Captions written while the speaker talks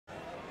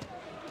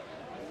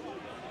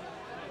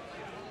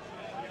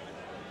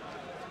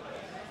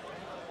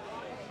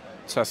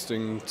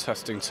Testing,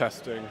 testing,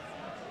 testing.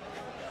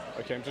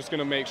 Okay, I'm just going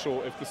to make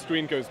sure if the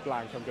screen goes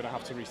blank, I'm going to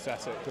have to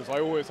reset it, because I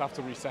always have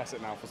to reset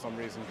it now for some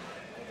reason.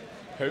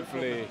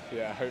 Hopefully,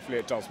 yeah, hopefully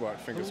it does work,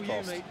 fingers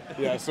crossed.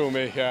 Yeah, it's all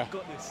me, yeah.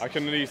 I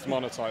can at least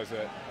monetize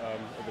it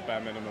at the bare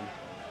minimum.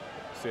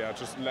 So yeah,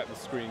 just let the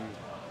screen...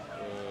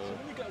 So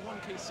when you get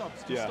 1K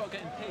subs, do you start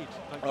getting paid?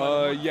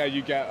 Yeah,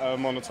 you get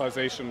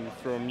monetization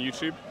from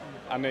YouTube,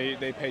 and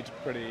they pay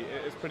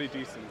it's pretty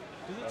decent.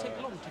 Does it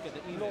take long to get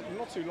the email?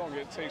 Not too long.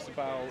 It takes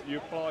about, you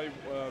apply,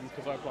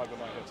 because I applied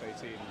when I hit 18,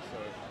 so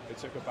it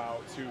took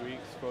about 2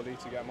 weeks fully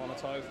to get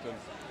monetized, and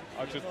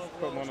I just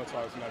put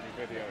monetize in every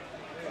video.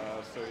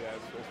 So yeah,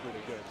 it's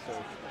really good. So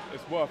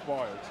it's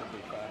worthwhile, to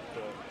be fair.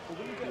 But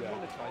when you get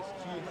monetized,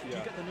 do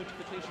you get the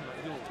notification that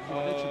you're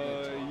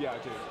eligible? Yeah, I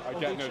do. I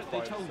get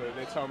notified.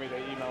 They tell me,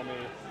 they email me.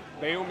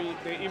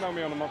 They email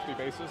me on a monthly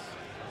basis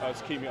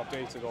to keep me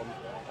updated on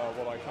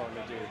what I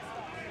currently do.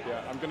 Yeah,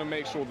 I'm going to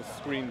make sure the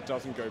screen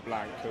doesn't go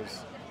blank,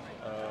 because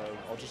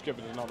I'll just give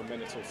it another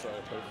minute or so,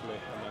 hopefully,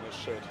 and then it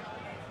should.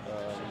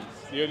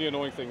 The only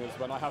annoying thing is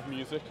when I have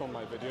music on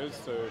my videos,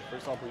 so for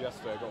example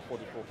yesterday I got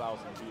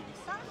 44,000 views.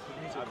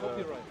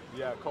 Copyright?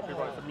 Yeah,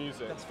 copyright for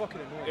music. That's fucking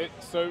annoying.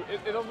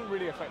 It doesn't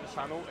really affect the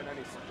channel in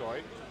any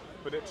strike,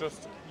 but it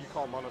just, you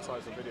can't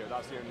monetize the video,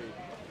 that's the only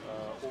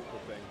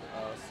awkward thing.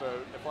 So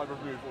if I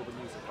remove all the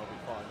music, I'll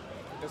be fine.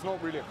 It's not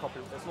really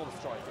it's not a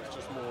strike, it's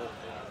just more,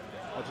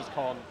 I just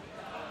can't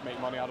make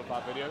money out of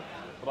that video,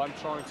 but I'm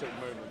trying to at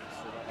the moment,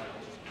 so that I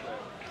can just clear.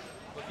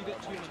 If you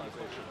get too many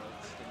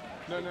copyrights,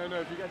 No,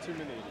 if you get too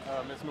many,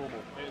 it's normal.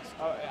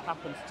 It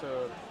happens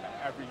to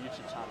every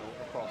YouTube channel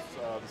across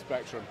the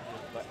spectrum,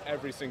 like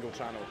every single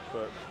channel,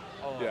 but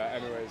yeah,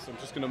 anyways, I'm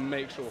just going to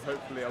make sure,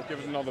 hopefully, I'll give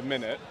it another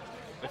minute.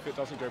 If it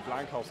doesn't go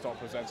blank, I'll start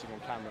presenting on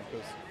camera,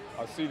 because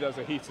I see there's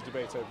a heated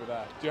debate over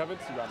there. Do you have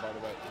Instagram, by the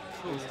way?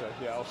 Sure, Insta,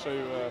 yeah, I'll show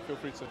you, feel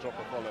free to drop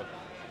a follow.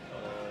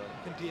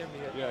 you can DM me.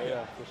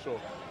 Yeah, for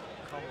sure.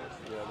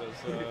 Yeah,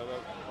 there's.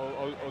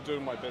 I'll do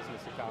my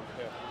business account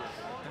here.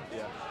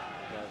 Yeah,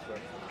 that's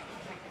great.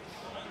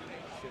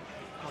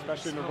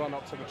 Especially in the run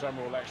up to the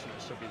general election,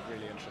 it should be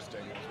really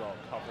interesting as well,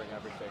 covering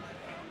everything.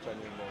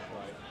 Genuinely,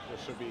 like it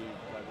should be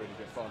like really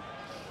good fun.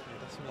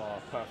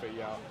 Perfect.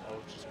 Yeah,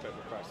 I'll just click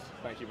request.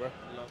 Thank you, bro.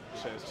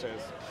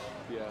 Cheers.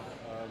 Yeah.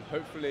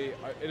 Hopefully,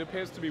 it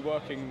appears to be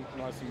working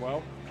nice and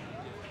well.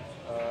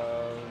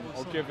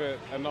 I'll give it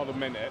another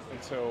minute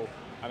until.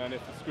 And then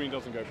if the screen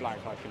doesn't go blank,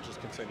 I can just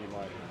continue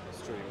my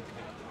stream.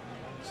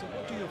 So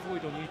what do you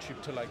avoid on YouTube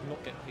to like not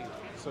get paid?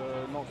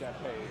 To not get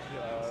paid?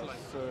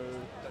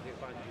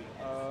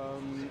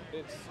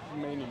 It's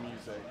mainly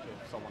music,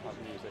 if someone has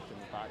music in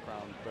the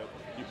background, but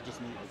you can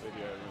just mute the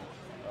video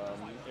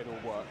and it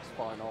all works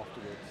fine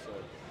afterwards. So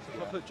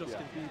if I put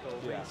Justin Bieber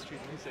or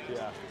mainstream music,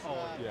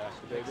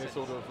 they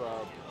sort of,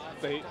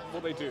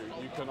 what they do,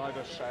 you can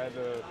either share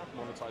the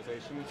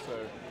monetization, so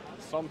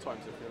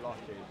sometimes if you're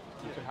lucky,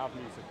 you can have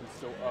music and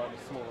still earn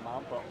a small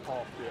amount, but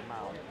half the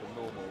amount than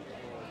normal.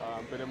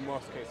 But in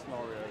worst case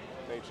scenario,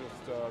 they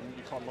just,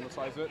 you can't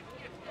monetize it,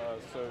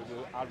 so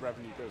the ad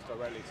revenue goes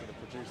directly to the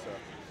producer.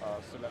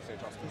 So let's say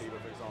Justin Bieber,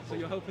 for example. So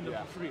you're helping them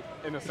for free?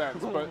 In a sense,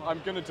 but I'm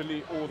going to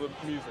delete all the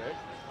music,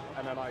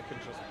 and then I can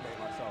just make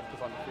myself,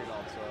 because I'm a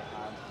freelancer,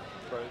 and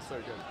bro, it's so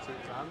good.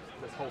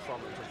 This whole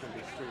summer is just going to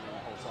be streaming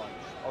the whole time.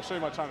 I'll show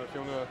you my channel if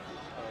you want to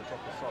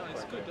drop a sub.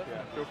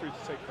 Yeah, feel free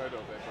to take a photo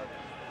of it, bro,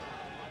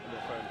 on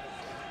your phone.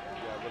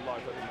 Yeah, we're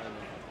live at the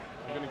moment.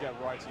 I'm going to get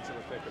right into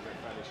the thick of it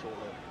fairly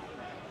shortly.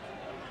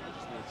 I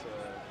just need to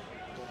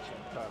launch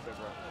it. Perfect,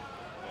 bro.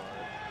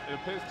 It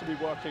appears to be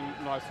working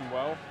nice and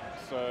well,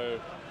 so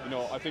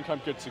I think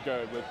I'm good to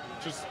go. With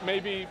just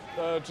maybe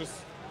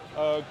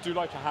do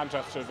like a hand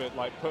gesture of it,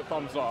 like put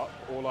thumbs up,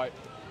 or like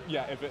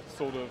if it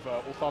sort of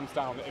or thumbs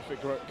down if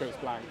it goes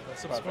blank.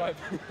 Subscribe.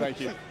 Thank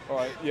you. All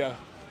right, yeah.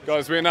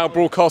 Guys, we're now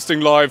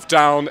broadcasting live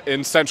down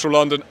in central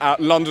London at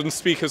London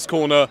Speakers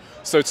Corner.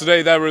 So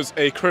today there is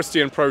a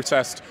Christian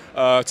protest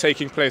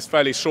taking place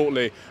fairly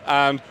shortly,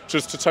 and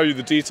just to tell you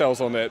the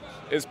details on it,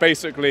 it's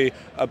basically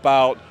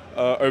about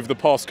over the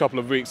past couple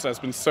of weeks there's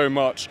been so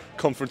much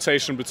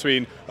confrontation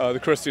between the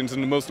Christians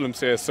and the Muslims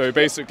here. So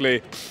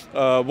basically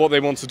what they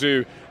want to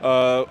do,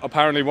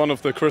 apparently one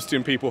of the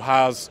Christian people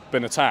has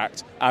been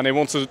attacked, and they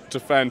want to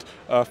defend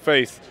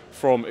faith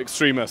from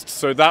extremists.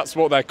 So that's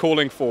what they're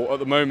calling for at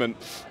the moment.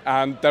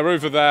 And they're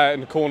over there in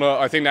the corner.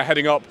 I think they're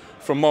heading up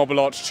from Marble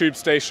Arch Tube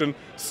Station.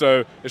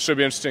 So it should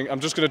be interesting. I'm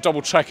just going to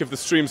double check if the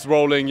stream's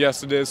rolling.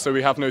 Yes, it is. So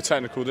we have no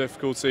technical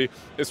difficulty.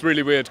 It's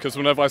really weird because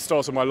whenever I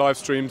started my live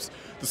streams,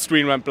 the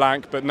screen went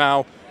blank. But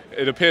now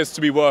it appears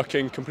to be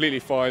working completely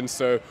fine.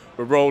 So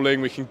we're rolling.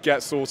 We can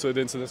get sorted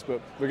into this.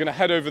 But we're going to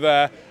head over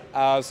there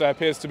as there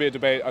appears to be a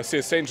debate. I see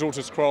a St.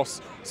 George's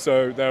Cross.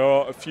 So there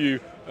are a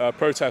few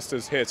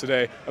protesters here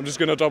today. I'm just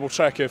going to double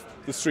check if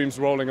the stream's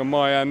rolling on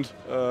my end.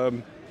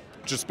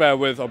 just bear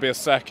with, I'll be a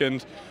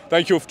second.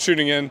 Thank you all for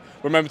tuning in.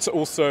 Remember to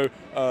also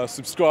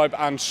subscribe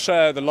and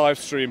share the live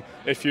stream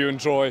if you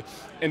enjoy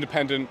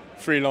independent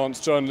freelance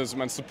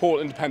journalism and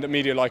support independent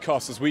media like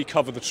us as we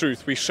cover the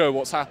truth, we show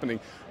what's happening.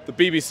 The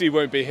BBC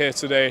won't be here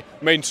today,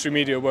 mainstream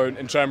media won't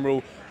in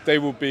general, they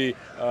will be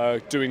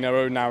doing their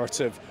own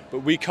narrative, but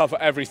we cover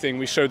everything,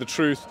 we show the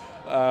truth.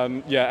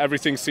 Yeah,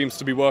 everything seems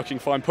to be working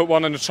fine. Put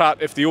one in the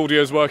chat if the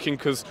audio is working,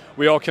 because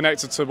we are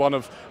connected to one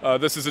of,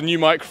 this is a new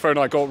microphone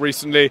I got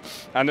recently,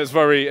 and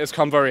it's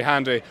come very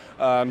handy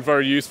and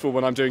very useful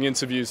when I'm doing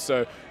interviews.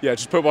 So yeah,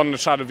 just put one in the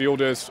chat if the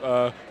audio is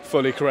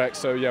fully correct.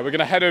 So yeah, we're going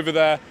to head over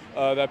there.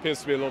 There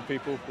appears to be a lot of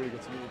people. Really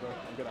good to meet you, bro.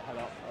 I'm going to head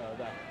up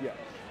there. Yeah,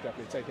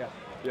 definitely. Take care.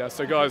 Yeah,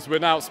 so guys, we're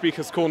now at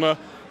Speaker's Corner.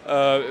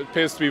 It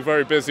appears to be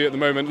very busy at the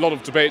moment. A lot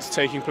of debates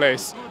taking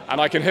place, and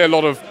I can hear a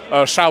lot of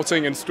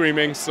shouting and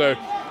screaming. So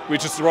we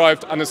just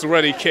arrived and it's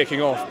already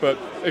kicking off. But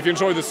if you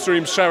enjoy the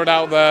stream, share it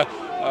out there.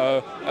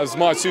 As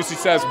Maya Susi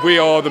says, we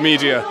are the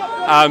media.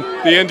 And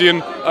the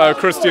Indian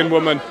Christian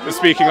woman is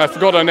speaking. I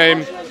forgot her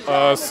name.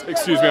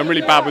 Excuse me, I'm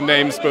really bad with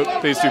names, but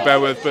please do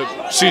bear with.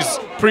 But she's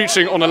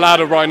preaching on a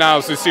ladder right now,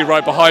 as you see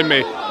right behind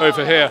me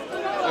over here.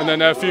 And then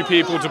there are a few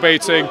people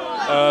debating.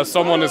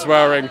 Someone is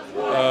wearing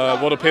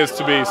what appears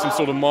to be some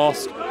sort of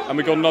mask. And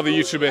we've got another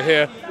YouTuber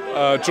here,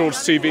 George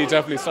TV,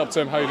 definitely sub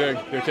to him. How are you doing?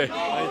 You okay?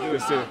 Good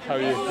to see you. How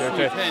are you? You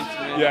okay?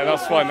 Yeah,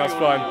 that's fine, that's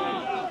fine.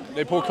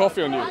 They pour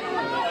coffee on you? Yeah.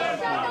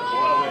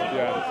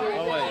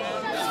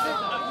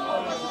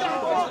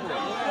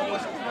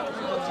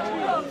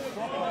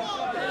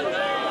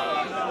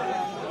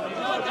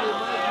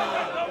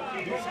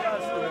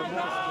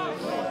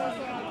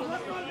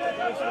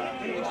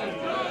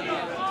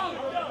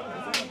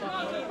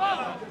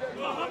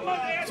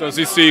 So as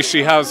you see,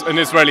 she has an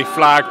Israeli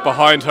flag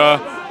behind her,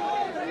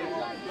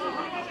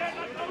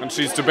 and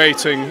she's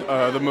debating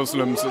the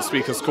Muslims at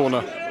Speaker's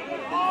Corner.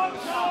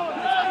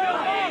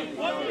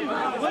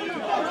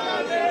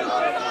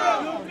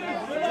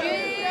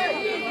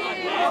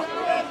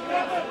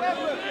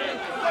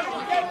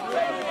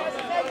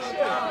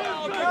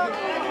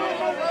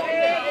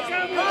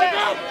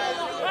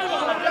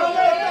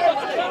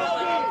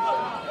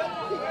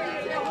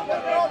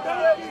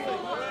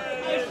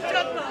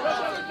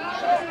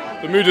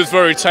 The mood is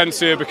very tense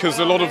here because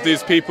a lot of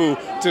these people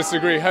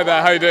disagree. Hey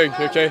there, how are you doing?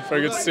 You okay?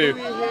 Very good to see you.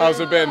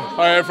 How's it been?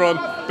 Hi everyone.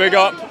 Big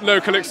up,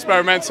 Local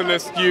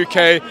Experimentalist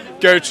UK.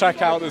 Go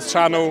check out this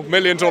channel. $1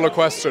 million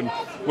question.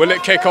 Will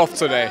it kick off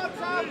today?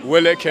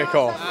 Will it kick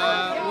off?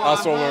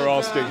 That's what we're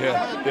asking here.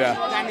 Yeah.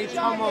 Danny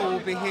Tomo will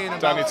be here in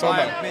about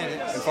 5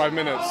 minutes. In 5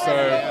 minutes. So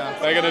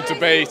they're going to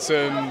debate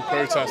and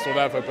protest,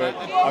 whatever. But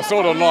I saw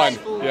it online.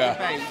 Yeah.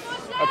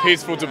 A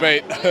peaceful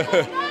debate.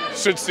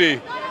 Should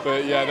see.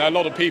 But yeah, there are a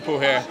lot of people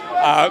here,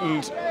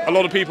 and a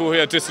lot of people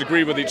here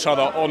disagree with each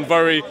other on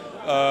very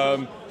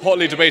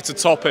hotly debated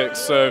topics,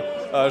 so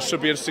it should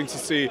be interesting to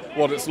see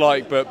what it's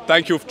like. But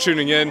thank you for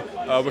tuning in.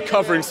 We're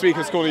covering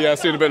Speaker's Corner, yeah,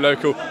 seeing a bit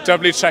local.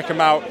 Definitely check him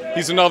out.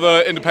 He's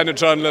another independent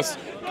journalist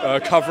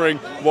covering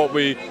what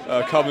we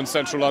cover in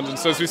central London.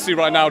 So as we see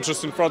right now,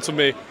 just in front of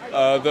me,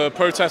 the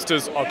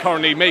protesters are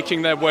currently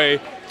making their way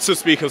to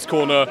Speaker's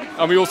Corner,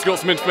 and we also got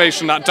some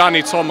information that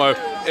Danny Tomo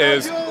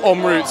is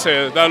en route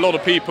here. There are a lot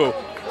of people.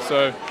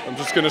 So I'm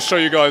just going to show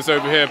you guys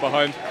over here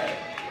behind.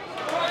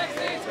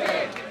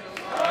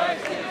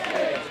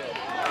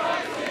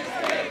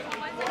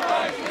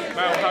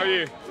 Mel, how are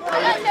you?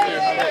 Very good to see you.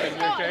 How are you?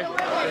 You okay?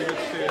 Very good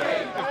to see you.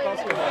 It's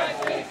basketball. I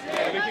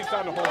think he's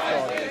down the horse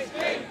guard.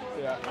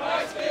 Yeah.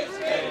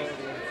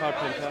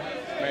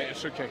 Mate, it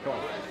should kick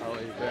off. How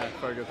are you? Yeah,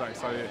 very good,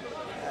 thanks. How are you?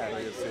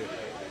 Very good to see you.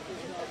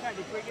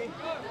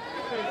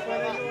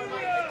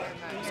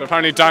 So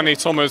apparently Danny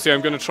Thomas, yeah,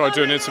 I'm going to try to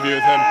do an interview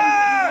with him.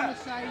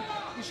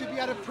 You should be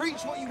able to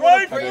preach what you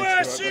want to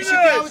preach. You should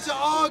be able to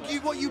argue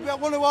what you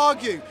want to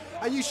argue.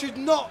 And you should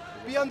not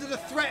be under the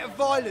threat of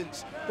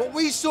violence. What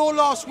we saw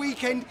last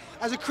weekend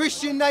as a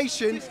Christian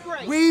nation,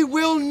 we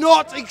will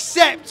not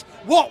accept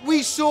what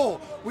we saw.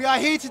 We are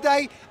here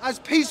today as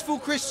peaceful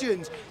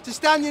Christians to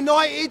stand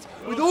united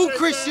with all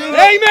Christians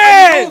and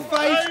all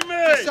faiths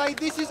to say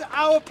this is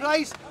our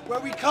place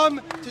where we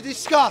come to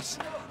discuss.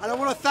 And I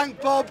want to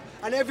thank Bob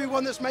and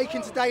everyone that's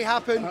making today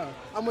happen.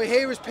 And we're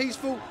here as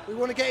peaceful. We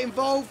want to get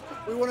involved.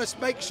 We want to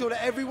make sure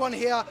that everyone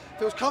here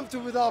feels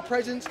comfortable with our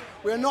presence.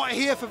 We're not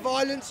here for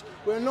violence.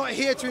 We're not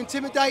here to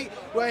intimidate.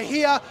 We're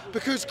here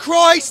because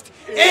Christ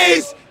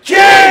is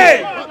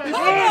King! But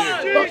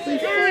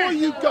before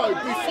you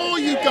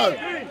go,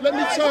 let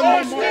me turn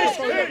my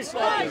microphone up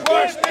slightly.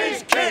 Christ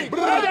is King!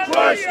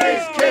 Christ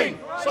is King!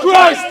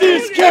 Christ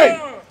is King!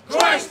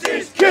 Christ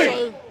is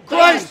King!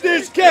 Christ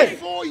is King!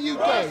 Before you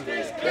go,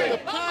 the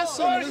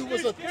person who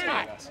was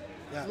attacked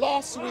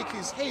last week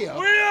is here.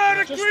 We are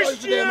the just over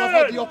there, and I've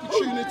had the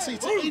opportunity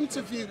to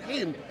interview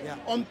him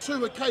on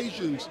 2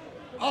 occasions.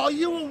 Are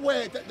you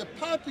aware that the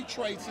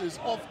perpetrators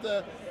of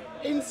the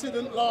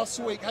incident last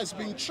week has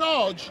been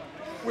charged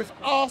with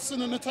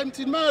arson and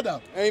attempted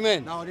murder?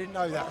 Amen. No, I didn't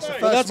know that. It's the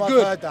first time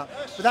I've heard that.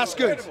 But that's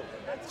good.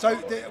 So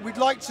we'd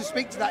like to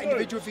speak to that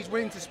individual if he's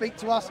willing to speak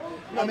to us.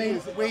 I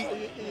mean,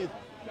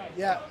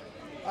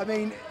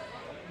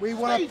 we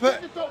want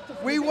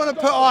to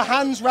put our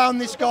hands around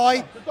this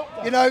guy.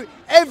 You know,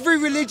 every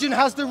religion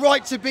has the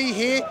right to be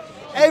here.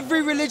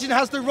 Every religion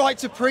has the right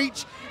to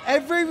preach.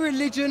 Every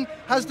religion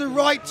has the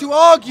right to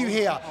argue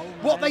here.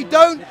 What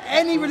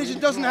any religion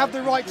doesn't have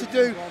the right to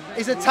do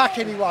is attack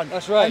anyone.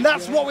 That's right. And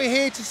that's what we're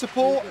here to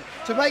support,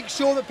 to make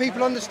sure that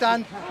people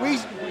understand. We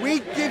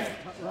give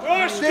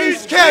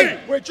this king.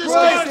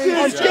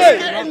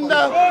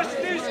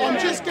 I'm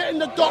just getting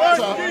the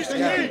doctor so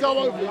you can go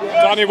over here.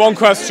 Danny, one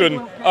question.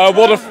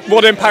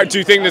 What impact do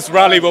you think this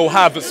rally will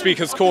have at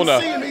Speaker's Corner?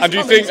 And do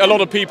you think a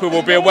lot of people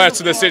will be aware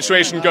to the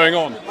situation going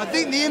on? I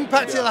think the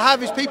impact it'll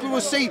have is people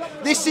will see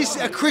this is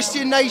a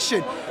Christian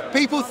nation.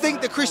 People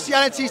think that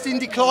Christianity is in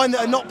decline, that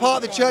are not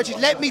part of the churches.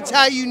 Let me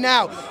tell you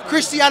now,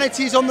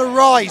 Christianity is on the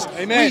rise.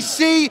 Amen. We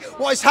see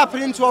what is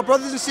happening to our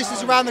brothers and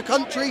sisters around the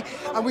country,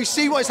 and we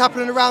see what is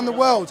happening around the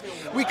world.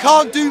 We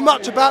can't do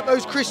much about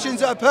those Christians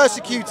that are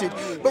persecuted,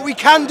 but we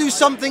can do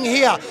something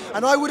here.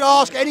 And I would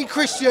ask any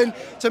Christian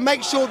to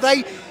make sure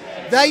they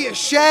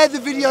share the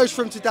videos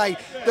from today.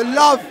 The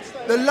love.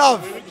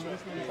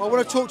 I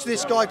want to talk to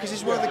this guy because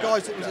he's one of the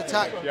guys that was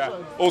attacked.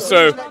 Yeah.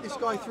 Also, let this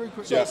guy through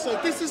quickly. So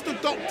this is the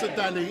doctor,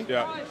 Danny.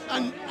 Yeah.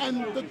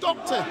 And the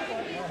doctor.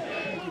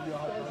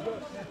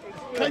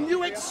 Can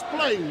you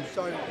explain?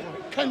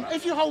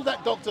 If you hold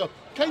that, doctor,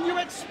 can you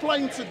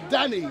explain to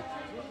Danny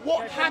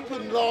what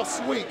happened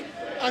last week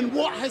and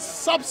what has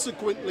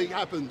subsequently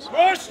happened?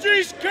 Christ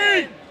is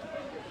king!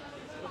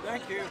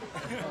 Thank you.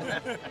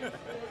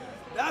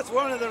 That's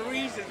one of the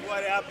reasons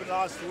what happened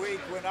last week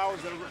when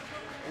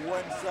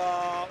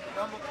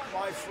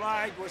my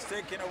flag was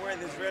taken away,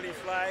 the Israeli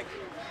flag,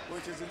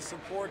 which is in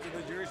support of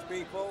the Jewish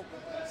people.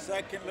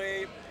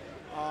 Secondly,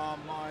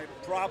 my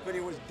property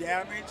was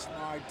damaged.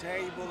 My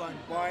table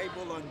and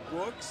Bible and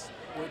books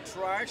were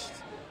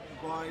trashed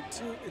by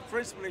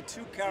principally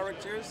two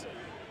characters.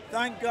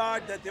 Thank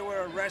God that they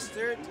were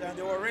arrested, and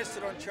they were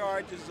arrested on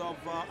charges of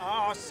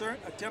arson,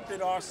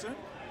 attempted arson,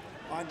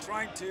 and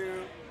trying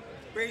to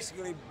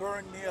basically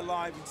burn me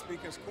alive in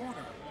Speaker's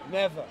Corner.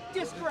 Never.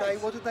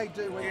 What did they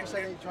do when you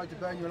say they tried to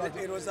burn you alive?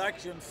 It was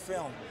actually on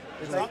film.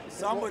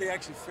 Somebody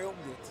actually filmed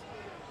it.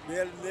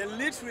 They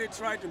literally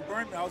tried to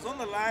burn me. I was on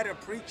the ladder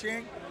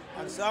preaching,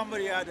 and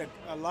somebody had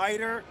a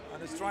lighter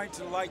and was trying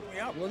to light me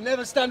up. We'll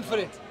never stand for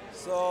it.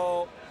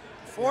 So,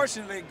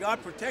 fortunately,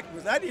 God protected me,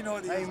 because I didn't know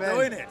that he was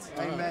doing it.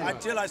 Amen.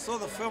 Until I saw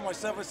the film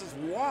myself, I says,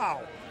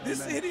 wow,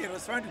 this idiot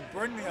was trying to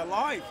burn me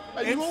alive.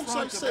 And you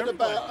also said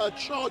about a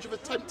charge of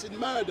attempted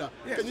murder.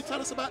 Yes. Can you tell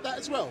us about that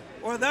as well?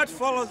 Well, that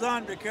follows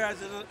on because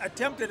it was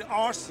attempted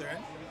arson,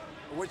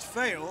 which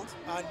failed,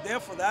 and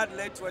therefore that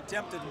led to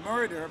attempted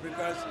murder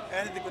because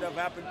anything could have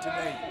happened to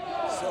me.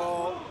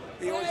 So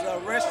he was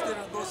arrested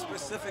on those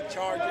specific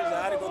charges.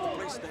 I had to go to the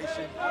police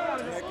station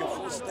to make a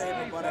full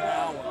statement about an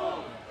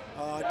hour.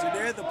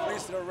 Today the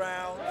police are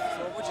around,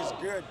 which is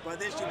good, but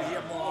they should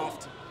hear more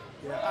often.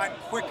 Yeah. And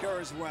quicker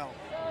as well.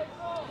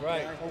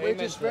 Right. Well,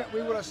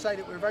 we want to say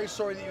that we're very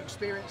sorry that you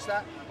experienced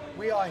that.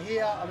 We are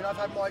here. I mean, I've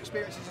had my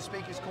experiences at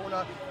Speaker's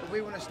Corner, but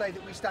we want to say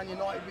that we stand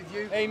united with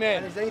you. Amen.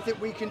 And if there's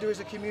anything we can do as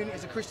a community,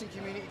 as a Christian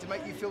community, to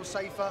make you feel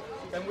safer,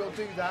 then we'll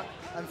do that.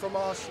 And from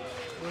us,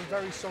 we're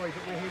very sorry,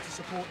 but we're here to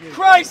support you.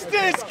 Christ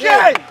is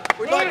king!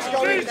 We'd like to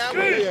go in now.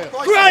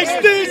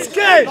 Christ is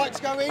king! We'd like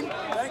to go in.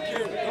 Thank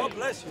you. God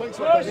bless you. Thanks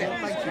for that.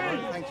 Thank you,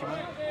 man. Thank you,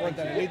 man. Well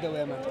done, lead the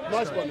way, man.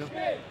 Nice one.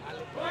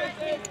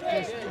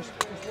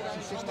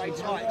 Just stay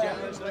tight,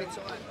 yeah. Stay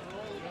tight.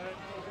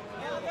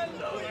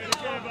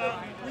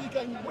 We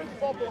can win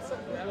Bob or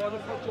something.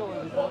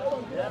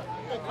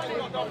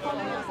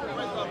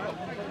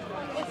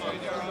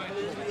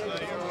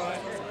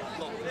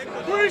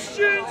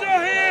 Christians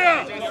are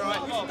here!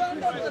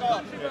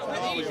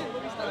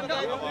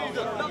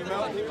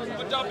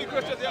 But don't be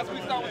Christians, yes,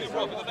 we stand with you,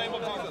 bro, in the name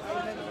of Jesus.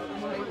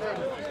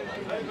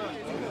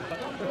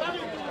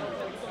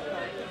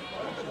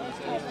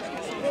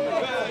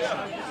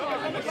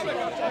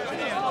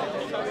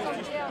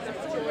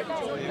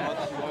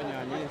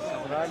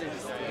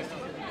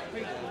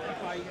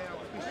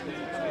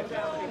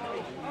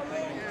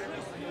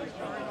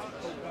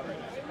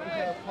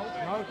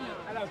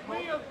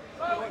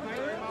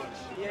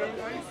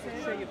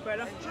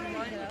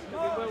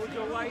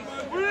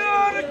 We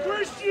are the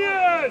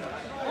Christians!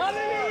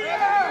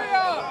 Hallelujah!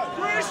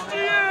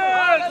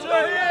 Christians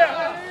are here!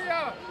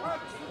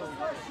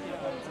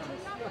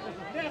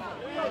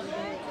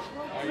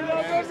 We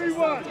love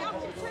everyone!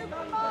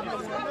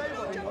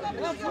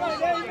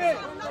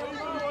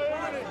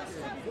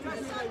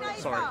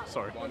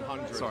 Sorry.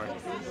 100. Sorry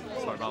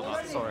about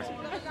that. Sorry.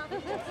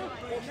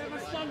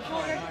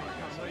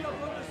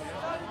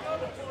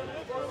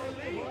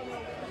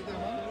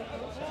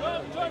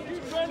 Come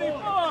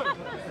 2024!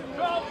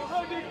 Come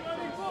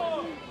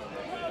 2024!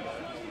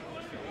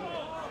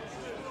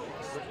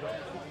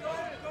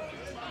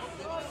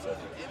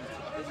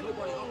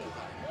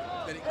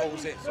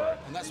 holds it,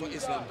 and that's what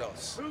Islam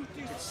does.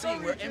 It's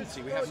seeing we're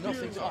empty, we have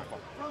nothing to offer.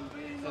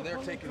 So they're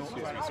taking all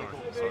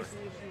sorry.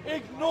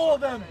 Ignore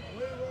them.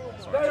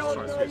 They are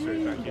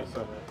naive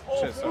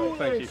or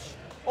foolish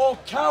or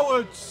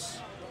cowards.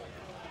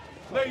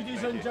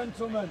 Ladies and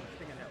gentlemen,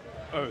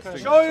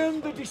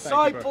 join the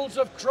Disciples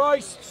of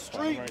Christ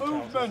Street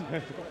Movement.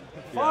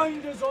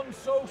 Find us on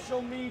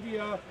social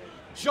media.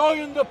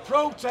 Join the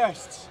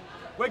protests.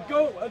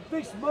 At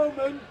this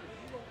moment,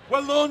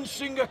 we're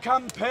launching a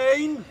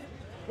campaign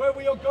where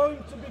we are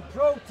going to be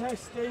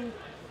protesting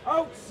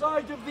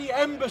outside of the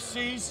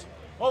embassies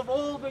of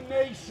all the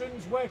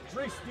nations where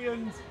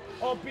Christians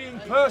are being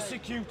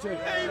persecuted.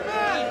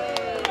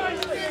 Amen.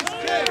 Christ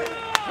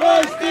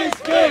is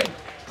King!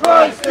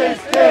 Christ is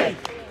King!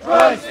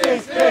 Christ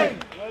is King! Christ is King!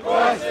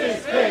 Christ is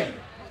King!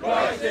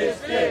 Christ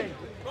is King!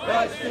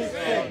 Christ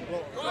is King!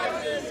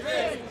 Christ is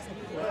King!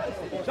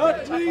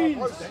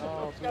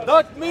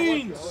 That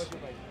means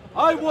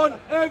I want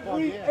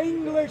every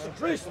English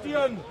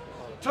Christian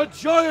to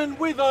join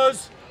with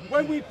us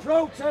when we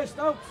protest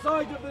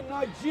outside of the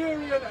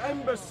Nigerian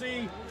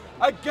embassy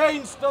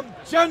against the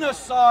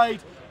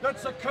genocide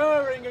that's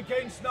occurring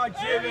against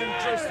Nigerian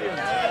Christians.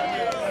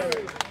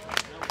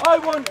 I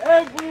want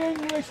every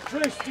English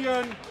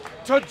Christian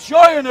to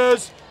join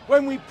us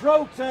when we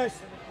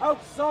protest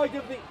outside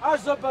of the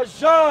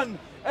Azerbaijan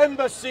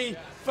embassy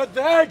for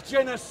their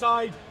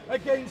genocide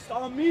against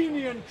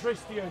Armenian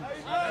Christians.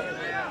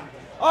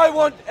 I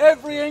want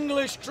every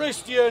English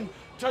Christian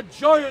to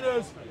join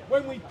us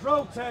when we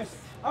protest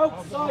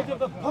outside of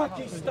the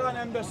Pakistan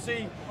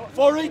embassy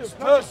for its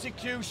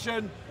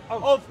persecution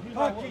of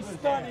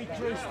Pakistani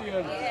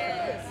Christians.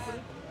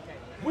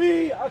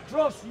 We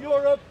across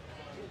Europe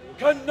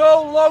can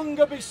no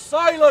longer be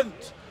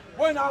silent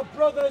when our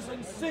brothers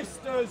and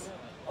sisters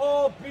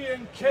are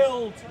being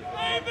killed,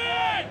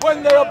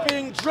 when they are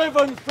being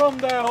driven from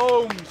their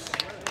homes.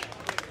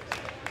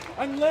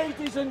 And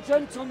ladies and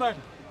gentlemen,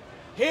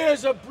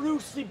 here's a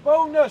Brucey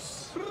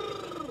bonus.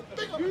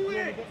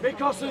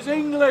 Because as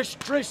English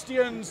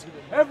Christians,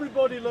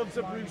 everybody loves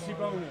a Brucey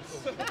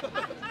bonus.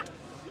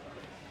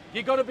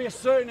 You've got to be a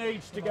certain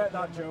age to get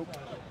that joke.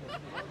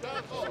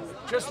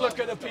 Just look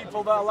at the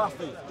people that are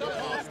laughing.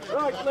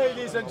 Right,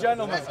 ladies and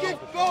gentlemen. Let's give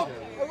Bob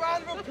a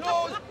round of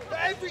applause for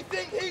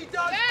everything he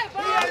does here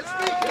at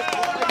Speaker's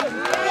Corner.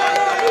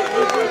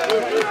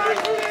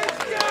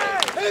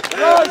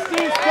 Christ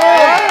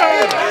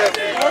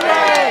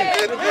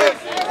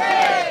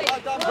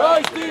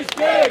is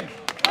King!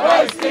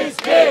 Christ is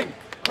King!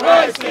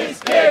 Christ is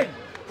King!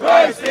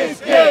 Christ is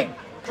King!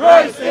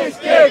 Christ is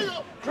King!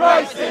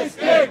 Christ is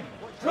King!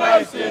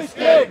 Christ is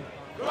King!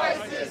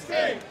 Christ is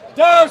King!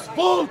 Das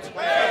Boot!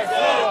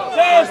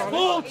 Das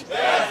Boot!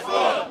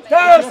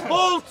 Das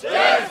Boot!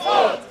 Das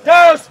Boot!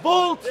 Das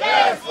Boot!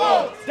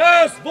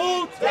 Das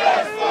Boot!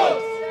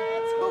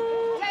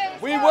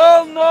 We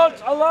will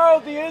not allow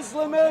the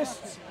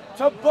Islamists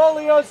to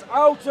bully us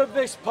out of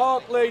this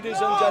park, ladies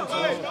and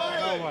gentlemen.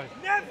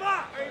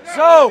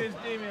 So,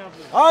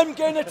 I'm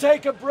going to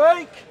take a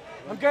break.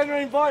 I'm going to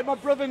invite my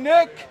brother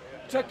Nick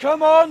to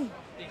come on.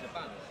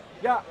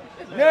 Yeah,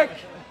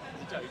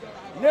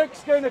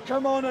 Nick's going to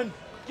come on and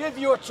give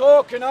you a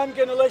talk, and I'm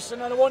going to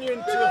listen, and I want you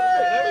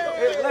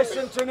to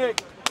listen to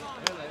Nick.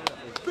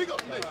 Big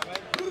up, Nick.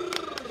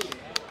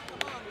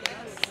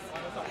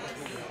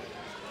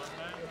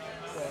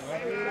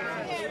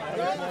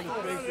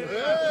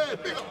 Yeah,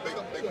 big up.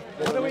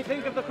 What do we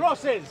think of the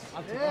crosses?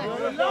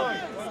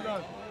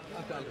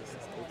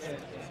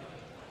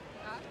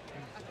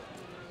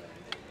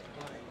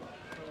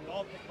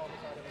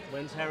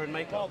 When's hair and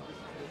makeup?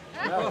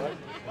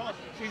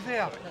 She's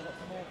here.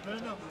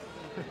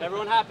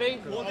 Everyone happy?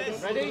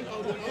 Ready?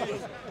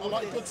 I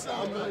like good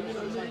sound, man. You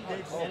know what I mean?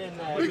 Get in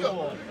there. Big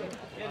up.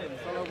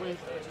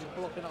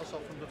 Blocking us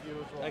off from the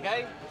view as well.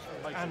 Okay?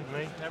 And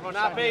me. Everyone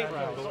happy?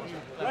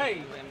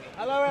 Great.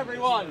 Hello,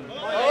 everyone.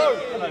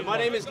 Hello, my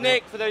name is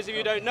Nick. For those of you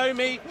who don't know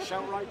me.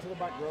 Shout right to the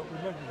back row.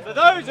 For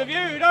those of you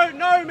who don't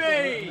know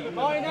me,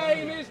 my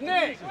name is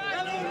Nick.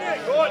 Hello,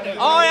 Nick.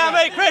 I am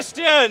a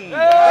Christian. I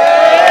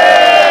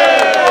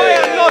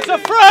am not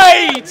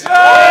afraid.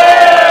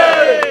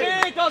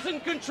 Fear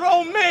doesn't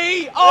control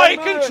me. I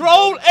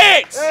control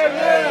it.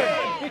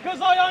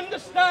 Because I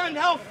understand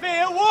how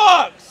fear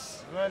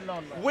works.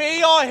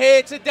 We are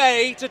here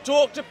today to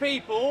talk to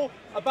people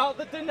about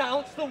the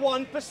Denounce the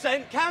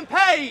 1%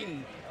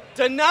 campaign.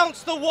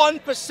 Denounce the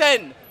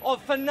 1%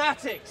 of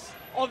fanatics,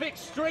 of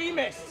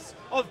extremists,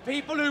 of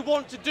people who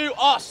want to do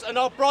us and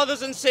our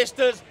brothers and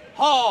sisters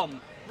harm,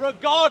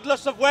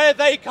 regardless of where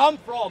they come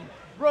from,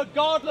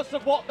 regardless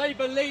of what they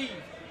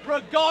believe,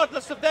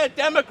 regardless of their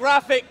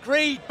demographic,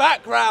 creed,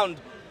 background,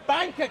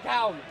 bank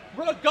account,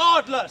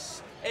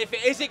 regardless. If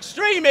it is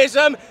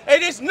extremism,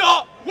 it is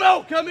not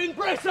welcome in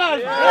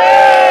Britain.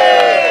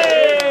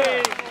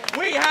 Yay!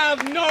 We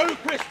have no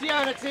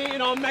Christianity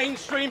in our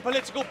mainstream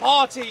political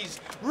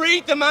parties.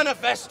 Read the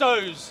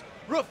manifestos.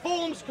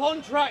 Reform's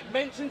contract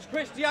mentions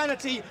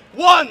Christianity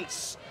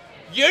once.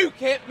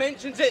 UKIP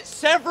mentions it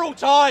several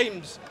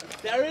times.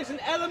 There is an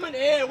element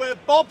here where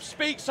Bob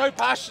speaks so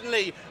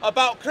passionately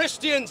about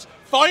Christians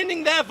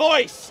finding their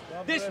voice.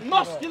 This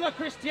muscular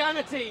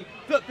Christianity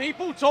that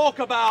people talk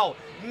about,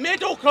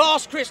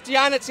 middle-class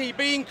Christianity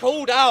being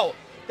called out.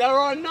 There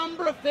are a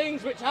number of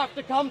things which have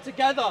to come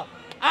together.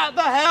 At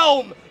the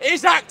helm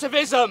is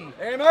activism.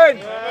 Amen.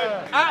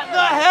 At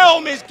the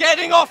helm is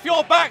getting off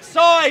your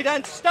backside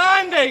and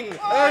standing.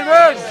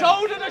 Amen.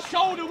 Shoulder to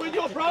shoulder with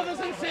your brothers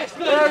and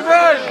sisters.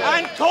 Amen.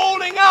 And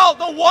calling out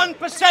the 1%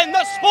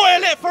 that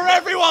spoil it for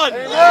everyone.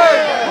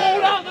 Amen.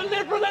 Call out the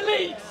liberal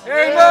elites.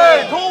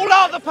 Amen. Call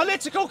out the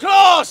political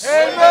class.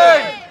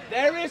 Amen.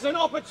 There is an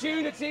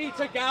opportunity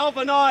to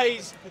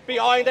galvanise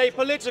behind a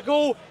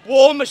political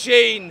war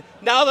machine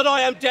now that I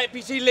am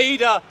deputy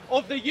leader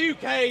of the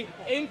UK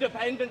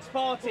Independence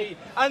Party.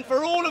 And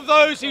for all of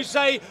those who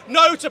say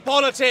no to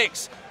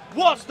politics,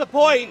 what's the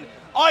point?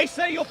 I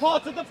say you're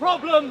part of the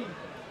problem.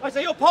 I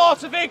say you're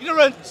part of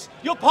ignorance.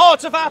 You're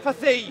part of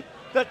apathy.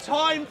 The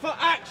time for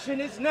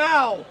action is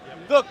now.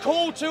 The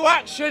call to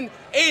action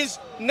is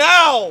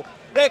now.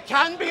 There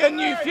can be a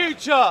new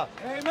future.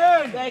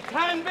 Amen. There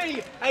can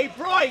be a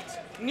bright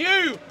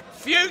new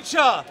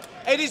future.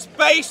 It is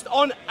based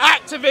on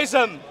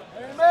activism.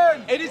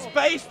 Amen. It is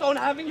based on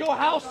having your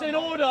house in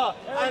order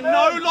and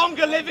no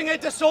longer living a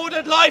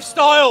disordered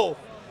lifestyle.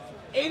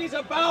 It is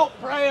about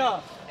prayer.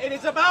 It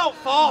is about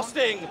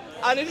fasting.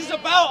 And it is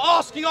about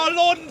asking our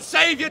Lord and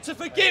Saviour to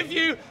forgive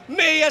you,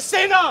 me, a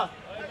sinner.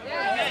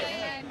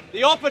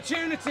 The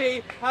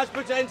opportunity has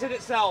presented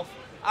itself.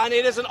 And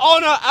it is an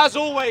honour, as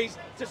always,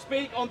 to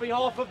speak on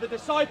behalf of the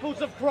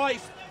Disciples of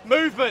Christ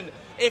movement.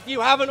 If you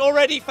haven't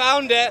already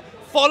found it,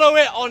 follow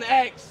it on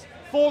X,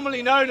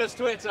 formerly known as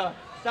Twitter.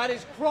 That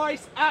is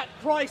Christ at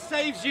Christ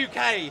Saves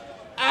UK,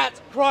 at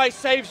Christ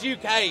Saves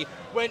UK.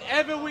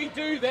 Whenever we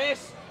do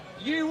this,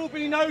 you will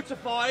be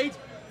notified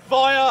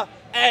via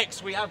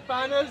X. We have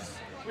banners.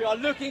 We are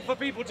looking for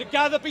people to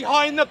gather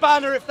behind the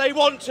banner if they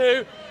want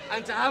to,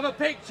 and to have a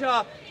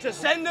picture, to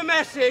send a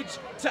message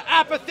to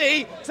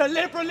apathy, to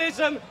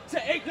liberalism,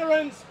 to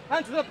ignorance,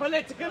 and to the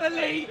political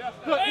elite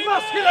that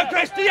muscular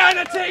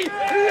Christianity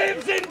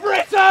lives in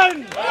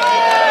Britain!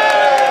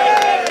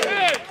 Christ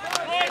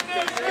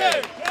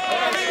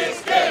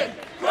is king!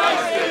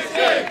 Christ is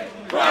king!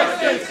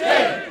 Christ is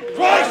king!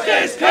 Christ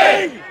is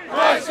king!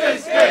 Christ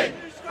is king! Christ is king!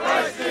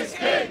 Christ is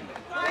king!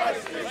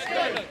 Christ is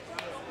king!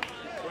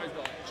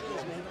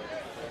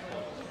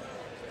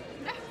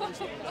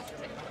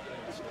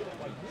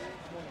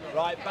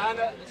 Right,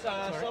 banner.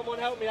 Someone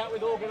help me out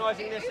with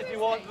organising this if you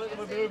want.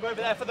 We'll move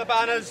over there for the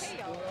banners.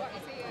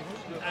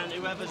 And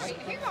whoever's...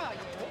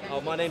 Oh,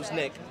 my name's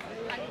Nick.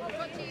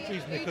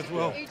 She's Nick as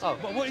well. Oh,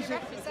 what is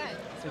it?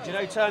 So do you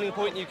know Turning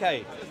Point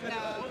UK?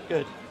 No.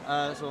 Good.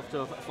 So off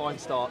to a fine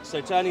start.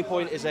 So Turning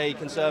Point is a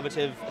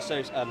conservative,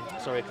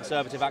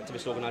 conservative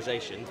activist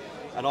organisation,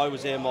 and I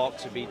was earmarked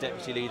to be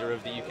deputy leader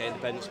of the UK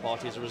Independence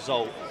Party as a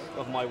result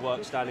of my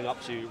work standing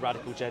up to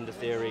radical gender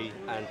theory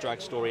and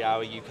Drag Story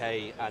Hour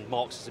UK and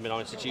Marxism in our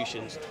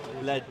institutions,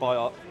 led by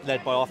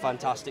our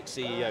fantastic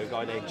CEO, a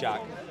guy named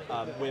Jack.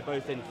 We're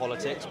both in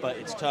politics, but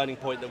it's Turning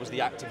Point that was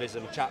the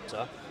activism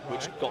chapter,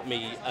 which got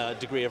me a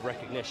degree of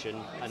recognition,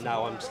 and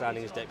now I'm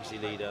standing as deputy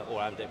leader, or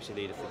I'm deputy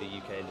leader for the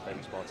UK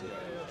Independence Party.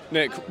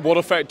 Nick, what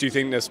effect do you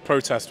think this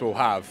protest will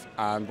have,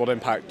 and what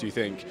impact do you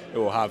think it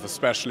will have,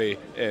 especially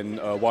in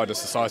wider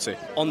society?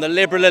 On the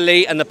liberal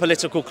elite and the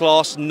political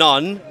class,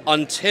 none,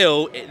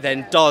 until it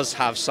then does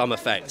have some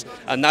effect.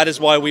 And that is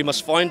why we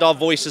must find our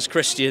voice as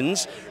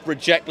Christians,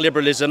 reject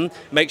liberalism,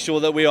 make sure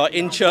that we are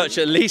in church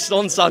at least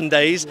on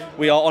Sundays,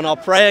 we are on our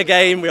prayer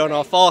game, we are on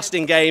our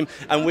fasting game,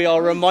 and we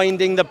are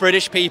reminding the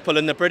British people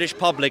and the British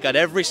public at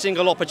every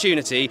single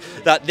opportunity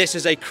that this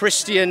is a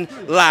Christian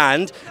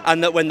land,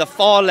 and that when the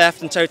far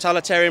left and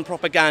totalitarian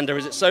propaganda,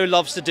 as it so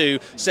loves to do,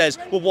 says,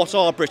 well, what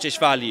are British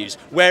values?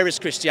 Where is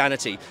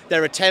Christianity?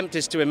 Their attempt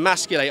is to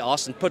emasculate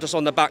us and put us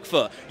on the back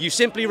foot. You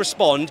simply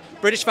respond,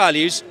 British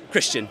values,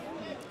 Christian.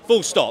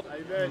 Full stop.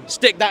 Amen.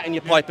 Stick that in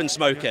your pipe and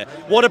smoke it.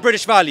 What are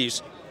British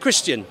values?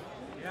 Christian.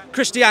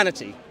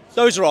 Christianity.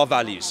 Those are our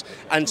values.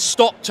 And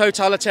stop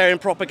totalitarian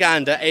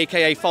propaganda,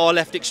 aka far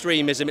left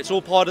extremism. It's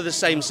all part of the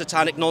same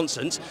satanic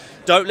nonsense.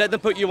 Don't let them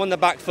put you on the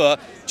back foot.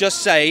 Just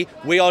say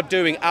we are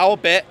doing our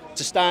bit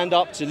to stand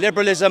up to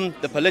liberalism,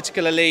 the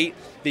political elite,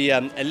 the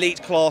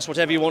elite class,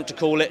 whatever you want to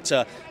call it,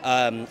 to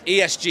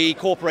ESG,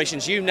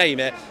 corporations, you name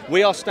it.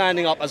 We are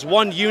standing up as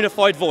one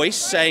unified voice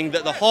saying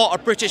that the heart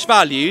of British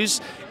values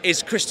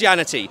is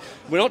Christianity.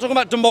 We're not talking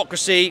about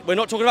democracy, we're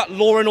not talking about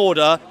law and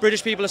order.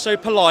 British people are so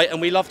polite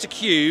and we love to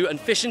queue and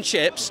fish and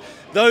chips.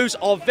 Those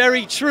are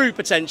very true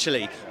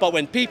potentially, but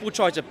when people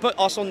try to put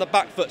us on the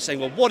back foot saying,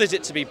 well, what is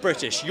it to be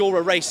British? You're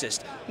a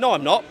racist. No,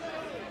 I'm not.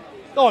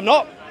 No, I'm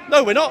not.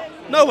 No, we're not.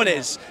 No one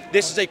is.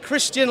 This is a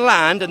Christian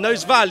land, and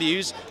those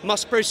values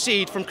must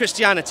proceed from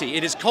Christianity.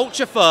 It is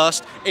culture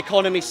first,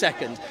 economy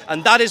second,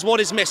 and that is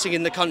what is missing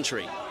in the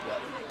country.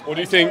 What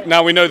do you think,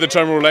 now we know the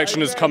general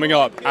election is coming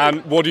up,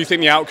 and what do you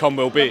think the outcome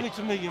will be?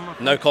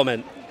 No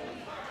comment.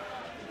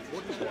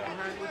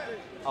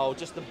 Oh,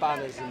 just the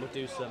banners, and we'll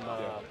do some.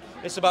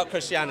 It's about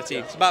Christianity.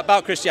 It's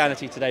about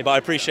Christianity today, but I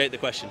appreciate the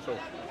question.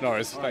 No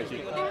worries. Thank you.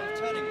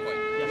 Turning point.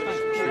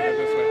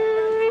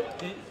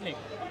 Nick,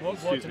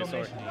 what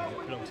denomination do you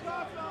belong to?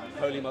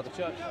 Holy Mother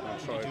Church.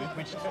 Sorry.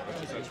 Which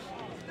church?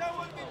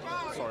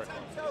 Sorry.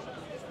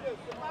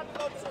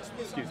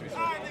 Excuse me, sir.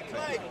 Iron and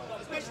Clay,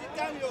 especially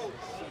Daniel,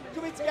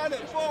 coming together.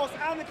 Force,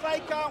 Iron and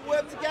Clay can't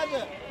work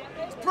together.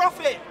 It's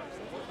profit.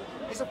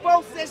 It's a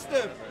false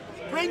system.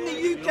 Bring the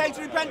UK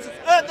to repentance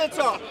at the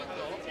top.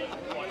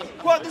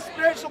 Put the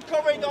spiritual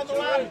covering on the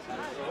land.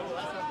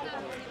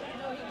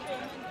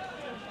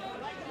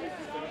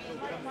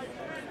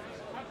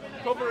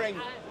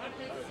 Covering.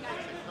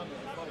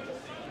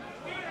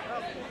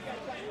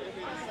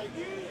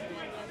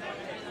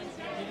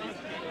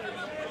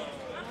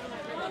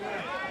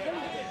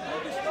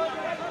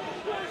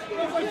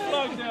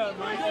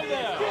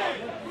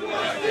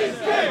 Christ is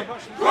king!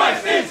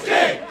 Christ is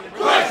king!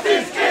 Christ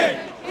is king!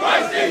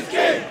 Christ is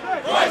king!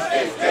 Christ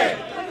is king!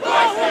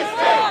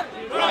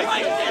 Christ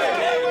is king!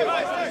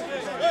 Christ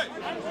is king!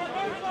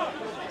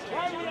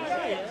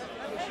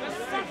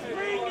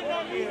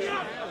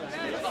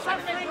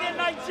 Suffering in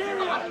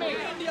Nigeria.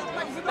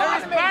 There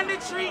is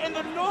banditry in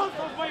the north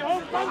of my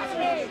home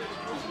country.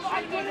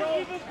 I didn't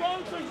even go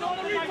to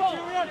northern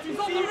Nigeria to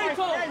see my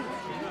friends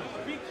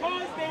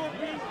because they were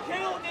being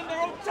killed in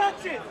their own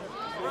churches.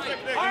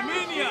 I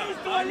refuse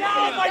to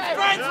allow my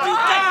friends to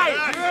die.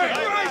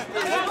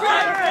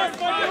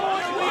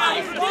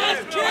 Christ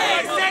is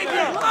king.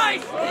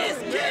 Christ is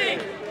king.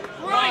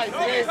 Christ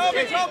is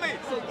king. Tell me,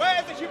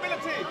 where's the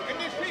humility in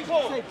these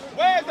people?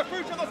 Where's the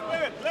fruit of the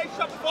Spirit? Galatians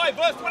chapter 5,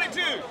 verse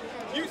 22.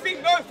 You see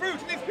no fruit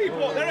in these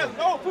people. There is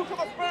no fruit of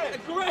the Spirit.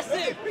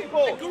 Aggressive There is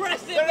no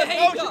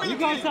behavior. humility. You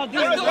guys are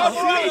There is no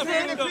morality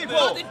in these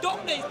people. They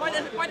dominate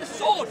by the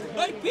sword,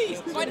 no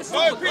peace. By the No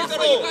sword, peace that's at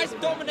why all. you guys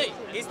dominate.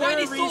 Is By there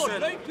the a sword, reason?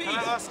 no Can peace. I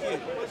ask you?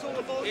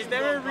 Is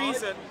there a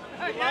reason?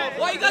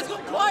 Why you guys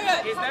gone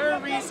quiet? Is there a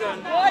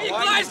reason? Why you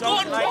guys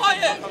don't gone like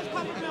quiet?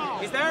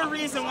 him? Is there a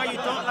reason why you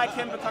don't like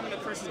him becoming a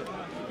Christian?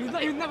 He was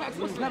never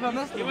ex-Muslim.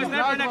 He was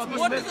never an ex-Muslim.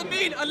 What does it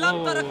mean?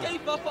 أَلَمْ تَرَ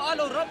كَيْفَ فَعَلَ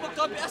رَبُّكَ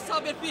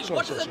بِأَصْحَابِ الْفِيلِ?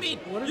 What does it mean?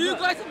 You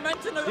guys are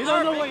meant to know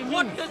Arabic.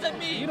 What does it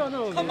mean?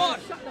 Come on.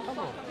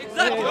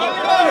 Exactly.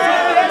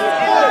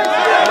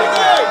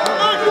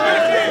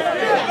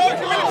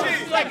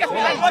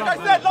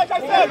 Like I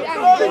said,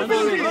 no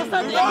humility.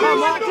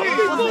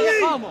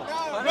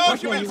 No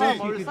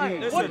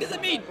humility. What does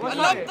it mean?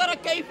 أَلَمْ تَرَ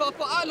كَيْفَ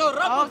فَعَلَ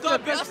رَبُّكَ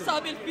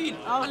بِأَصْحَابِ الْفِيلِ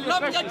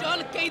أَلَمْ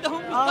يَجْعَلْ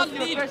كَيْدَهُم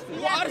بِالتَّضْلِيلِ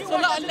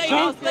وَأَرْسَلَ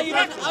عَلَيْهِمْ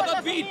طَيْرًا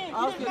أَبَابِيلَ.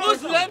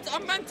 Muslims are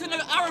meant to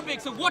know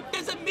Arabic, so what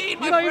does it mean,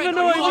 my friend?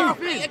 You're a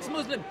fake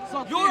ex-Muslim.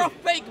 You're a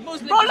fake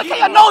Muslim. Bro, look at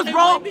your nose,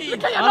 bro.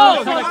 Look at your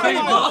nose. The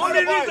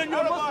only reason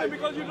you're Muslim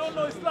because you don't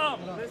know Islam.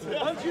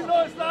 Once you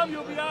know Islam,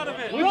 you'll be out of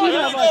it. What do you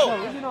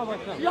know about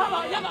Islam?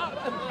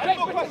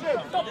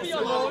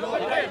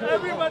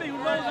 Everybody who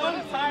knows all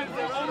the time,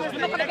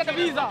 you're not gonna get the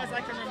visa. As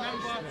I can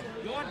remember,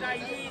 your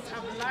da'is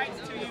have lied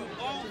to you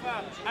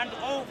over and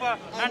over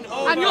and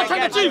over. And you're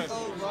telling the truth.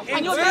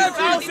 In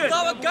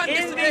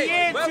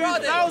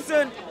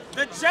 2000,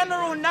 the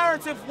general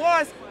narrative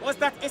was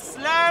that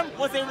Islam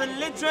was a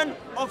religion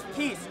of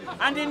peace.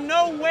 And in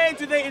no way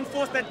do they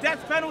enforce the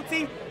death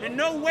penalty. In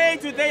no way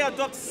do they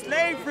adopt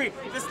slavery.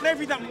 The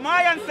slavery that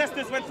my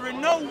ancestors went through. In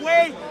no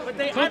way would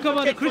they Talk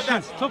about the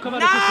Christians. Talk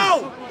about the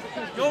now,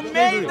 your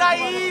main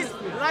da'is,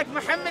 like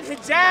Muhammad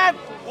Hijab,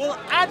 will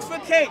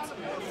advocate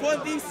for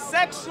the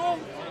sexual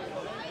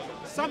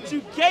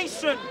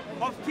subjugation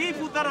of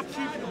people that are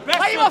pubescent. Why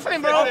are you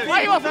Muslim, bro? Why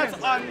are you Muslim?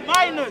 That are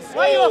minors.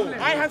 Why are you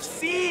Muslim? I have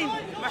seen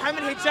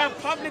Muhammad Hijab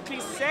publicly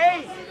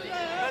say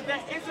that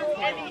there isn't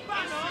any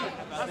issue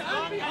as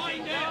long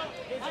behind it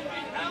and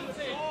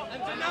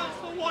denounce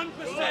the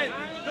 1%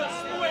 that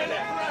spoil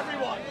it for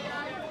everyone.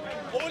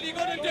 All you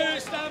got to do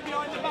is stand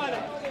behind the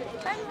banner.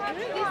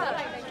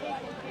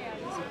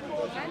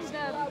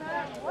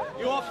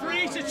 You are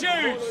free to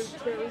choose.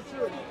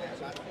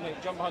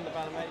 Mate, jump behind the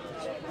banner, mate.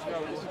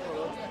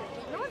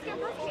 No one's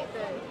getting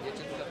prosecuted.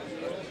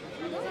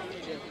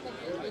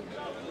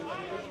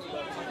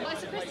 Well,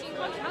 it's a Christian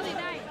country. How are they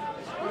dying?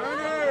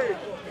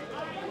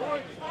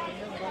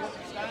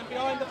 Stand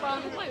behind the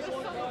banner.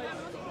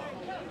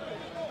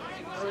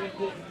 Very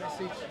important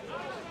message.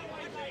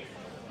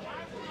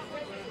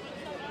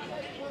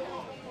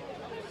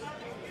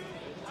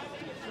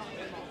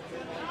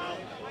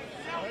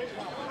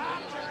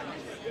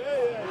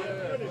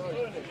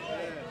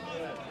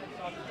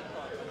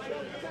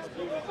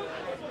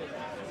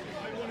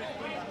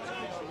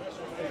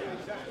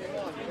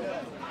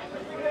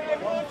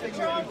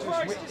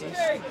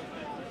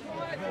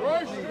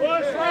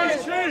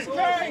 Christ is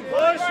king!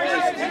 Christ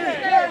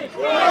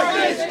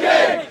is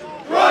king!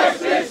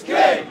 Christ is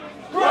king!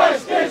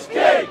 Christ is king! Christ is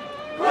king!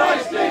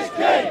 Christ is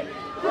king!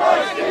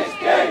 Christ is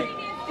king!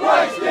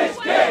 Christ is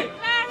king!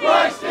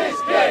 Christ is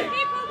king!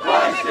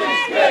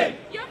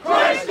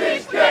 Christ is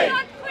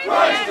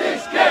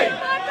king!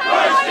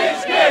 Christ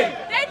is king!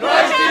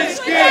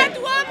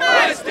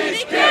 Christ is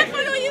king!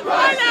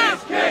 Christ is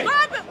king!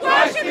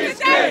 Christ is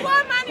king!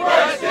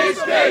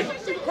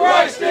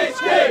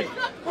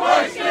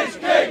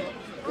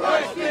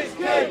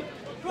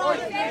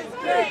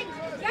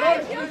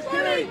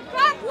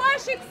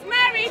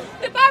 married.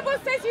 The Bible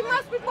says you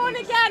must be born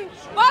again.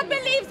 God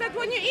believes that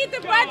when you eat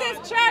the bread as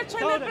church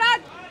and the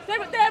blood, the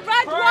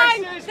red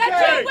wine, that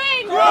you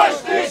win.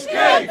 Christ is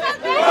king!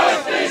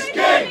 Christ is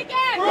king!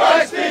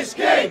 Christ is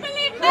king! We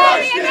believe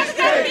Mary and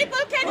other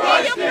people can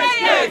hear your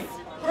prayers.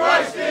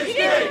 Christ is You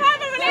need to have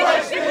a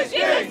relationship with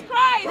Jesus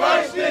Christ.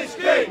 Christ is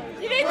king!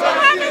 You need to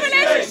have a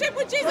relationship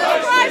with Jesus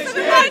Christ,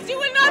 otherwise you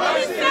will not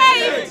be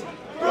saved.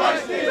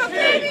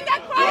 Proclaiming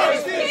that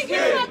Christ is king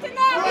is not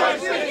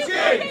enough. You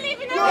can't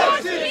believe in the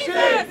Lord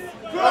Jesus.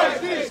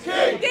 Christ is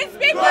king! These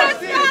people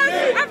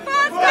are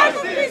false type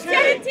of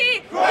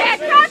Christianity. They're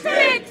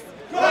Catholics.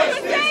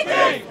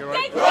 Crusaders.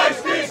 They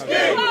Christ is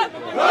king!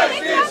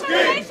 Christ is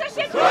king!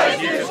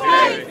 Christ is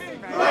king!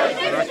 You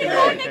need to be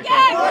born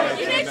again.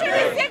 You need to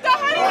receive the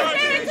Holy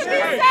Spirit to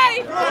be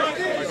saved.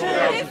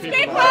 These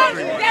people,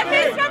 they're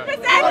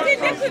misrepresenting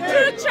the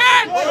true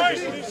church.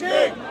 Christ is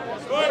king!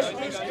 Christ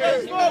is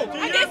king!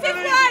 And this is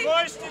why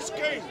Christ is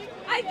king!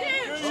 I do.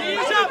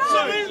 She's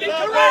absolutely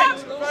correct.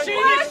 She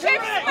is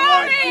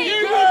correct. You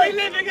will be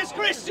living as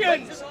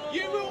Christians.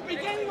 You will be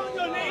getting on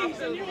your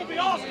knees and you will be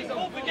asking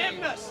for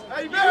forgiveness.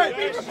 You will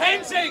be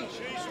repenting.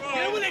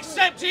 You will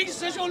accept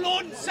Jesus as your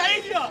Lord and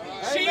Saviour.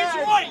 She is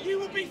right. You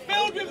will be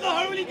filled with the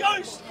Holy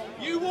Ghost.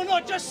 You will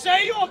not just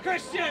say you're a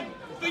Christian,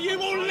 but you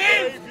will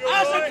live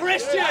as a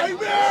Christian. She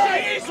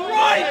is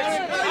right.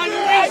 And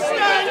we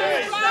stand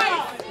with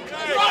her.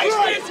 Christ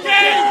is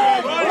King.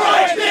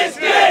 Christ is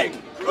king!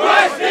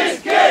 Christ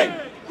is king!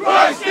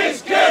 Christ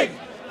is king!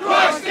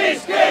 Christ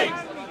is king!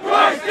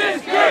 Christ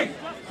is king!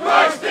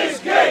 Christ is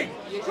king!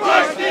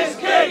 Christ is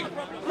king!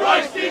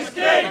 Christ is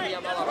king!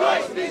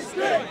 Christ is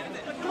king!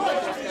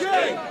 Christ is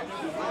king!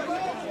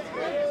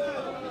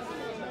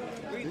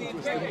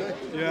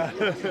 Yeah.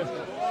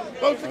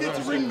 Don't forget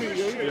to ring me,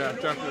 you. Yeah,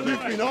 definitely.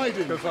 You've been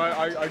hiding. Because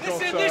I got,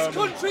 Listen, this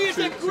country is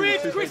a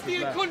great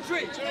Christian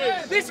country.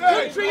 This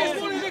country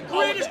is one of the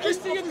greatest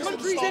Christian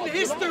countries in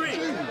history.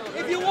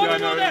 If you want to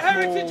know the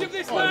heritage of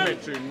this land,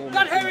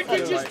 that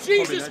heritage is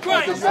Jesus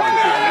Christ. You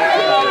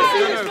want to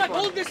see this flag?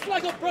 Hold this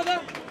flag up,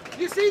 brother.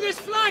 You see this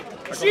flag?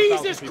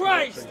 Jesus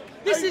Christ.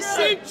 This is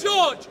St.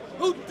 George,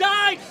 who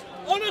died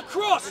on a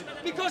cross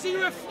because he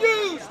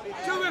refused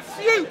to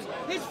refute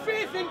his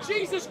faith in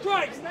Jesus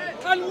Christ.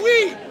 And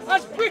we,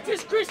 as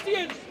British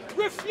Christians,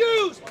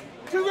 refuse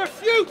to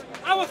refute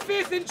our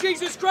faith in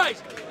Jesus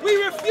Christ.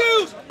 We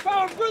refuse for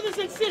our brothers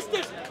and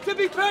sisters to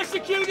be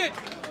persecuted.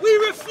 We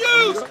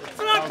refuse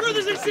for our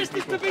brothers and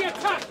sisters to be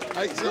attacked.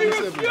 We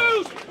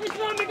refuse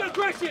Islamic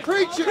aggression.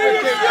 Preach it, we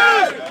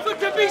refuse for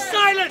to be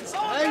silenced.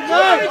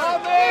 Amen.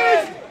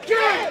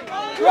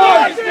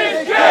 Christ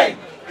is king!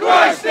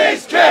 Christ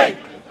is king!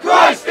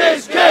 Christ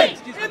is king!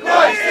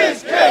 Christ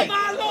is king!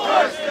 My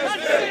Lord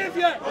and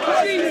Saviour,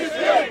 Jesus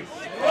Christ!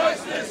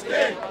 Christ is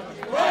king!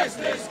 Christ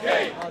is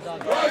king!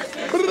 Christ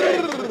is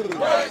king!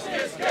 Christ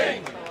is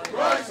king!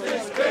 Christ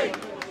is king!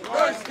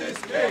 Christ is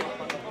king!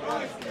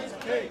 Christ is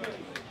king!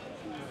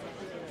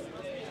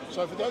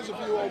 So for those of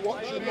you who are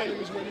watching, my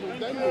name is Wendell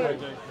Daniel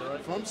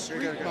from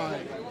Street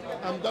Mind.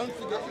 And don't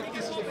forget, if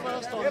this is the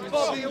first time you've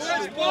seen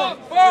Street Mind,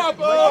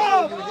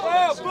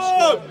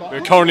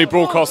 We're currently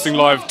broadcasting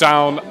live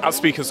down at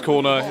Speaker's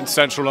Corner in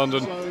central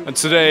London, and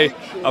today,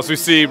 as we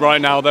see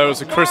right now, there is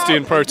a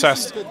Christian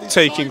protest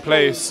taking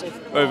place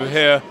over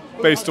here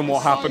based on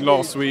what happened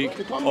last week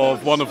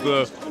of one of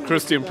the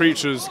Christian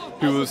preachers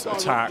who was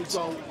attacked.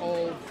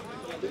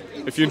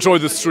 If you enjoyed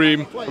the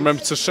stream,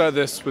 remember to share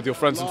this with your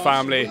friends and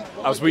family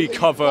as we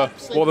cover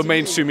what the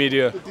mainstream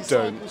media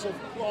don't.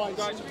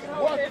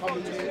 were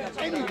coming here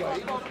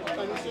anyway,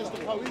 and it's just a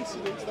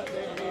coincidence that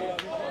they're here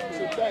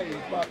today.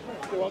 But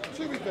there are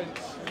two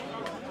events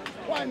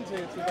planned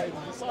here today: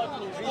 the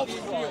Disciples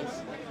of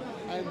Christ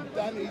and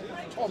Danny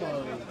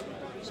Tomo.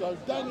 So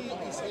Danny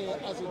is here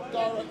as a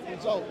direct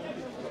result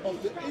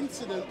of the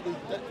incident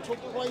that took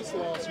place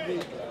last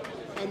week.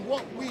 And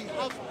what we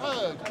have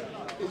heard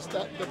is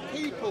that the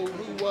people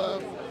who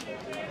were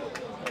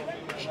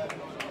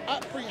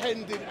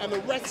apprehended and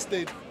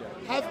arrested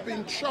have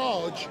been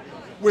charged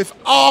with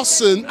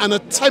arson and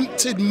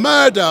attempted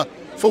murder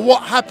for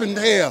what happened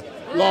here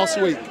last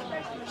week.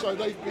 So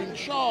they've been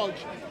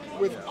charged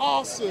with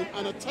arson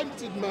and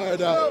attempted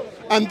murder,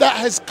 and that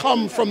has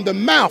come from the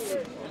mouth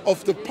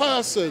of the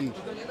person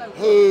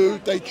who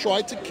they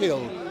tried to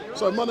kill.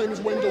 So my name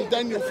is Wendell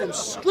Daniel from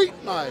Street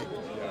Mike.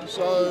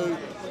 So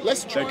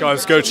let's try. Hey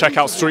guys, go check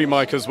out Street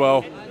Mike as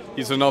well.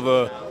 He's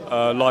another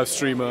live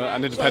streamer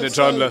and independent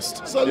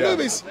journalist. So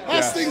Lewis,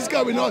 how's things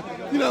going on?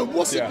 You know,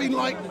 what's it been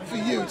like for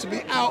you to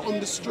be out on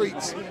the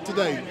streets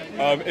today?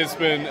 It's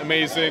been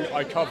amazing.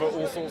 I cover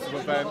all sorts of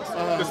events.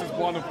 This is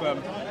one of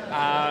them,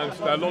 and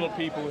there are a lot of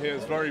people here.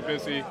 It's very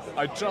busy.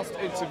 I just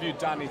interviewed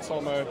Danny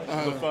Tomo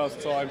for the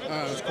first time,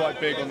 which is quite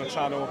big on the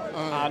channel,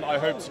 and I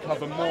hope to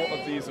cover more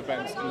of these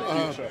events in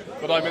the future.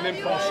 But I'm an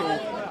impartial,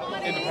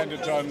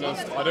 independent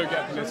journalist. I don't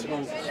get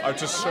political. I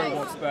just show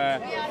what's there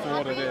for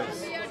what it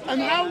is. And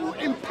how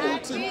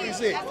important is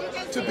it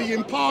to be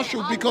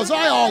impartial? Because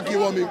I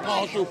argue I'm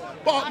impartial,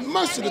 but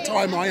most of the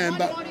time I am,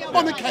 but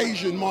on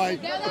occasion my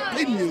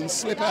opinions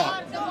slip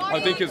out. I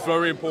think it's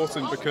very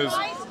important because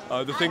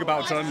the thing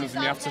about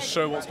journalism, you have to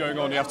show what's going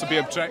on, you have to be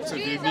objective,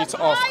 you need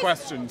to ask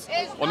questions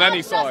on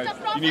any side,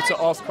 you need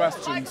to ask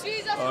questions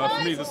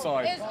from either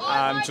side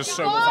and just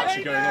show what's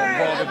actually going on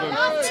rather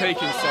than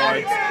taking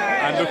sides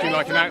and looking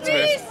like an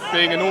activist.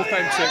 Being an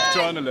authentic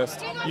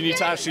journalist, you need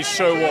to actually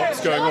show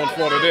what's going on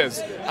for what it is,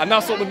 and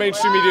that's what the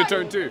mainstream media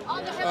don't do.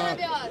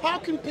 How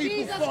can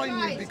people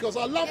find you? Because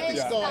I love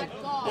this guy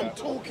I'm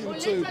talking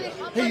to.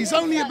 He's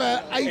only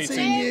about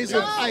 18 years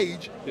of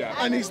age,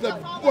 and he's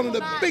one of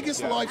the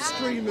biggest live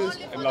streamers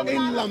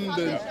in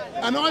London.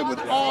 And I would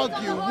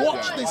argue,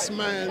 watch this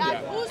man.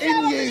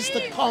 In years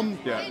to come,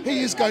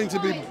 he is going to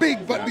be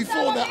big. But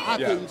before that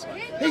happens,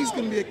 he's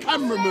going to be a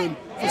cameraman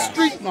for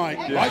Street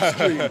Night live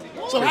stream.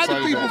 So how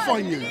do people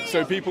find you?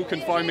 So people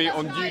can find me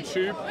on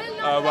YouTube,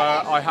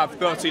 where I have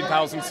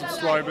 13,000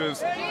 subscribers,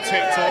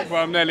 TikTok,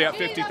 where I'm nearly at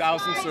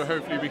 50,000, so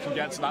hopefully we can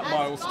get to that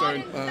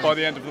milestone by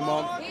the end of the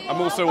month.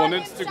 I'm also on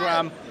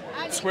Instagram,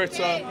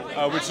 Twitter,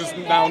 which is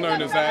now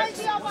known as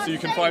X, so you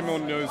can find me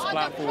on those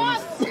platforms.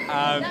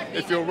 And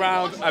if you're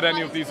around at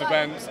any of these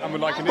events and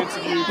would like an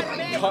interview,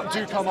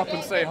 do come up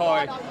and say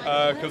hi,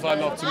 because I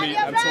love to meet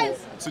and talk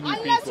to new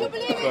people.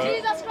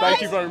 But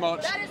thank you very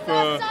much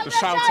for the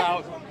shout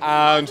out,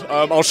 and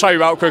I'll shout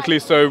you out quickly.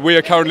 So we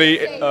are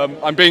currently,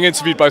 I'm being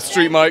interviewed by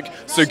Street Mike,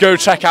 so go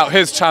check out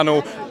his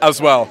channel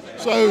as well.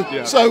 So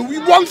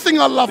one thing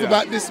I love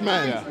about this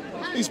man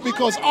is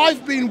because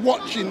I've been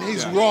watching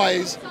his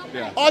rise.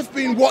 I've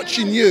been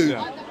watching you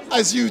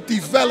as you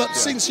developed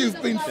since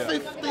you've been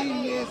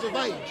 15 years of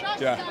age.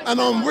 And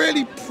I'm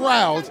really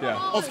proud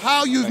of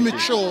how you've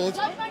matured,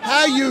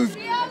 how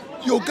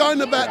you're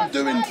going about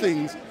doing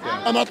things.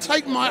 And I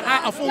take my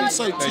hat off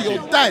also to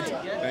your dad,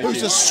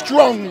 who's a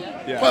strong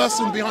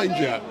person behind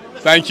you.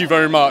 Thank you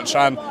very much,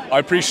 and I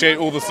appreciate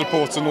all the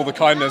support and all the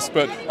kindness,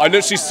 but I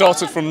literally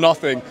started from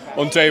nothing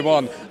on day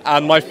one,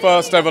 and my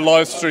first ever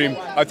live stream,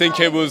 I think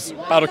it was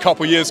about a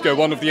couple of years ago,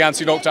 one of the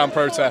anti-lockdown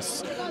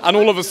protests, and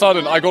all of a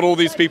sudden I got all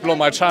these people on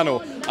my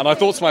channel, and I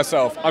thought to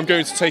myself, I'm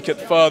going to take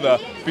it further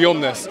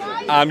beyond this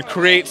and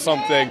create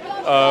something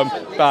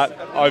that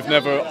I've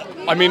never,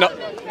 I mean,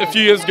 a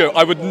few years ago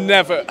I would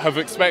never have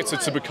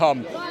expected to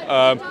become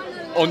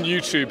on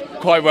YouTube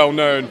quite well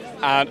known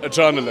and a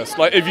journalist.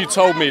 Like if you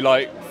told me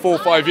like 4 or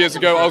 5 years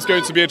ago I was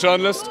going to be a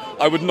journalist,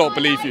 I would not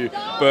believe you.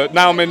 But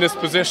now I'm in this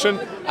position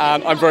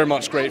and I'm very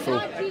much grateful.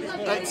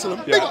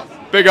 Excellent.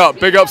 Big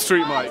up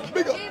Street Mike.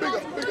 Big up.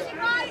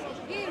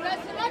 He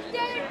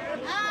resurrected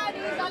and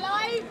he's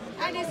alive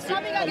and he's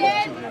coming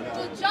again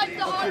to judge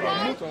the whole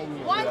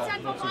world once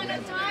and for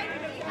one time.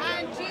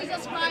 And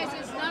Jesus Christ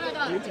is none of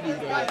us. I interview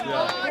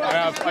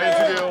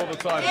all the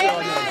time. I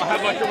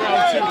had like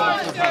around 2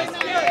 months.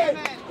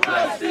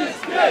 Christ is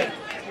King!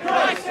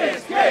 Christ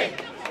is King!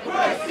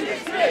 Christ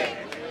is King!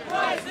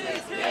 Christ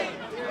is King!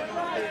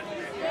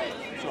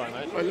 Sorry,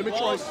 mate. Wait, let me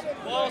try.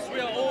 Whilst we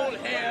are all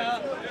here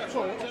to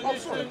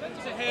listen,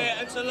 to hear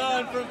and to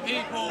learn from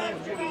people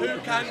who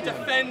can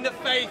defend the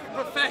faith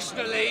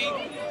professionally,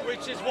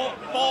 which is what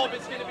Bob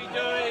is going to be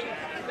doing,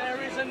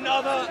 there is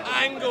another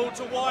angle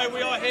to why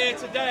we are here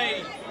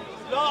today.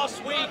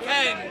 Last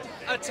weekend,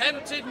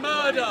 attempted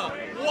murder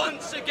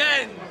once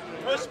again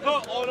was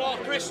put on our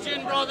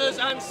Christian brothers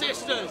and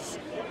sisters.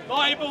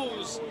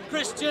 Bibles,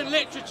 Christian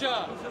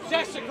literature,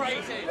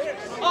 desecrated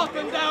up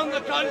and down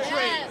the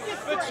country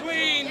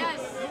between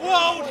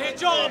World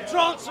Hijab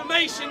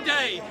Transformation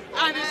Day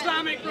and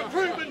Islamic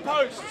recruitment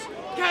posts.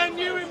 Can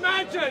you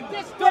imagine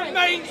the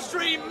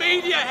mainstream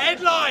media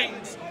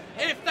headlines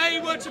if they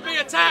were to be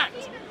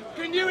attacked?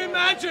 Can you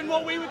imagine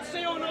what we would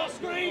see on our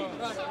screens?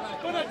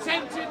 But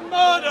attempted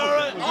murder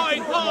at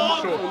Hyde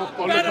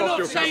Park. Better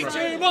not say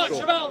too much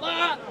about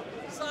that.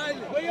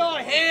 We are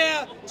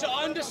here to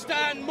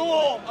understand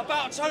more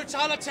about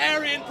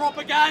totalitarian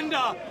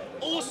propaganda,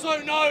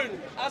 also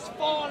known as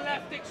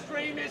far-left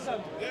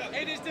extremism.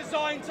 It is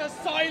designed to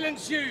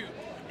silence you.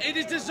 It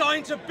is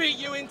designed to beat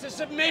you into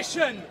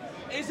submission.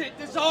 Is it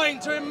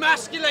designed to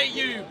emasculate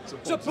you,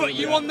 to put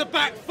you on the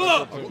back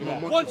foot?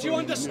 Once you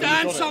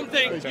understand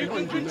something, you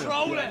can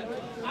control it.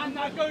 And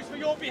that goes for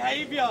your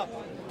behaviour.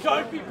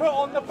 Don't be put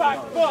on the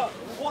back foot.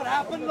 What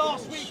happened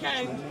last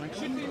weekend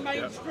should be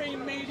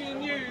mainstream media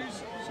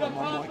news. The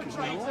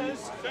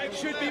perpetrators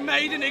should be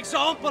made an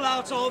example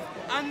out of,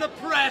 and the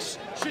press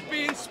should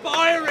be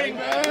inspiring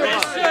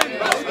Christians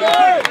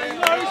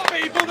and those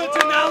people that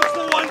denounce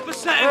the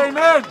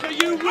 1%.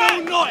 But you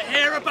will not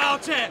hear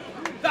about it.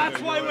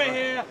 That's why we're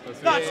here.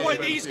 That's why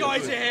these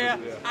guys are here.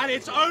 And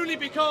it's only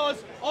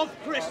because of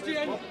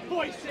Christian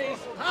voices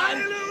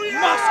and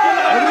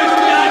muscular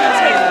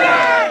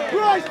Christianity.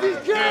 Christ is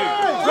King!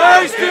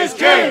 Christ is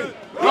King!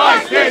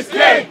 Christ is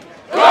King!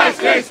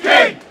 Christ is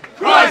King!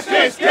 Christ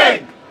is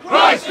King!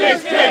 Christ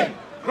is King!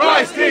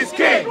 Christ is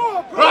King!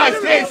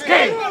 Christ is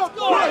King!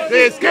 Christ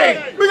is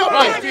King!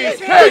 Christ is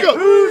King!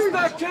 Who's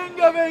the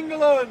King of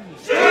England?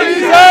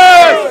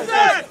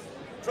 Jesus!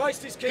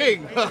 Christ is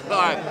King.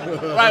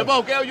 Right,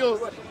 well, get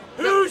your...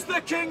 Who's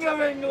the King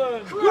of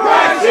England?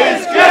 Christ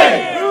is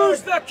King!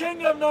 Who's the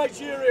King of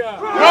Nigeria?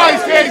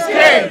 Christ is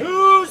King!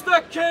 Who Who's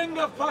the king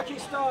of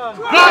Pakistan?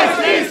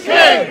 Christ is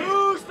king!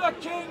 Who's the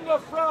king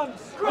of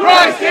France?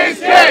 Christ is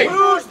king!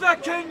 Who's the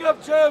king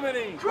of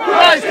Germany?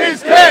 Christ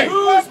is king!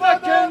 Who's the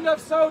king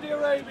of Saudi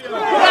Arabia?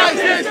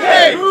 Christ is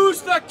king!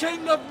 Who's the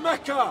king of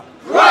Mecca?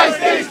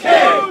 Christ is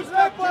king! Who's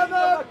the king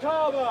of the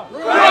Kaaba?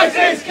 Christ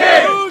is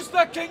king! Who's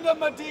the king of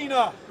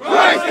Medina?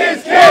 Christ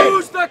is king!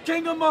 Who's the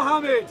king of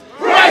Muhammad?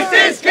 Christ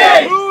is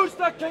king! Who's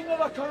the king of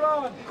the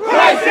Quran?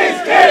 Christ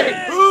is king!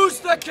 Who's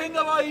the king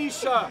of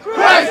Aisha?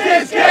 Christ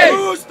is king!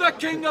 Who's the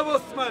king of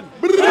Uthman?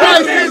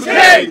 Christ is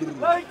king!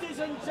 Ladies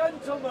and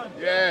gentlemen,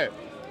 Yeah.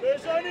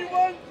 there's only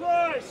one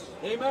Christ.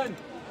 Amen.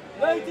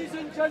 Ladies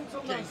and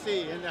gentlemen,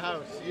 in the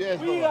house.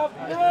 we have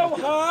now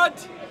had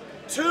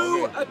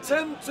 2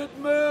 attempted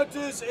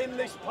murders in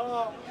this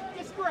park.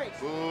 Disgrace.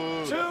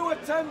 2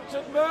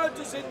 attempted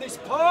murders in this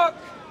park.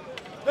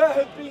 There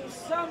have been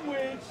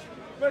sandwiched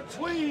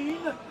between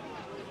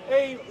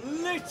a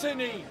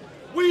litany,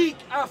 week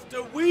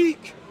after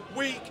week,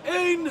 week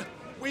in,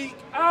 week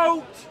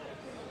out,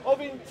 of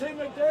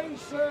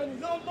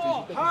intimidation,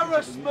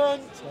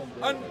 harassment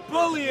and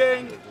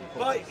bullying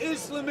by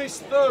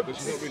Islamist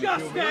thugs.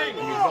 Disgusting!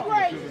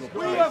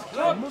 We have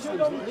captured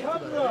on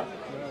camera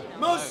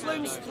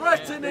Muslims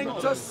threatening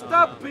to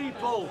stab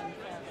people,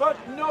 but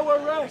no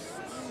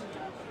arrests.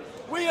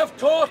 We have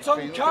caught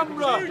on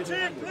camera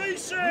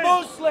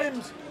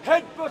Muslims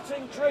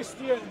headbutting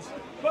Christians,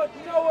 but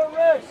no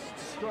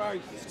arrests.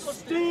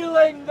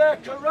 Stealing their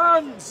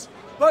Qurans,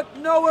 but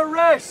no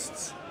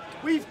arrests.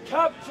 We've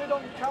captured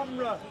on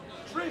camera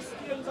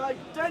Christians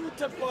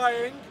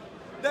identifying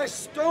their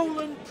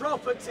stolen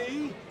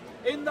property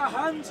in the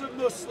hands of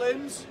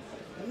Muslims,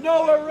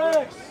 no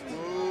arrest.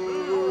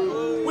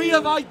 We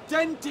have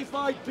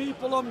identified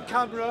people on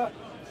camera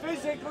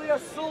physically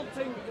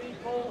assaulting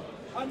people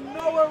and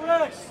no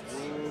arrests.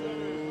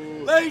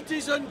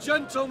 Ladies and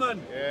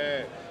gentlemen,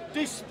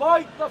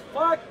 despite the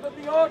fact that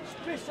the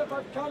Archbishop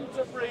of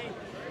Canterbury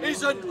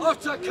is an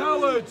utter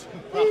coward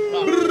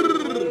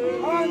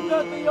and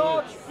that the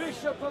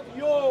Archbishop of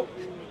York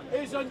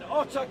is an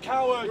utter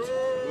coward.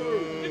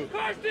 If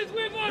Christ is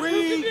with us, who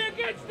can be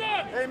against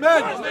us?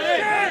 Amen.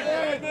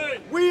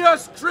 We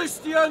as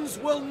Christians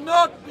will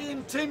not be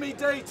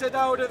intimidated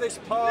out of this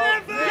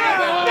park.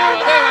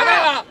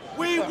 Never.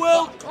 We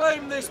will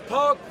claim this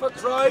park for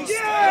Christ.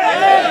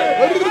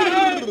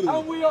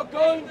 And we are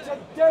going to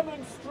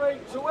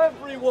demonstrate to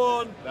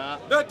everyone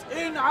that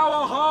in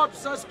our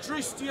hearts as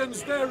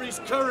Christians there is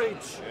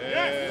courage.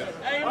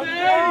 And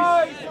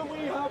why do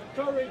we have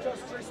courage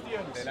as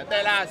Christians?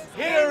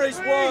 Here is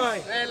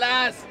why.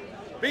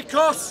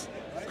 Because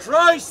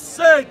Christ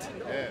said,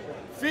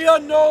 fear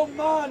no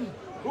man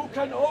who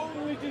can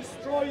only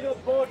destroy the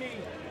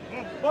body,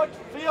 but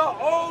fear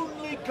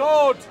only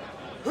God,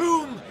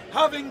 whom,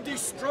 having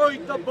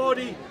destroyed the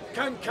body,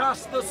 can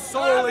cast the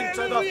soul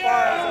into the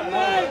fire of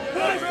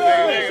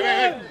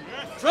hell.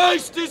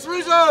 Christ is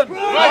risen!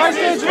 Christ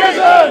is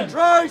risen!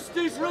 Christ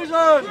is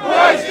risen!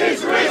 Christ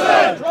is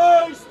risen!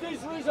 Christ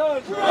is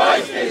risen!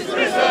 Christ is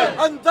risen!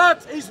 And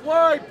that is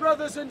why,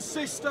 brothers and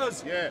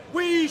sisters,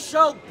 we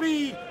shall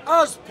be,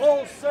 as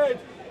Paul said,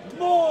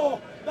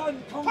 more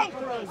than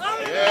conquerors.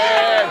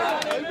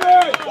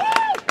 Amen.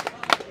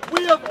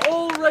 We have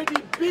already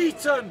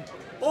beaten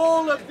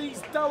all of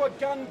these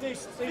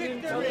Dawagandists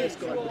in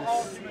intellectual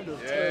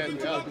arguments.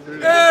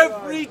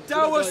 Every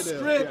Dawa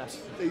script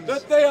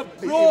that they have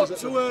brought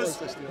to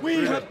us,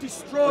 we have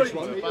destroyed.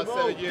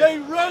 They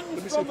run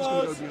from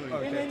us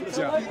in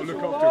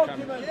intellectual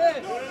arguments.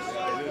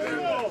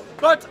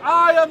 But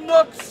I am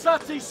not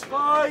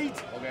satisfied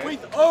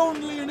with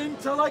only an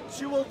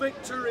intellectual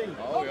victory.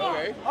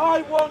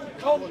 I want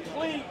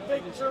complete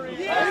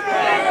victory.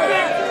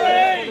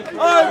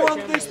 I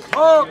want this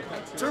park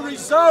to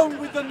resound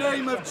with the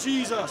name of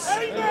Jesus.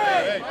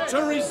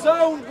 To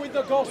resound with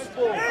the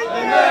gospel.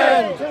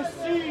 To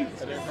see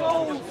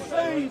souls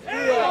saved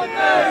here.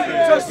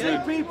 To see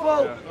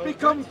people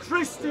become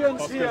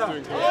Christians here.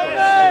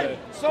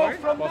 So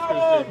from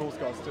now on,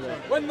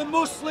 when the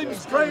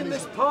Muslims pray in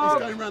this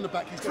park,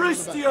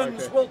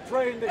 Christians will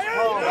pray in this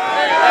park.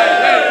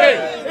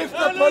 If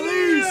the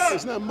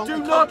police do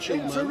not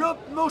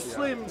interrupt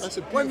Muslims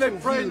when they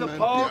pray in the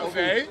park,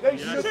 they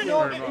should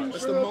not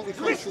interrupt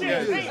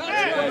Christians.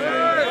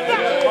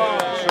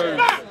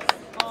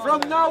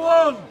 From now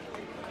on,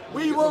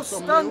 we will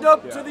stand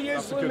up to the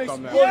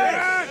Islamist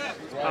bullies.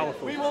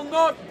 We will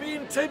not be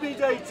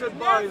intimidated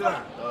by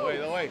them.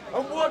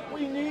 And what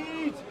we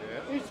need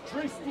is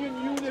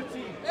Christian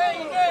unity.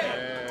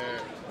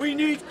 We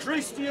need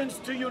Christians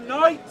to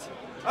unite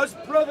as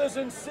brothers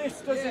and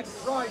sisters in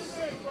Christ.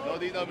 No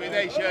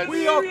denomination.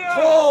 We are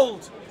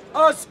called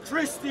as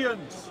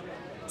Christians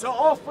to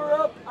offer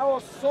up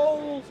our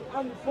souls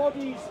and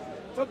bodies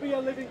to be a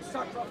living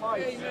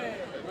sacrifice.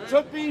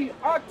 To be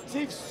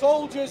active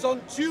soldiers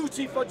on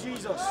duty for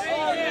Jesus.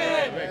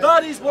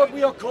 That is what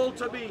we are called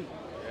to be.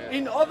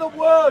 In other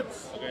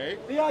words,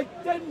 the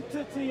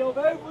identity of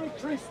every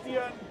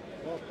Christian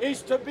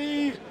is to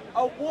be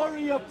a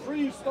warrior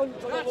priest unto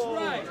the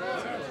Lord.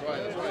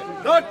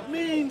 Right. That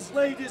means,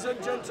 ladies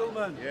and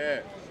gentlemen,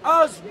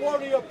 as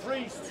warrior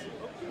priests,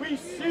 we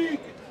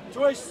seek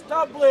to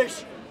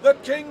establish the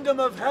kingdom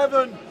of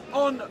heaven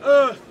on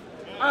earth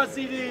as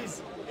it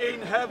is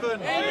in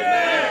heaven.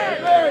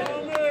 Amen.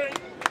 Amen.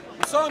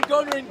 So I'm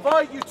going to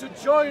invite you to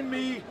join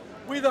me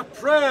with a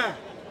prayer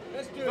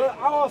for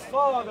our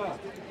Father.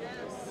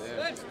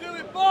 Let's do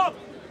it, Bob!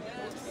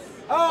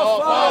 Our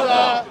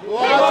Father, who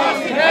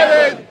art in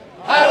heaven,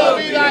 hallowed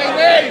be thy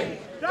name.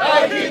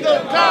 Thy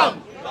kingdom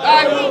come,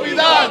 thy will be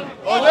done,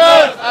 on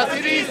earth as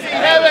it is in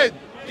heaven.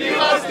 Give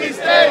us this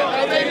day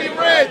our daily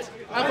bread,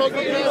 and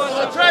forgive us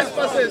our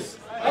trespasses,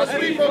 as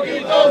we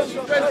forgive those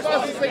who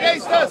trespass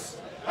against us.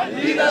 And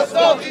lead us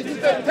not into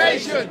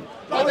temptation,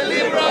 but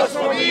deliver us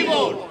from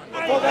evil.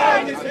 for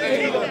thine is the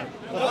kingdom,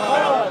 the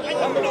power,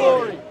 and the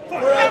glory,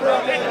 forever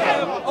and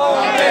ever.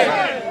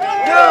 Amen.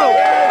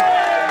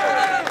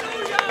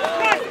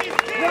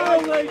 Now,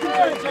 ladies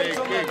and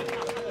gentlemen,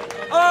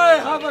 I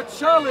have a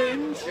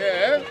challenge.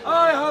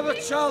 I have a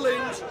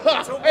challenge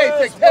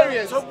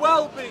to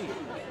Welby,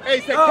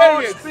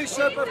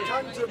 Archbishop of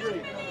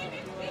Canterbury.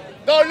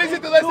 Don't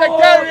listen to the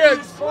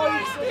sectarians!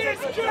 Christ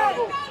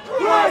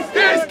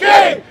is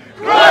King!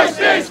 Christ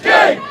is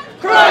King!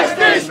 Christ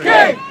is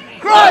King!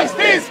 Christ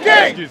is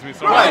King! Excuse me,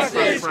 sorry. Christ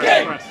is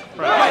King!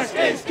 Christ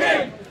is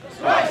King!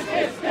 Christ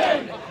is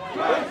King!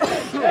 Christ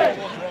is King!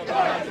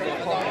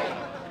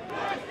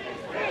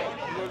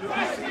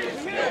 Christ is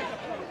King!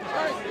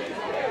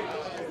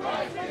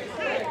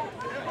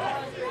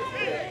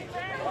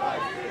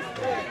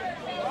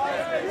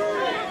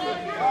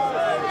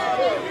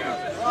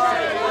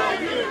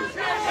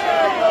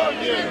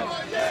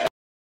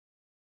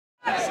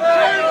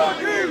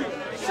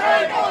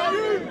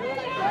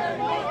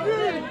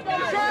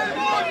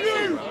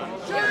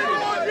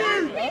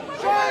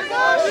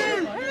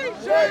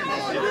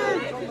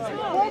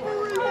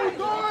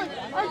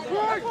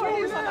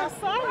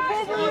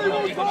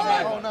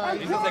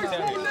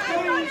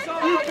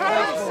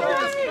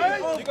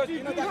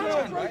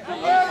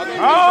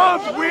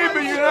 Arms, we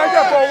be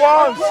united for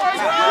once.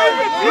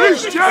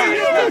 Christian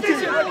unity.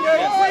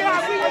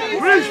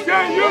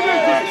 Christian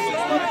unity.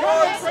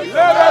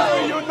 Let us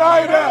be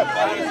united.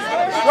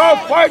 Stop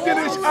fighting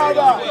each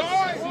other.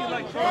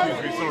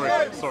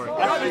 Sorry.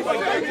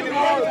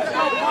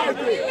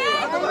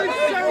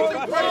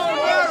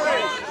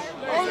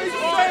 Only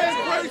saying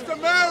praise to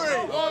Mary!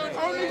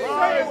 Only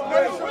saying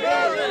praise to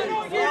Mary!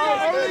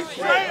 Only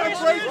saying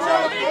praise to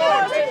our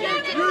God!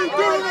 You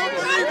do not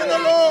believe in the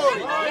Lord!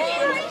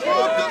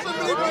 God doesn't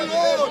believe in the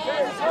Lord!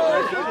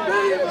 It's a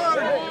demon!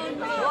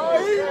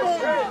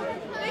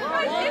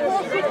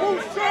 Gospel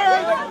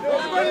says,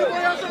 if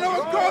anybody has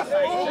another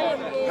gospel,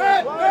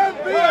 let them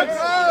be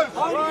accursed!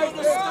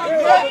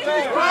 Let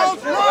these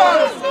crowds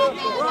run!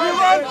 We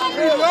ran from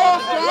the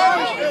last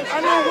time,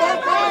 and we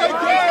won't come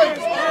again!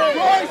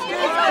 Christ is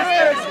King!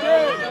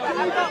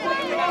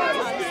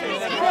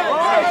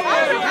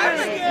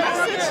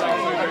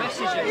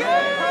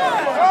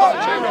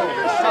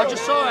 I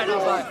just saw it and I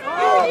was like,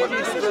 oh,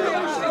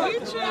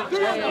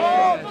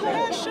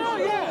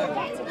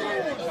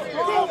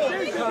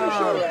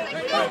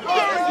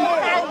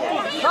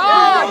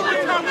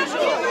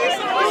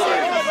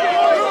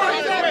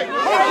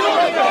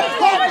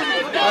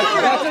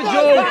 That's a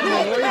joke,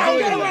 man. What are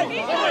you doing?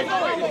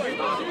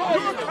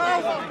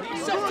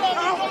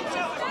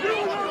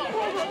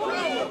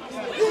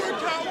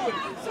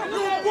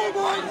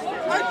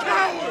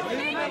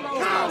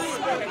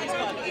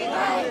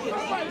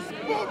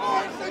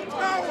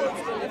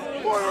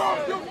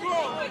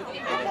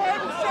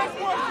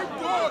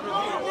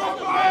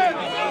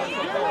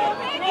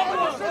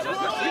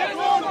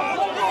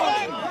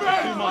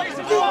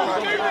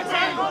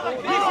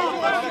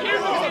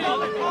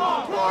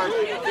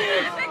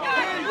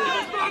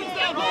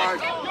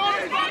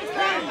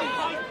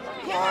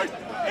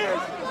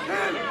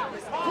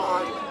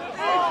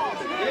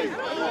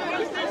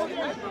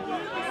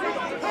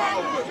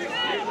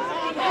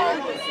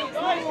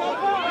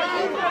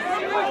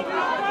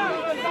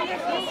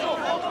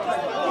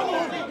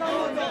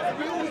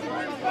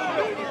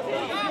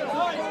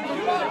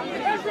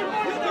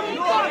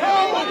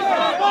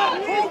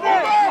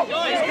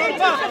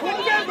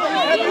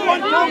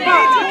 Everyone come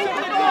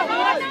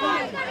back!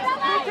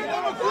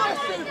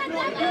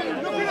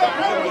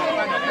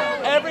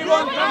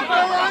 everyone come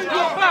back! Everyone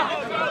come back!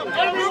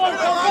 Ignore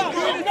them!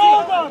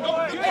 Ignore them!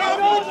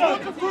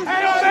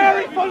 Hail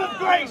Mary, full of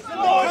grace, the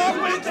Lord is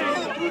with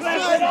thee!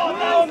 Blessed art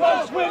thou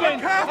amongst women,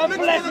 and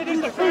blessed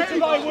is the fruit of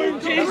thy womb,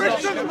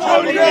 Jesus!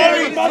 Holy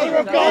Mary, Mother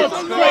of God,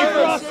 pray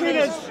for us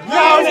sinners,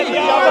 now and at the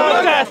hour of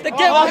our death!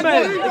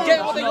 Amen! They get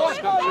what they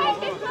want!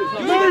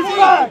 Move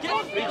back!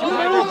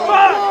 Move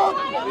back!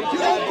 You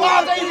don't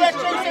follow Jesus.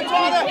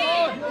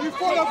 You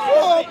follow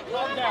Bob.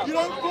 You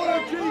don't follow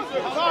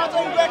Jesus.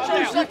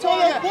 You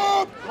follow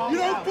Bob. You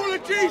don't follow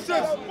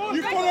Jesus.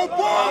 You follow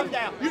Bob.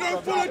 You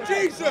don't follow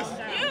Jesus.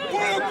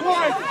 Follow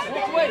Christ.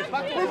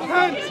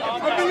 Repent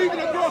and believe in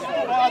the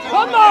gospel.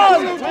 Come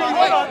on!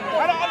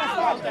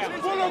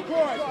 Follow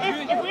Christ.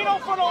 If we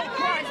don't follow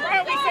Christ, why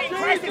are we saying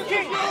Christ is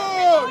King?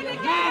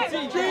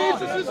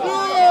 Jesus is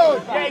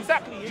Lord. Yeah,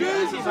 exactly.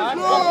 Jesus is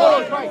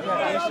Lord.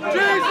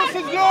 Jesus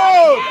is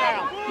Lord.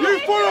 You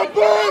follow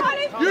Bob.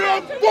 You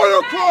don't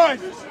follow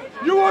Christ.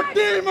 You are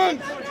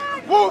demons.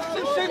 Wolves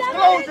in sheep's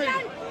clothing.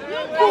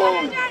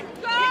 Fools.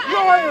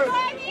 Liars.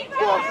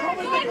 False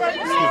coming to great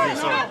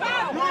lies.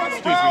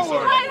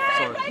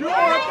 You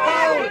are a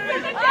coward.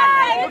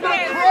 Look at the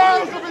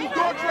crowds of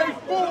indoctrinated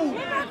fools.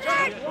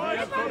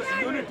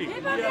 Unity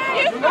with fools.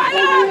 There's no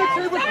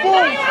unity with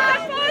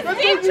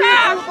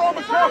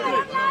Roman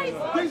Catholics.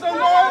 These are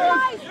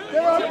liars. They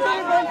are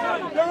demons.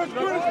 They're as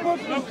good as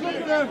Muslims. Look at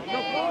them. Look at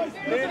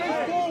these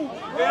fools.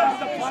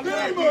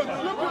 Demons.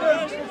 Look at them.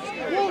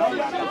 Wolves in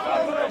sheep's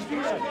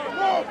clothing.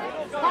 Wolf.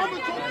 Come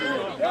and talk to me.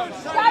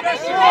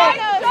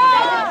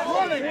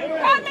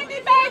 Come and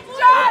debate,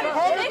 John!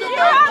 Come and debate, John! If you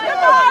have the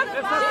boss,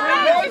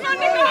 debate on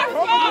the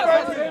gospel!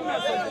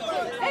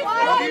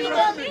 Why do you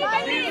want to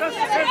debate?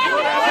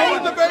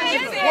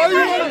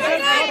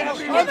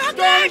 I'm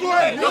standing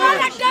with you! You are a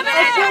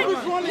domination!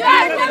 You are a domination! You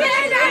are a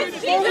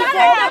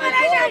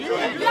domination! You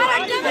are a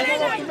domination! You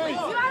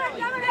are a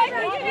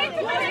domination! You need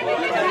to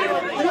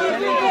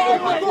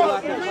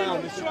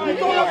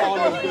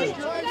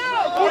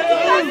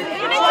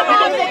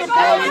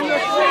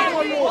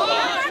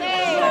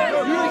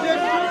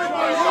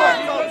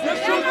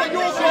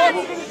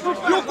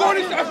Your God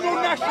is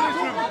ethno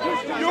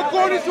nationalism. Your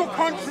God is your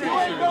country.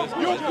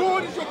 Your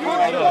God is your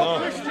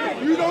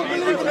country. You don't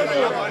believe in it.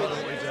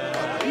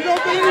 You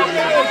don't believe in it.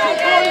 Your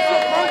God is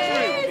your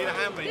country.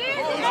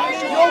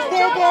 You're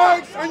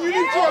Bobites and you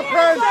need to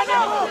repent.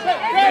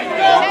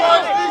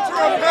 Bobites need to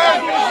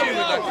repent.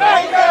 Bobites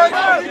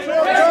need to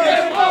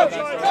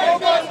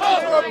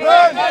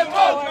repent.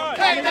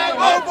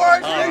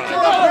 Bobites need to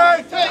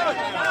repent.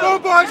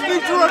 Bobites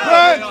need to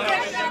repent.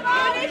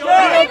 You're a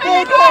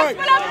Bobite.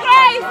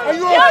 And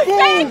you're a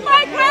fool.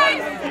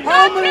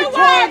 How many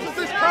times has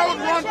this coward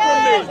run from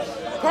me?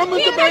 Come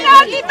and debate me.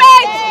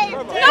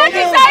 Don't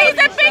say he's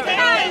a big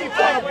man.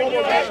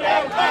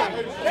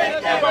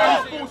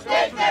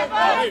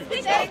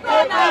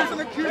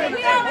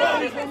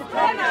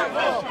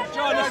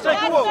 John, let's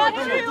take a walk.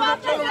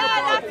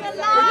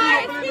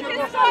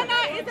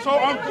 So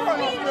I'm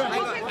going off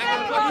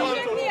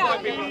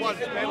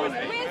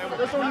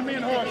There's only me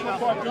and her. It's not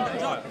five people.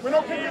 We're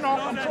not kicking off.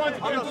 I'm trying to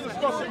get into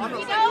discussing. I'm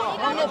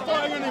not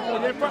fighting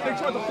anybody. In fact, they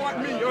tried to fight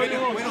me.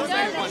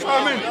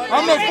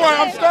 I'm not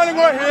fighting. I'm standing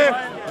right here,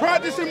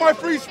 practicing my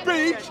free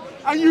speech,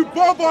 and you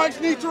Bobites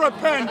need to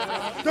repent.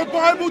 The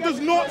Bible does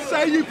not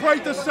say you pray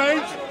to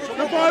saints.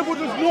 The Bible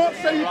does not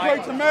say you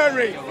pray to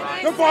Mary.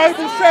 The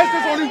Bible says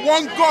there's only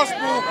one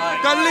gospel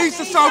that leads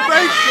to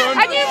salvation.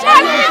 And you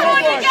must be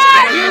born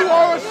again. You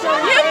are a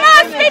saint. You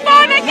must be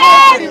born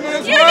again.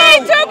 You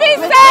need to be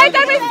saved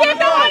and receive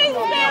the Holy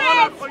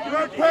Spirit.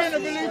 Repent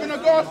and believe in the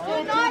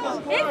gospel.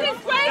 It's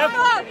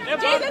disgraceful.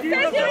 Jesus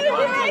says you will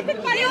be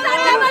raised by these are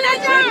double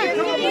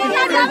agents. These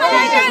are double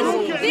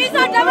agents. These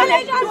are double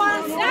agents.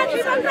 That's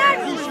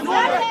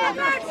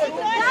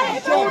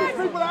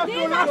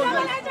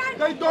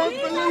They don't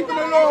believe in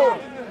the Lord.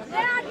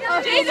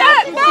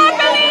 Jesus, Paul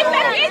believes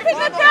that he's in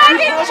the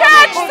Catholic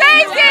Church,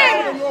 says him.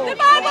 The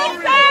Bible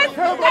says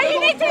that you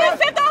need to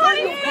receive the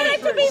Holy Spirit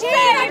to be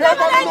saved.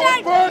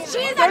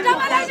 She's a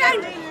double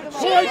agent.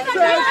 Christ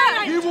says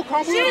he will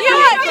come with you.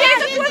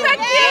 Jesus was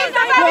accused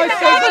of having the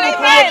heavenly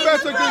realm.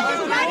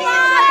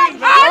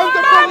 How is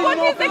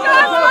the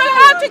gospel?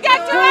 How to get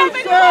to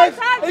heaven?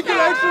 In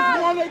Galatians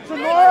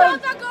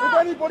 1:8-9, if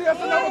anybody has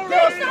another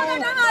gospel,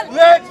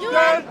 let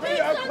them be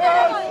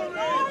accursed.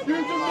 You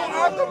do not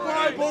have the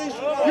Bible.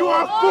 You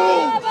are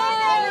fools.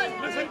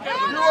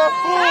 You are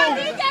fools.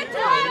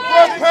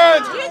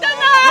 Repent. You don't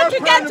know how to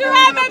get to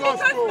heaven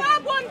because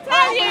God won't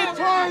tell you. How many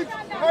times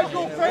has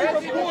your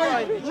favorite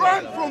boy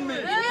run from me?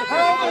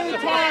 How many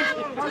times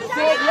has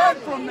God run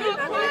from me?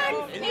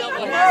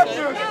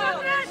 Madness.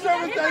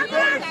 Seventh-day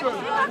Adventism.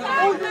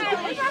 All you do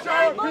is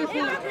shout at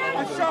people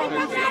and shout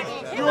Muslims.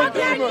 You're a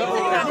demon.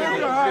 Move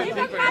your hand.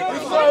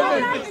 It's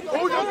sorry.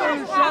 All you're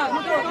doing is shout.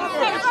 Look at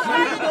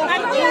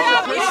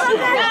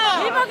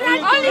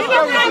Only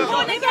people are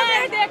born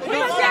again, they're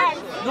Christians.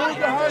 Move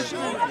your hand.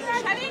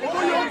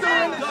 All you're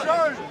doing is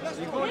shout.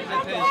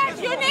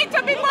 You need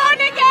to be born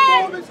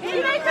again.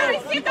 You need to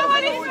receive the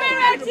Holy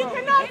Spirit. You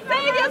cannot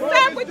save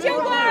yourself with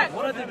your words.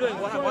 What are they doing?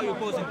 Why are you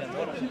opposing them?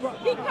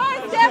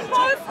 Because they're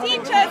false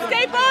teachers.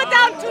 They bow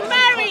down to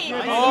Mary.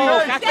 Oh,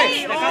 They're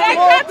Catholics.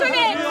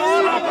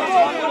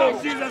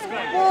 Jesus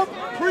Christ.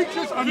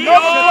 Preachers are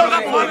not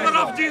the father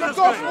of Jesus Christ.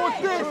 The gospel is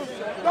this.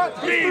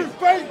 That is through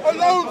faith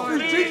alone,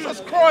 through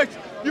Jesus Christ,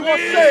 you are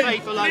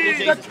saved.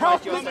 The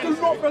Catholics do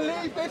not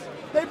believe this.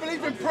 They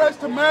believe in prayers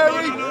to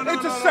Mary,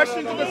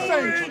 intercession to the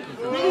saints.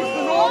 The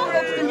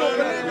Orthodox do not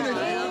believe in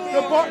it.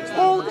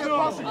 Paul, the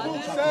Apostle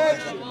Paul says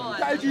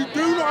that if you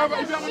do not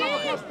have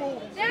another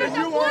gospel, then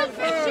you are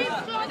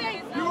accursed.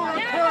 You are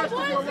accursed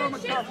if you're a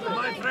Roman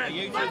Catholic.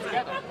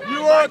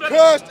 You are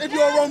accursed if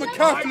you're a Roman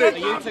Catholic.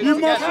 You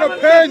must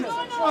repent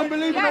and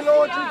believe in the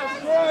Lord Jesus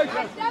Christ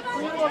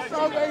for your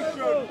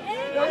salvation.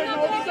 There is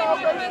no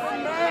salvation for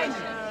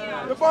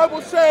man. The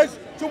Bible says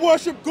to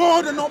worship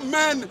God and not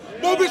men.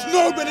 Bob is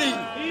nobody.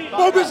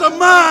 Bob is a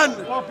man.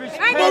 Bob is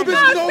nobody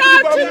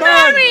but a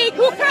man. He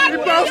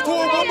bows to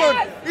a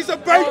woman. He's a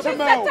beta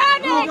male.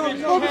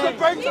 Bob is a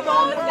beta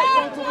male.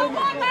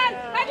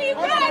 And he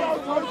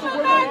bows to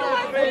a man who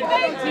was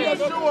debating.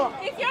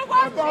 If you're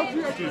watching.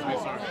 Excuse me,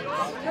 sorry.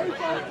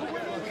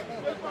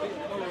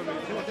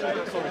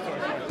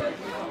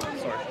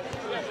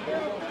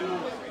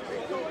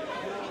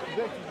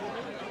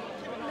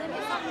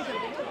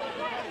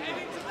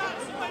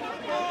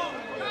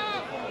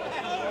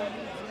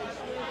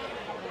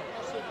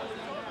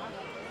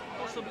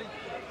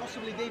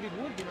 Possibly David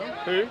Wood, you know.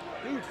 Who? Dude,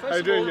 How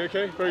you doing? You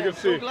okay? Very good to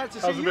see you. Glad to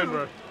How's see it been, you.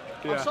 bro?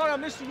 Yeah. I'm sorry I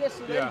missed you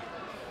yesterday. Yeah.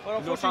 But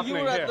unfortunately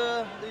you were at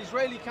the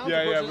Israeli counter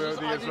Yeah, process. we're at I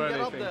the didn't Israeli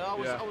get up thing. there. I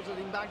was Yeah. at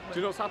the embankment. Do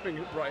you know what's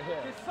happening right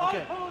here?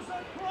 Okay.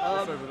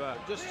 It's over there.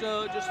 Just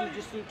to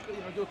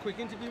do a quick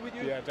interview with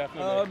you. Yeah,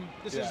 definitely.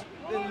 This Yeah.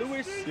 is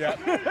Lewis.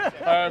 Yeah.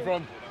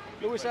 Everyone.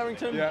 Lewis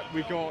Arrington. Yeah,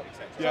 we got.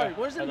 Yeah. Sorry,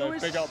 what is it, Hello,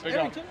 Lewis Big up.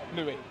 Arrington?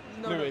 Louis.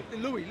 No, Louis.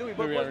 Louis. Louis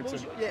What was Arrington.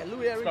 yeah,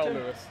 Louis Arrington. Spell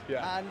Lewis.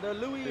 Yeah. And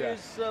Louis Yeah.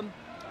 is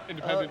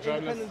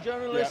independent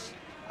journalist.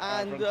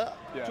 And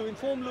Yeah. to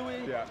inform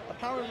Louis, Yeah.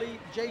 apparently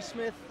Jay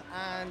Smith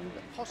and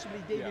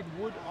possibly David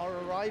Wood are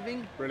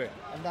arriving. Brilliant.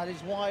 And that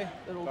is why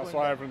they're all That's going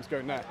why there. everyone's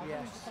going there.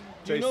 Yes.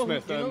 Jay Do you know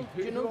Smith who, and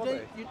do you know who are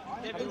Dave? they?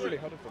 I haven't really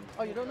heard of them.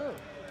 Oh, you don't know?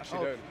 Actually,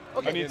 Oh, don't.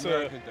 okay. I need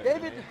to.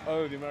 David.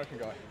 Oh, the American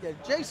guy. Yeah,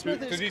 Jay Smith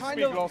Did is he kind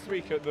speak of. last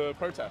week at the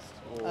protest?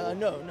 Or?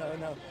 No.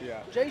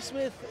 Yeah. Jay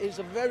Smith is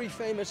a very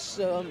famous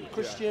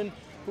Christian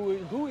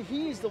who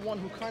he is the one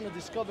who kind of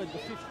discovered the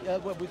 50,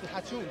 with the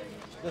Hatun,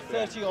 the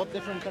 30 odd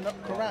different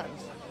Qurans.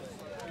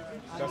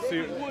 And That's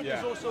David Wood yeah.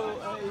 is also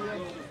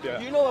Yeah.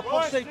 do you know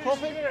Apostate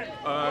Prophet?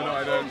 No,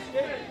 I don't.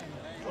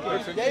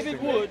 Okay,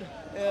 David Wood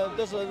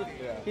does a.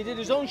 Yeah. He did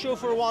his own show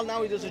for a while.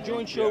 Now he does a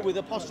joint show with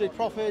Apostate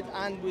Prophet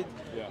and with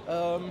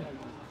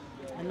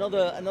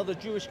another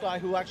Jewish guy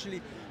who actually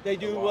they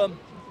do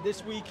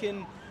this week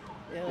in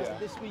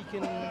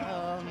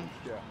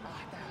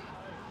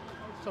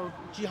so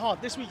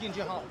jihad. This week in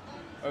jihad.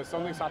 Oh,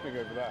 something's happening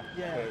over there.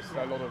 Yeah. There's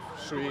a lot of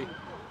Shri.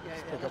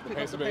 Pick up the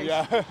pace a bit. pace.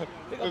 Yeah. Pick up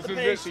This the is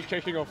pace. literally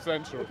kicking off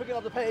Central. We're picking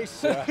up the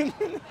pace. Yeah.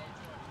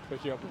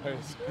 Picking up the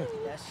pace.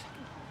 Yes.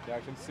 Yeah, I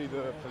can see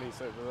the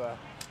police over there.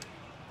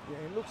 Yeah,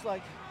 it looks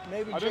like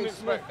maybe I Jay didn't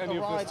expect Smith any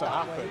of this arrived to that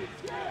happen.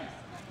 way.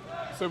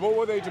 So what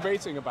were they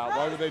debating about?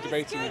 Why were they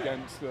debating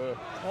against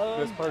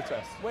this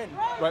protest? When?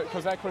 Well,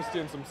 because they're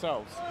Christians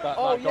themselves. That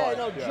Oh guy. yeah,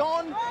 no,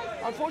 John.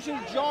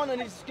 Unfortunately, John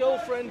and his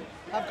girlfriend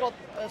have got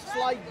a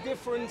slight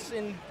difference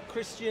in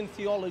Christian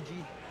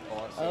theology,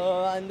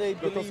 and they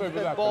Look believe us over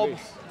that there, Bob.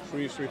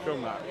 police. Should we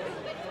film that?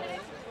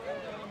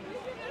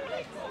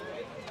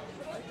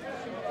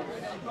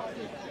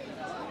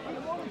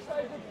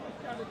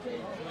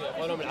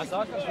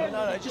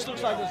 No, it just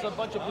looks like there's a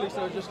bunch of police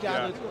that are just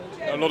gathered.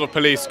 A lot of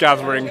police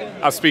gathering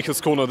at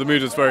Speaker's Corner. The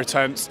mood is very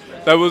tense.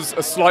 There was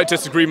a slight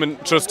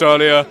disagreement just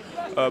earlier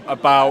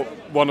about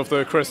one of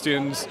the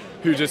Christians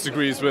who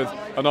disagrees with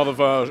another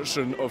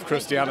version of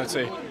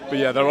Christianity. But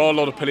yeah, there are a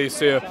lot of police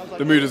here.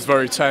 The mood is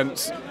very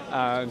tense.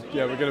 And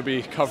yeah, we're going to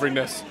be covering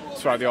this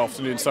throughout the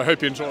afternoon. So I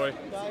hope you enjoy.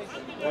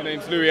 My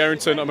name's Louis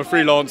Arrington. I'm a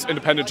freelance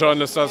independent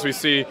journalist. As we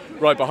see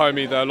right behind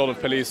me, there are a lot of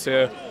police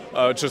here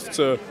just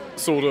to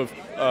sort of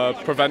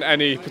prevent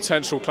any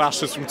potential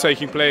clashes from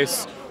taking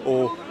place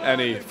or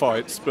any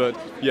fights. But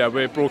yeah,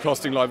 we're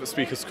broadcasting live at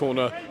Speaker's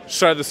Corner.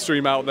 Share the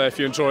stream out there if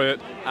you enjoy it,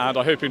 and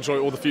I hope you enjoy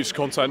all the future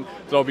content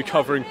that I'll be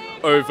covering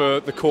over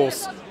the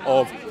course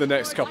of the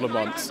next couple of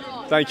months.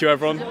 Thank you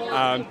everyone,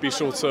 and be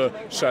sure to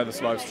share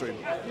this live stream.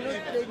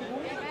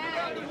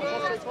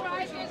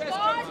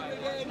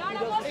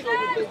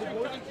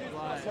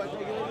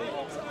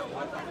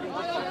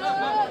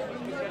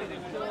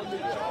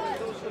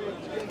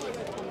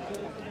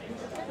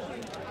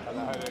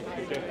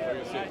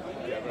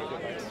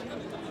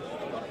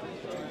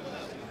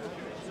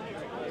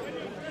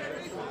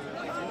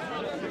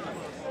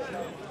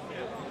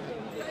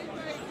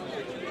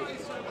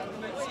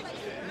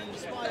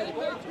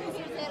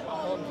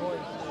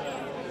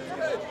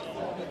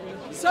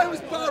 So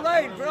was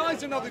Bahrain.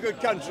 Bahrain's another good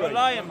country. We're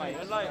lying, mate.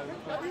 We're lying.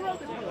 Can I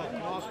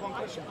ask one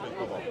question,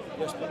 please?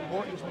 Yes, but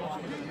what is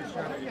muscular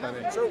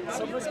Christianity?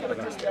 So muscular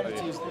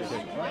Christianity is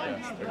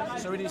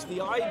this. So it is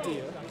the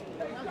idea.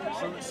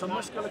 So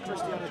muscular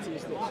Christianity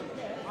is this.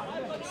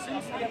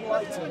 since the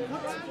Enlightenment,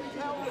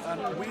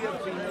 we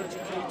have been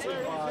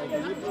educated by the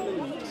liberal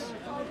elites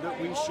that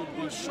we should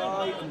be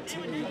shy and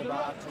timid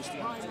about our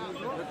Christianity.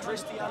 But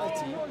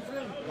Christianity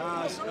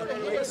has a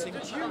place in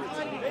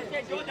purity.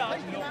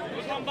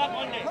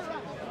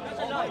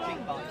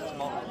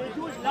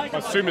 My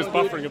stream is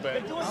buffering a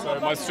bit. So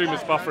my stream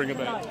is buffering a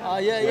bit.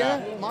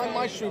 Yeah.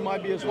 My stream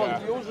might be as well.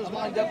 Yeah. Yours is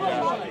mine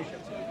definitely.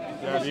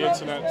 Yeah, the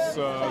internet's.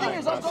 The thing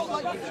is, I've got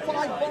like 5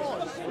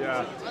 bars.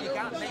 Yeah.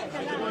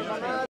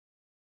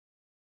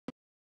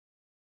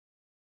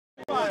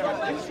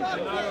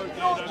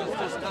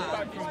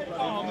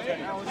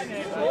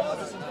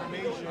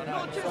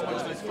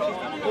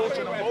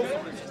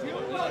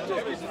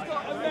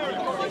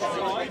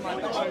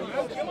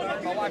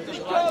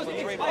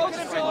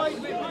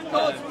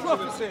 God's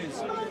prophecies.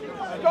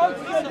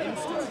 God's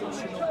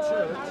institutional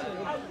church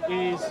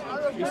is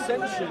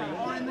essentially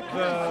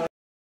the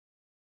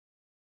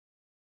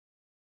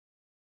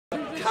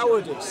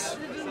cowardice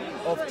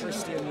of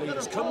Christian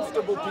leaders.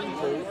 Comfortable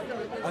people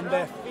and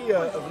their fear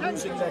of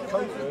losing their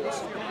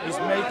comforts is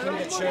making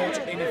the church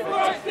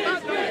ineffective.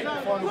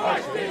 Final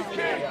question.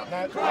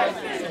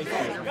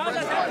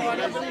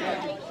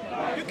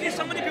 You kiss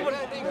so many people. I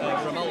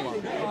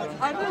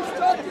will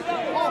start to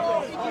that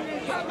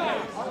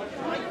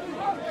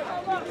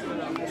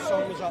The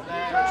song is up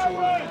there.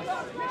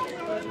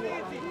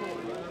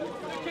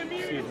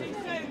 Community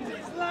sends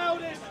its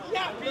loudest,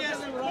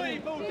 yappiest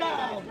people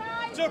down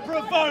to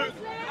provoke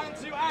and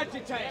to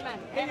agitate.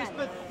 It is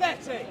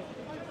pathetic.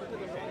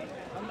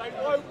 And they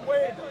won't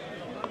win.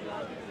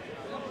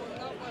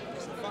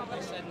 I'm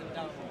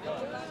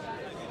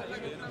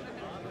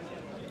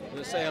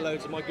going to say hello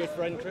to my good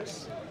friend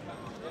Chris.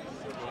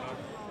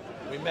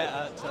 We met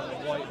at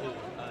Whitehall,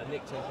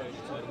 Nick Tinko's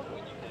Turning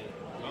Point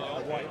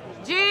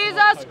UK.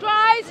 Jesus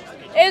Christ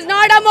is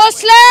not a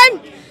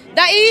Muslim.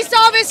 The East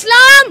of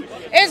Islam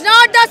is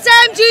not the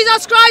same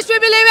Jesus Christ we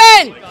believe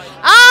in.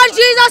 Our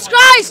Jesus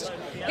Christ,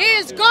 He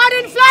is God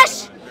in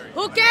flesh,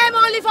 who came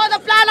only for the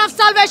plan of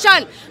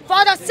salvation,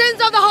 for the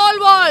sins of the whole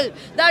world,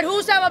 that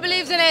whosoever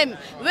believes in Him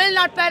will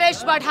not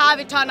perish but have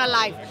eternal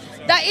life.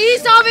 The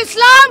East of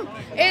Islam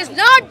is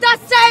not the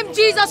same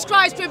Jesus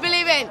Christ we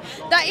believe in.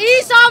 The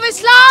East of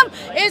Islam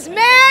is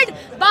made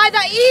by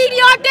the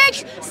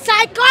idiotic,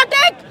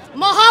 psychotic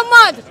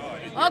Muhammad,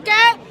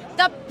 okay?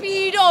 The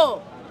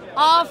pedo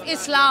of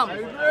Islam.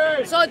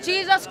 So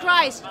Jesus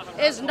Christ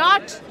is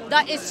not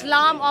the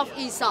Islam of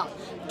Isa.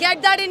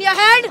 Get that in your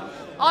head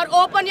or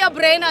open your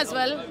brain as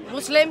well.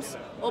 Muslims,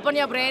 open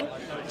your brain.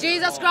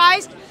 Jesus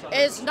Christ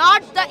is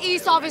not the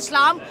East of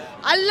Islam.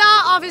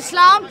 Allah of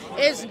Islam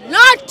is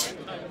not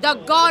the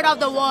God of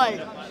the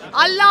world.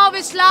 Allah of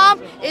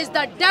Islam is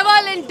the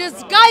devil in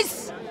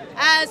disguise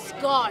as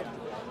God.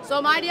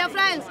 So my dear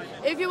friends,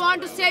 if you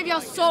want to save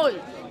your soul,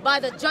 by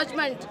the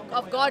judgment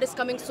of God is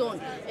coming soon.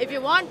 If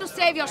you want to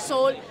save your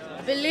soul,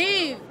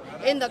 believe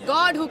in the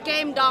God who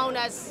came down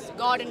as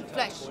God in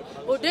flesh,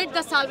 who did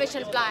the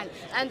salvation plan,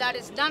 and that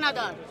is none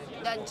other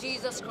than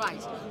Jesus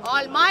Christ.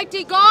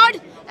 Almighty God,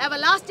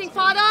 everlasting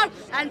Father,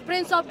 and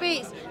Prince of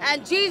Peace.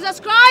 And Jesus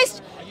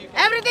Christ,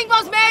 everything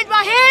was made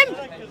by Him,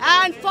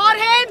 and for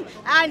Him,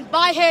 and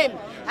by Him.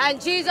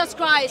 And Jesus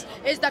Christ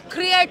is the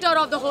creator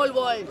of the whole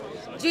world.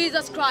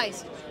 Jesus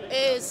Christ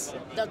is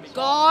the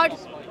God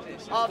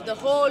of the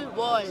whole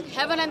world.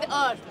 Heaven and the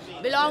earth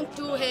belong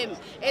to Him.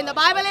 In the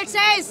Bible it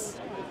says,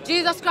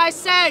 Jesus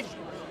Christ said,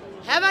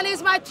 heaven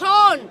is my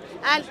throne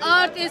and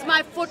earth is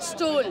my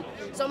footstool.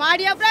 So my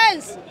dear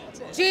friends,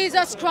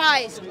 Jesus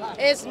Christ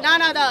is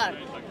none other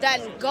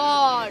than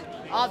God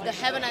of the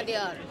heaven and the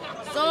earth.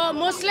 So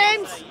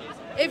Muslims,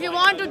 if you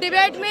want to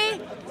debate me,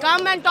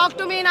 come and talk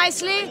to me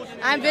nicely.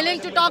 I'm willing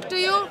to talk to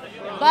you.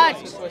 But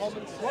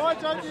why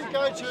don't you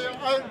go to your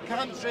own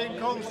country and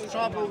cause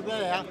trouble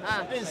there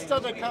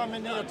instead of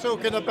coming here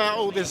talking about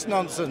all this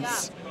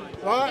nonsense?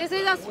 Right?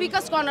 This is a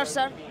speaker's corner,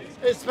 sir.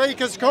 It's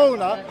speaker's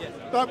corner,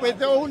 but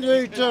with all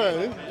you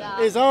do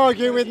is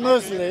argue with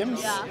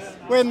Muslims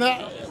when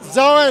the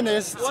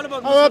Zionists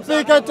are a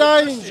bigger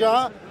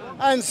danger,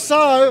 and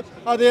so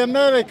are the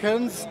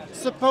Americans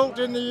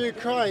supporting the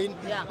Ukraine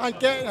and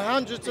getting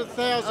hundreds of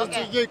thousands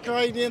of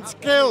Ukrainians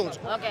killed.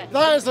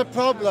 That is a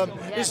problem.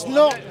 It's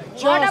not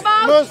just what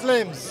about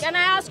Muslims. Can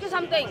I ask you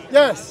something?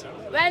 Yes.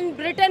 When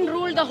Britain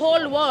ruled the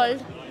whole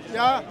world,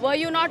 were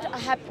you not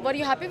happy? Were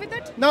you happy with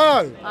it?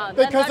 No,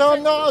 because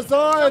I'm not a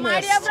Zionist. So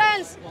my dear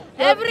friends,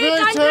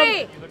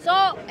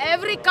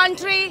 every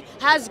country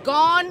has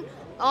gone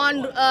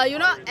on,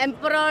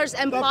 emperors,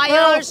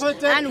 empires,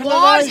 and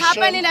wars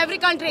happen in every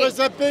country. It was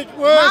a big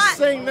worst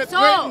thing that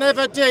Britain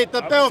ever did,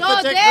 the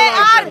Balfour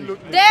Declaration.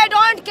 They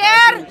don't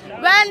care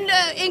when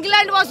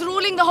England was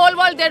ruling the whole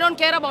world, they don't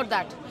care about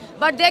that.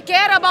 But they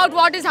care about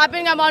what is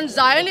happening among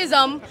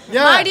Zionism.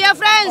 My dear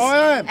friends,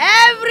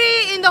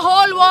 in the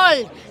whole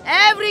world,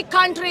 every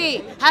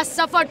country has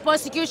suffered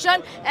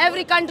persecution.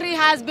 Every country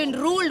has been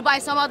ruled by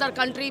some other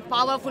country,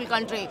 powerful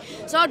country.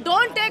 So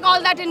don't take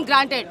all that in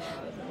granted.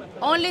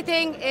 Only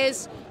thing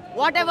is,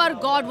 whatever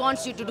God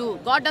wants you to do.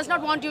 God does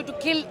not want you to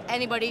kill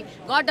anybody.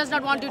 God does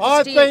not want you to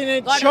I've steal. been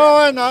in God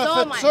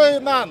China for 2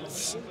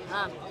 months.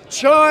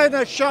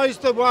 China shows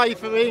the way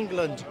for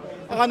England.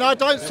 And I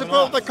don't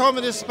support the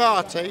Communist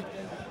Party.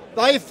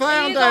 They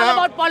found He's out...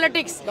 all about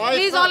politics.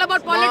 He's all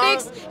about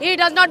politics. He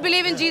does not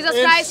believe in Jesus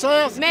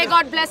Christ. May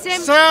God bless him.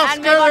 South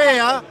and may God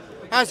Korea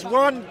has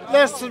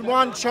less than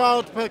 1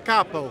 child per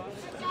couple.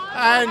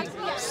 And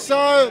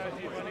so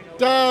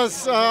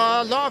does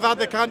a lot of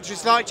other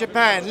countries like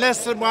Japan,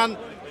 less than 1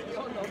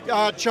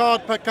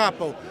 child per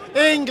couple.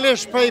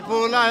 English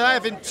people are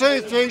having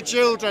 2, 3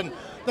 children.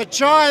 The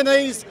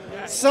Chinese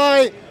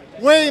say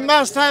we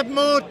must have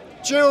more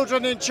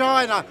children in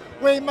China.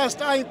 We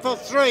must aim for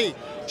 3.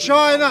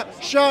 China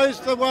shows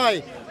the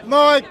way.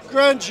 My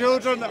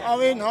grandchildren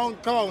are in Hong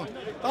Kong.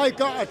 They've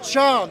got a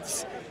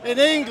chance. In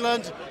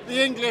England,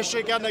 the English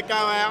are going to go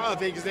out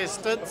of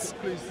existence,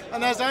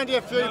 and there's only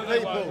a few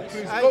people.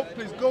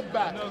 Please go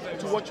back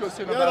to what you're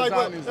saying about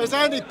Zionism. There's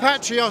only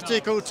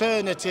Patriotic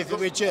Alternative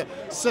which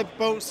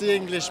supports the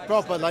English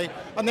properly,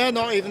 and they're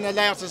not even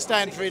allowed to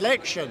stand for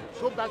election.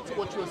 Go back to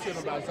what you were saying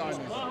about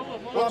Zionism.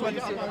 What were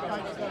you saying about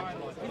Zionism?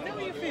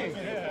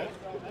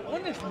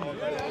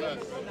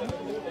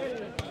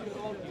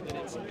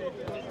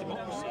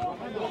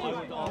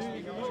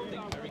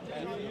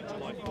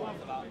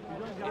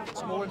 If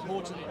it's more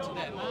important to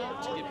them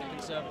to give the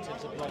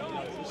Conservatives a bloody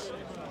nose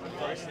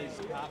versus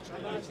perhaps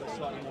promoting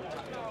slightly more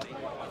tactically,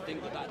 I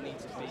think that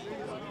needs to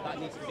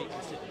be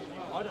considered.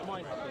 I don't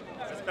mind having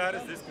as bad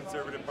as this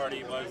Conservative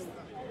Party was,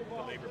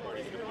 the Labour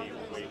Party is going to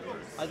be way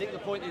worse. I think the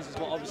point is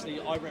what obviously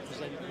I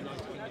represent the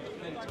United Kingdom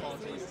Independence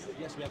Party.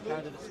 Yes, we have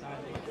candidates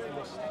standing, of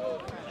course.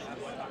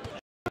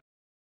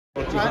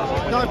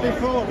 No,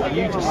 before. What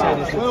you just said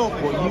is the key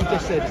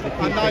thing.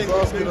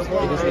 It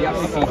is the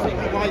absolute key thing.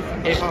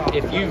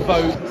 If you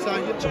vote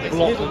to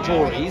block the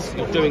Tories,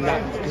 you're doing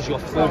that because you're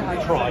full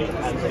of pride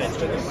and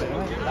vengeance.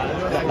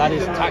 That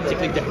is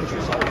tactically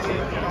dangerous.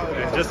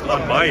 And just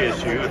on my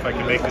issue, if I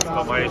can make this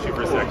about my issue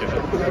for a second.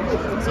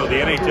 So the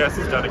NHS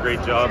has done a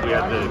great job. We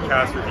had the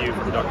Cass review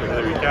from Dr.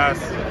 Hilary Cass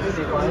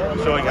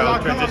showing how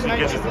transitioning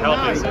kids is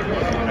helping.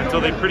 And so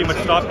they pretty much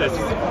stopped this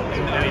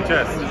in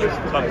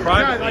NHS. But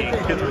privately,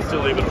 kids were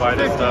still able to buy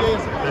this stuff.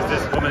 There's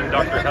this woman,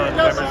 Dr. Helen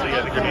Eversley,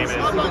 I think her name is, a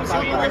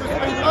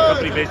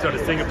company based out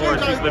of Singapore.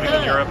 She's living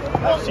in Europe.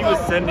 She was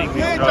sending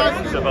these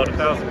drugs to about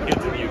 1,000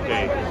 kids in the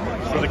UK.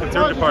 So the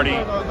Conservative Party,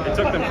 it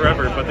took them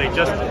forever, but they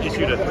just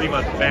issued a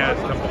 3-month ban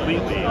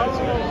completely.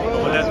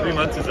 When that 3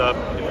 months is up,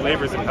 if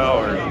Labour's in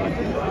power,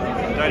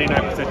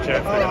 99% chance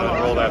they're going to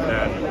unroll that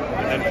ban,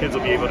 and then kids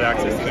will be able to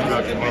access the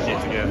drugs and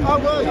hormones again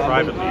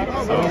privately.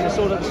 So the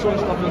sort of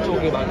stuff you're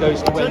talking about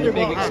goes to when the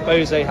big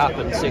expose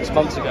happened 6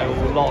 months ago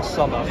or last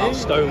summer about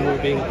Stonewall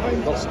being,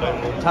 not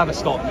Stonewall,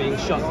 Tavistock being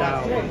shut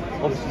down.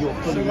 Obviously you're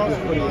fully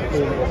informed of the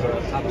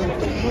Tavistock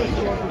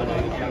situation. I know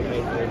you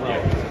campaigned very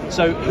well.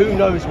 So who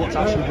knows what's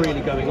actually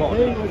really going on?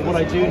 What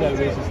I do know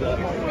is that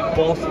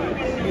whilst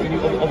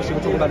obviously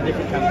we're talking about a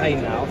different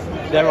campaign now,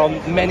 there are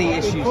many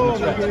issues and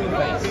threats we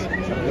face.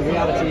 The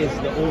reality is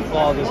that all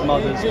fathers,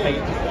 mothers,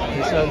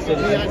 concerned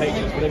citizens,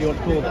 patriots, whatever you want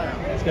to call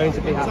them, is going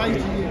to be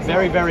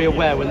very, very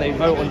aware when they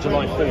vote on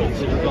July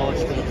 4th in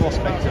regards to the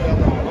prospect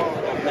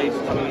of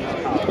Labour coming into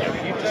power.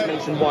 You just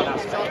mentioned one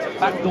aspect.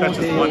 That's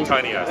just one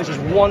tiny aspect. It's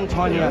just one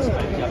tiny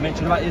aspect. Yeah, I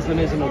mentioned about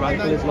Islamism and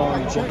radical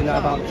Islam, you're talking now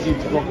about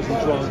beauty bloggers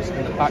and drugs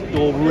and the back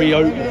door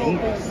reopening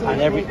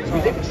and everything. We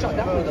think we're shut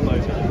down at the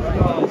moment.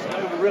 There's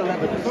no real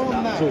evidence of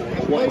that at all.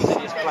 What is in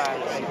his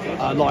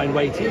plans lie in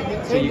waiting.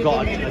 So you've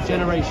got a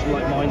generation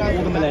like mine,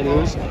 all the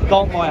millennials,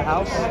 can't buy a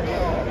house.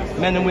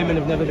 Men and women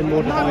have never been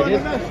more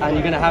divided, and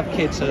you're going to have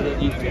kids so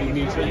that you can be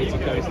mutilated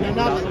going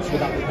without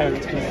the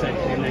parents' consent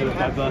in the name of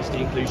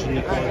diversity, inclusion,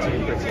 equality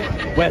in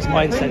Britain. Where's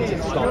my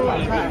incentive to stop that?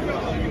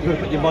 You've got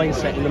to put your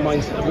mindset in the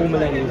mindset of all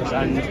millennials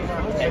and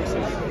X's.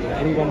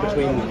 Anyone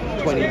between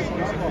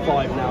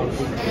 25 now and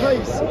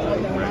 40.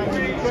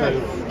 So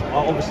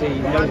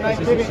obviously, this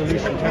is a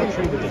solution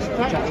territory, we're just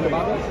chatting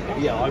about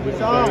it. Yeah, I would be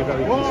very,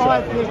 very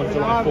concerned on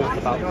July 4th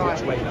about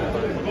which way they're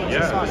going.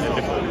 Yeah,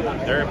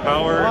 if they're in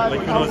power, like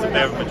who knows if they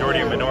have a majority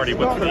or minority,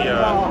 what are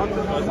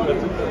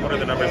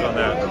the numbers on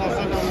that?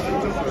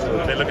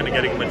 Are they looking at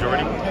getting a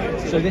majority?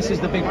 So this is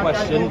the big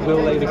question,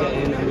 will Labour get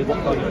in and with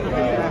what kind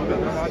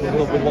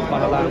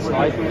of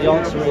landslide? The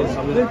answer is,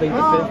 I'm going to think a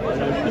bit,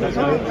 I don't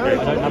know, I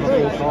don't have a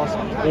forecast.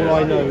 All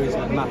I know is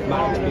that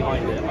mathematics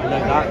behind it. I know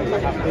that because I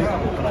have to,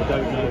 but I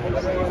don't know.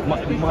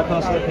 My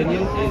personal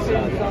opinion is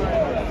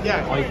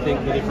I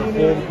think that if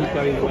reform keep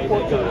going the way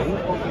they're going,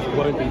 it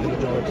won't be the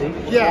majority.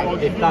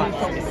 If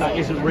that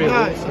isn't real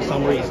for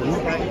some reason,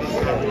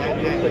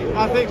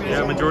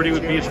 majority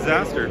would be a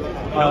disaster.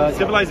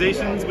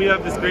 Civilizations, we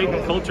have this great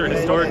culture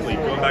historically,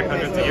 going back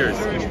hundreds of years.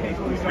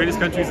 Greatest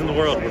countries in the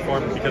world were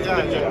formed because of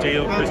the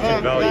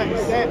Judeo-Christian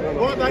values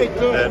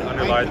that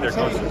underlie their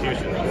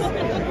constitutions.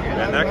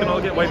 And that can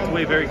all get wiped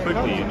away very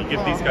quickly, and you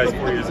give these guys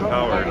 4 years of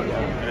power,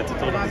 and it's a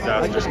total disaster.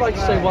 I'd just like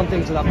to say one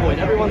thing to that point.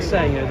 Everyone's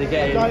saying, you know, they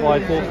get it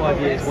in 4 or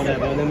 5 years,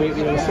 whatever, and then we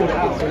sort it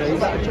out. You know, is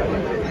that a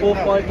joke? 4 or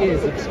 5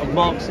 years of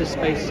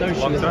Marxist-based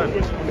socialism.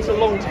 It's a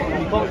long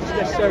time. You can't just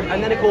necessarily.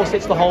 And then, of course,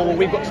 it's the whole, well,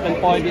 we've got to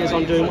spend 5 years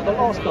on doing what the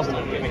last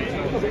government did.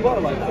 It doesn't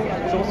work like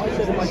that. So what I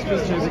said in my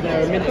speech over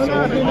there a minute ago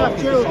on behalf of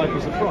the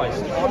disciples of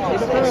Christ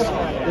is this.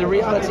 The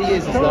reality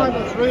is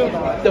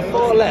that the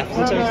far left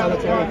and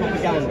totalitarian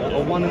propaganda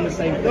are one and the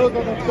same thing. This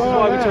is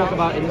why we talk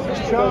about, in the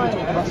Christian world, we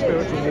talk about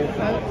spiritual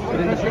warfare, but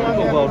in the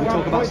biblical world, we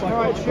talk about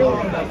psychological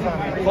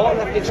warfare. Far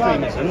left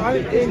extremism,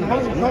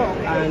 Islamism,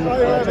 and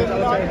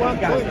totalitarian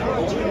propaganda are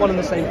all one and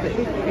the same thing.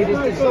 It is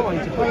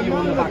designed to put you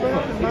on the back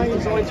foot. It is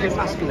designed to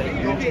emasculate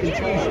you, to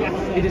control you.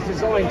 It is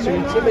designed to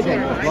intimidate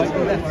you, like the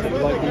left,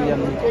 like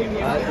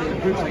the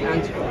groups like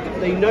Antifa.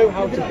 They know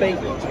how to bait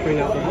you to bring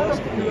out the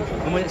worst in you.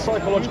 And when it's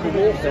psychological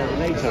warfare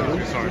related,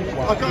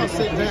 I can't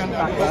sit down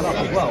back that up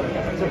as well.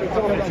 So for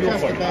example, to your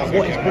point,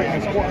 what is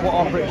British? What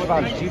are British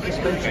values? You've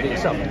just mentioned it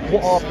yourself.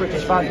 What are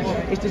British values?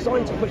 It's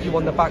designed to put you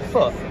on the back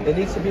foot. There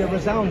needs to be a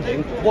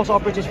resounding, what are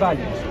British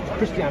values?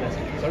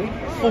 Christianity. Sorry?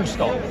 Full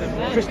stop.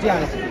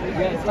 Christianity.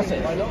 That's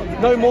it.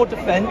 No more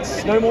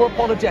defence, no more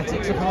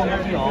apologetics of how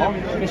we are.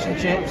 Fish and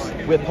chips,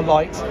 we're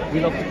polite, we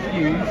love the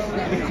queue,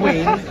 the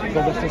Queen,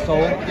 God rest her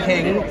soul,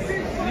 King,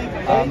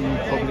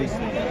 probably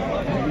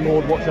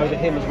Lord watch over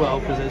him as well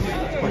because it's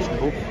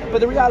questionable. But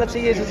the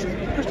reality is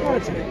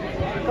Christianity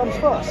comes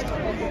first.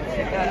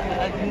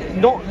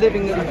 Not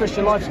living a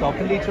Christian lifestyle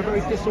can lead to a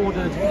very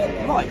disordered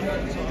life.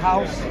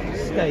 House,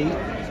 state,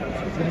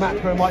 the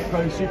macro,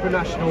 micro,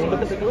 supranational,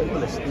 look at the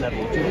globalist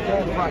level. Do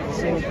they're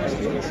practicing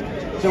Christians?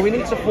 So we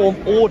need to form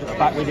order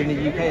back within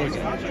the UK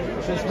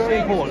again. So it's very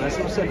important, as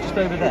I said just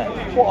over there.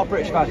 What are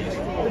British values?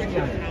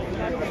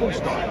 Christianity. Full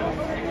stop.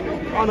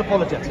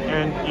 Unapologetic.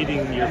 And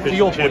eating your fish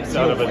and chips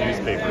out of a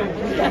newspaper.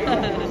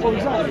 Well,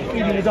 exactly.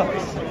 Feeding the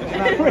ducks.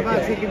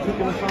 About taking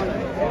people aside.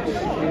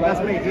 That's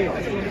me, do you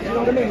know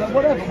what I mean? Like,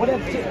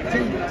 whatever.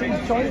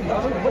 Teams China,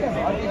 whatever.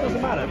 It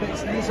doesn't matter. But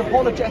it's these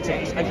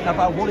apologetics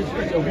about what is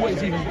British, or what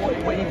even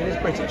is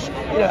British.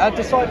 You know, as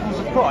disciples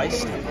of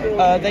Christ,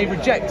 they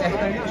reject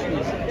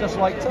ethno-nationalism, just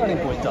like Turning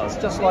Point does,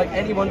 just like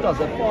anyone does.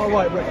 The far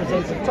right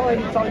represents a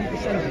tiny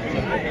percentage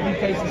of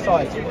UK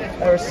society.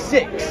 There are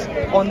 6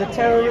 on the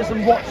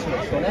terrorism watch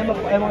list, on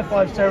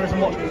MI5's terrorism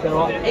watch list. There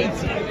are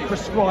 80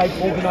 prescribed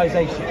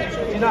organisations.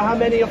 Do you know how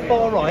many are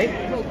far right?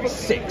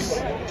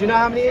 6. Do you know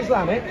how many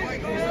Islamic?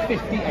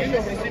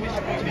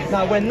 58.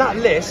 Now, when that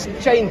list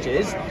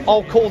changes,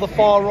 I'll call the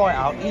far right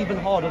out even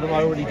harder than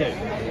I already do.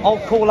 I'll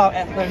call out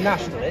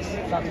ethno-nationalists.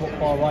 That's what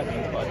far right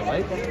means, by the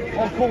way.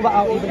 I'll call that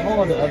out even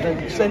harder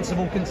than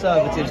sensible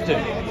conservatives do.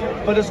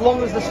 But as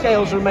long as the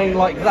scales remain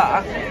like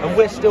that, and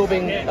we're still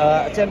being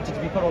attempted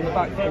to be put on the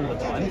back foot all the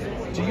time,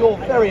 to your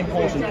very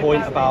important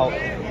point about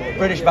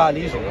British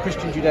values or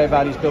Christian Judeo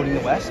values building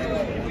the West,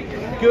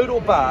 good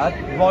or bad,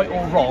 right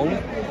or wrong,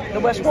 the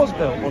West was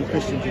built on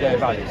Christian Judeo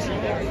values.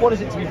 What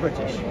is it to be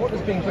British? What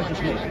does being British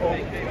mean?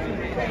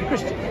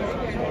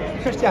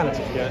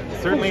 Christianity. Yeah,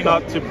 certainly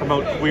not to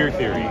promote queer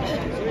theory.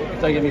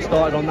 Don't get me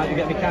started on that, you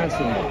get me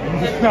cancelled.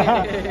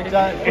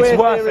 It's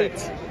worth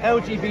it.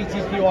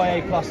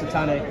 LGBTQIA plus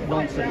satanic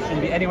nonsense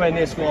shouldn't be anywhere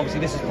near school. Obviously,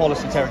 this is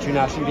policy territory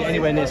now. Shouldn't be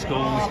anywhere near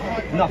schools.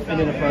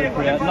 Nothing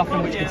inappropriate.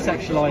 Nothing which could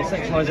sexualise.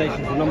 Sexualisation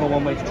is the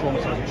 #1 way to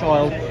traumatise a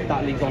child.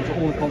 That leads on to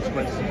all the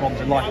consequences and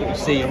problems in life that we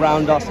see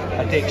around us.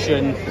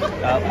 Addiction,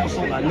 all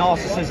sorts of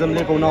narcissism,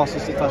 liberal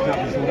narcissistic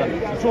personality disorder.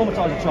 To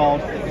traumatise a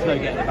child, there's no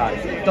getting about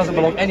it. It doesn't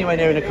belong anywhere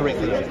near in a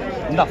curriculum.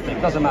 Nothing.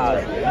 Doesn't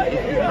matter.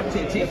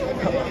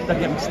 Don't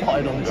get me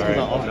started on this. Right.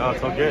 No,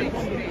 it's all good.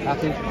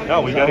 Happy?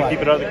 No, we got to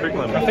keep it out of the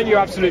curriculum. I think you're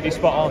absolutely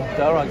spot on.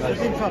 All right, guys.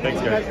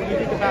 Thanks, guys.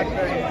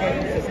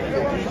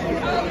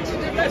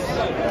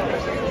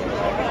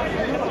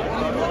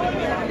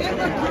 In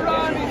the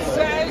Quran it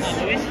says,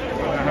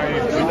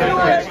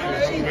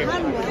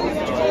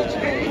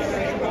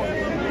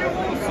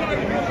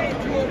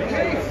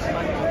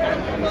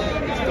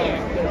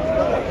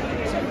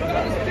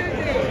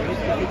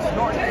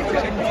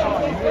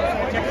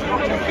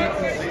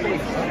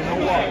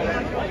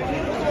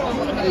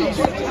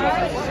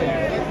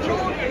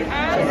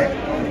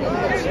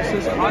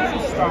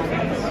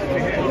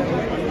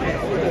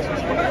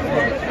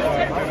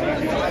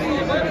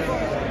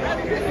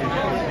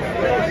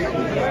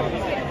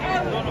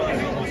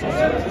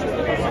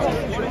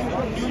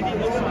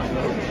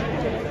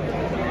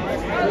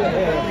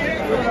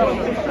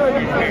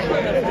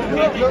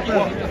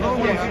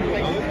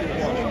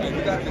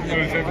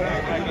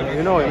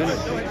 You know it,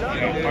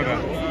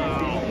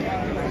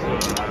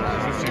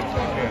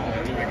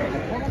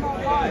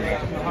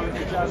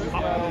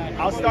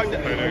 I'll start.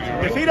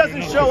 If he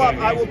doesn't show up,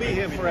 I will be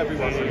here for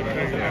everyone.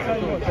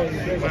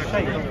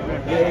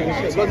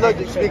 Good luck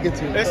speaking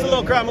to you. It's a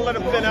little crowd. I'm gonna let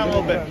him thin out a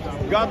little bit.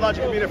 God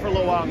Logic will be there for a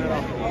little while, and then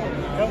I'll.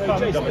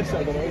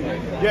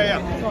 Yeah.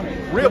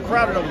 Real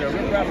crowded over there.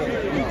 Real crowded.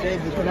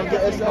 James, can I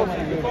get a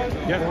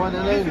selfie? Yeah. The one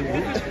and only.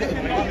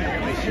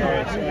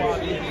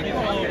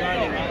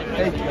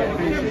 Thank you.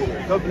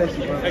 God bless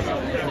you, bro.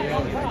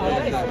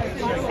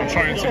 I'm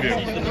trying to interview.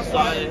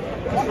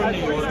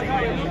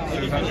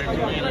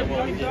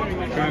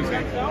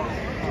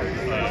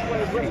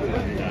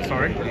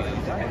 Sorry?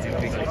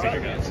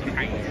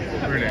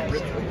 Really?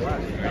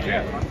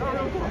 Okay.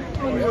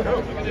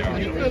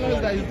 You realize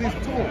that is this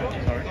tall?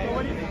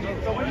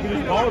 Sorry?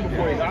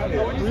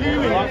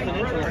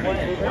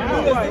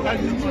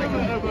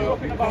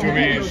 To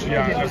me,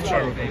 yeah, let's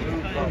try with him.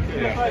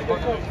 Yeah.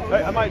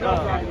 Hey, I might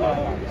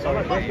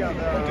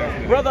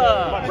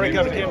Brother! break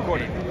out the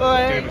camcorder.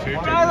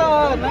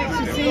 Brother, nice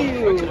to see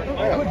you.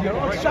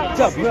 Shut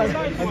up,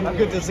 man.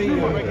 Good to see you.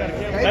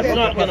 That's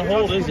not going to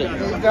hold, is it?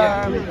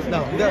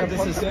 No,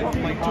 this is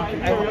my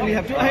two. We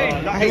have two. Hey,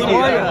 how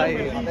are you?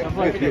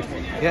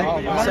 Yeah?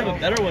 I have a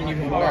better one you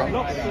can borrow.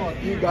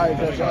 You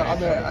guys are,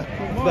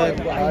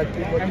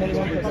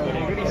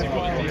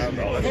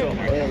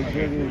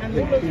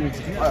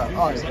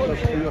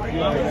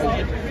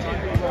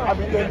 I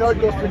mean, they're not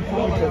just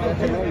influencers, they're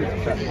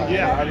hilarious.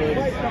 Yeah, I mean,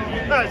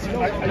 no,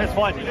 it's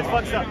fun. It's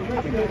fun stuff.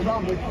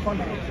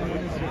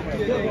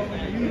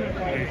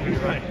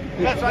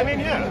 Yes, I mean,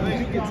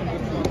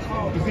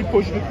 yeah. Is he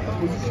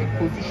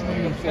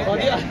positioning himself?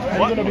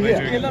 What?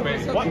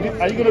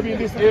 Are you going to be in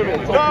this area?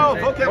 No,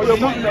 okay,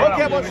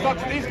 let's talk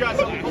to these guys.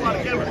 Hold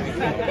on, camera.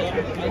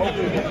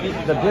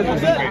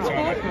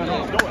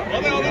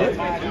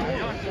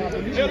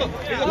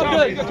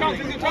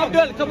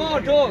 Abdul, come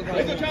on, dog.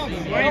 It's a chance.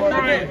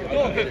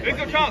 It's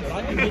a chance.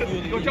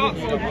 Your chance.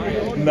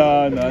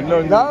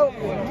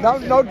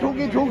 No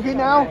talking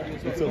now.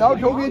 No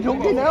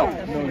talking now.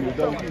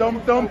 No,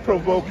 don't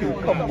provoke him.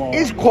 Come on.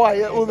 It's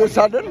quiet all of a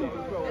sudden.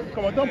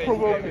 Come on, don't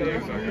provoke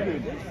him.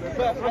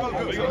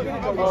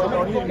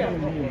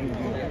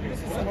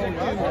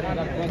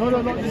 No,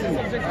 not you.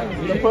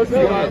 The person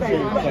behind you.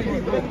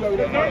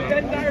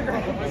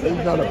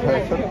 He's not a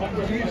person.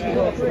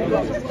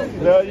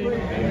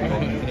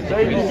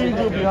 There is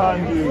individual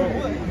behind you. You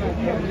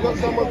got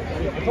someone.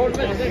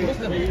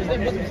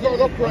 It's not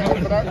an operator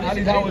for that.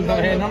 Ali Dawah's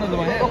not here, none of them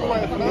are here.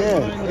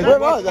 Yeah.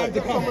 Where are they?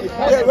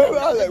 Yeah, where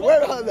are they?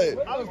 Where are they?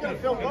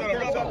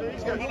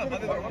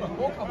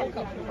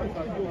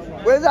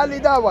 Where's Ali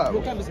Dawah?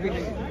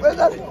 Where's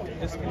Ali?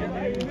 He's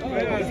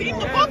eating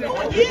the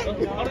popcorn yet?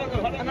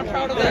 And I'm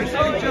proud of that.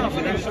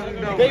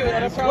 David,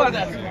 and I'm proud of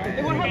that.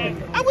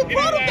 I was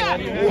proud of that.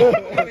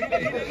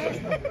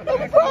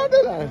 I'm proud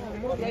of that.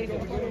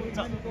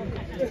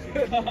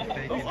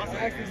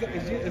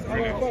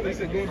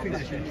 He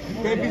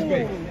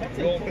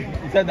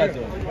said that to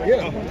him.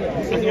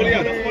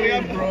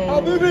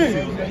 Oh, baby.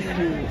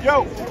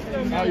 Yo.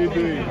 How you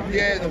doing?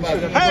 Yeah, the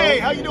man. Hey,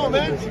 how you doing,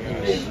 man?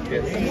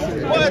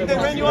 What? They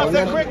ran you off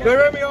that quick? They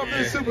ran me off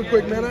super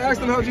quick, man. I asked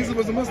them how Jesus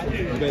was a Muslim.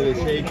 And they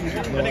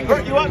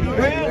hurt you up, you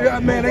ran? Yeah,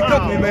 man, they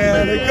cooked me,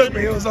 man. They cooked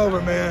me. It was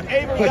over, man.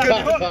 Avery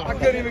got cooked. I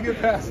couldn't even get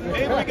past it.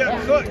 Avery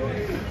got cooked.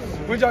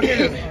 When'd y'all get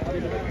here?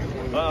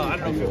 I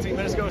don't know, 15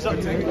 minutes ago or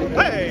something.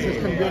 Hey!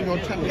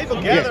 People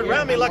gathered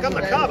around me like I'm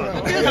the Kaaba.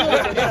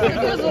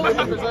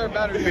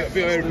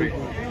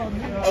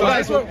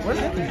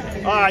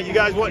 You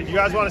guys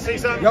want to see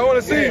something? Y'all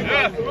want to see?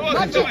 Yeah,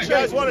 You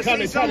guys want to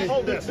see something?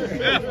 Hold this.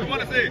 Yeah, we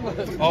want to see.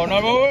 Oh,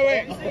 no,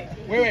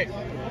 wait.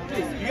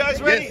 You guys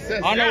ready? Yes,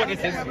 I know what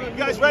this is. You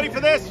guys ready for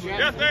this?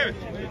 Yes, David.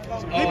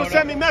 People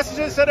send me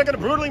messages, said they're going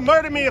to brutally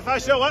murder me if I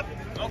show up.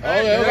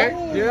 Okay.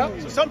 Yeah.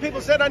 So some people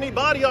said I need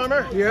body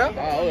armor. Yeah.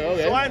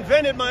 Okay. So I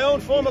invented my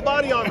own form of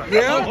body armor.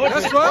 Yeah,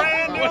 that's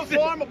right. Brand new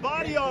form of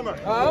body armor.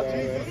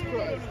 Jesus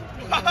Christ.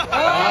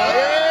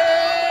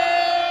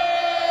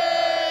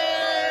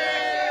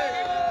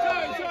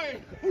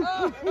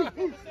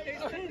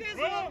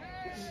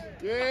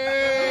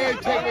 Yeah,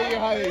 take me your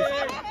highest.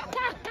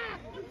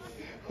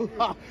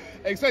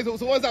 Explain.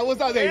 So what's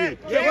that, David?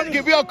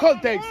 Give me your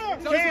context.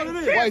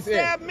 Can't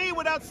stab me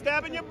without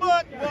stabbing your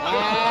butt.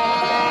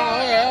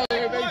 Okay,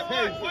 makes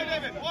sense. Why,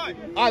 David? Why?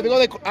 They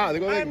go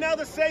I am now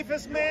the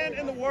safest man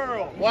in the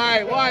world.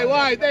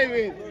 Why,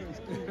 David?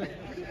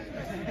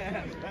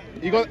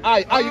 You got the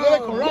Quran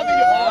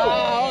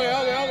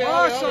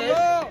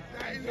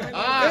in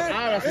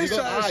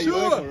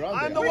your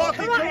I'm the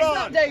walking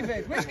Quran.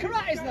 David? Which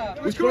Quran is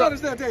that? Which Quran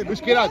is that, David?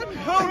 Which Quran?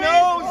 Who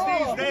knows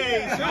these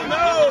days? Who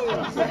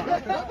knows?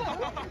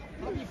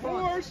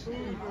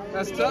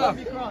 That's tough.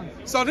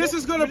 So this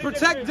is going to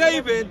protect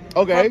David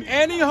from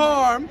any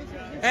harm,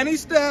 any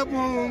stab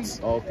wounds,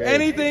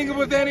 anything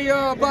with any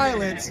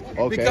violence,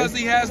 because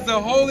he has the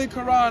Holy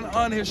Quran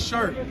on his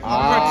shirt. Protected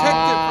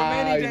from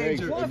any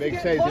danger. It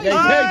makes sense.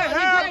 I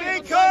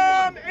have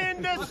become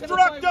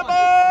indestructible.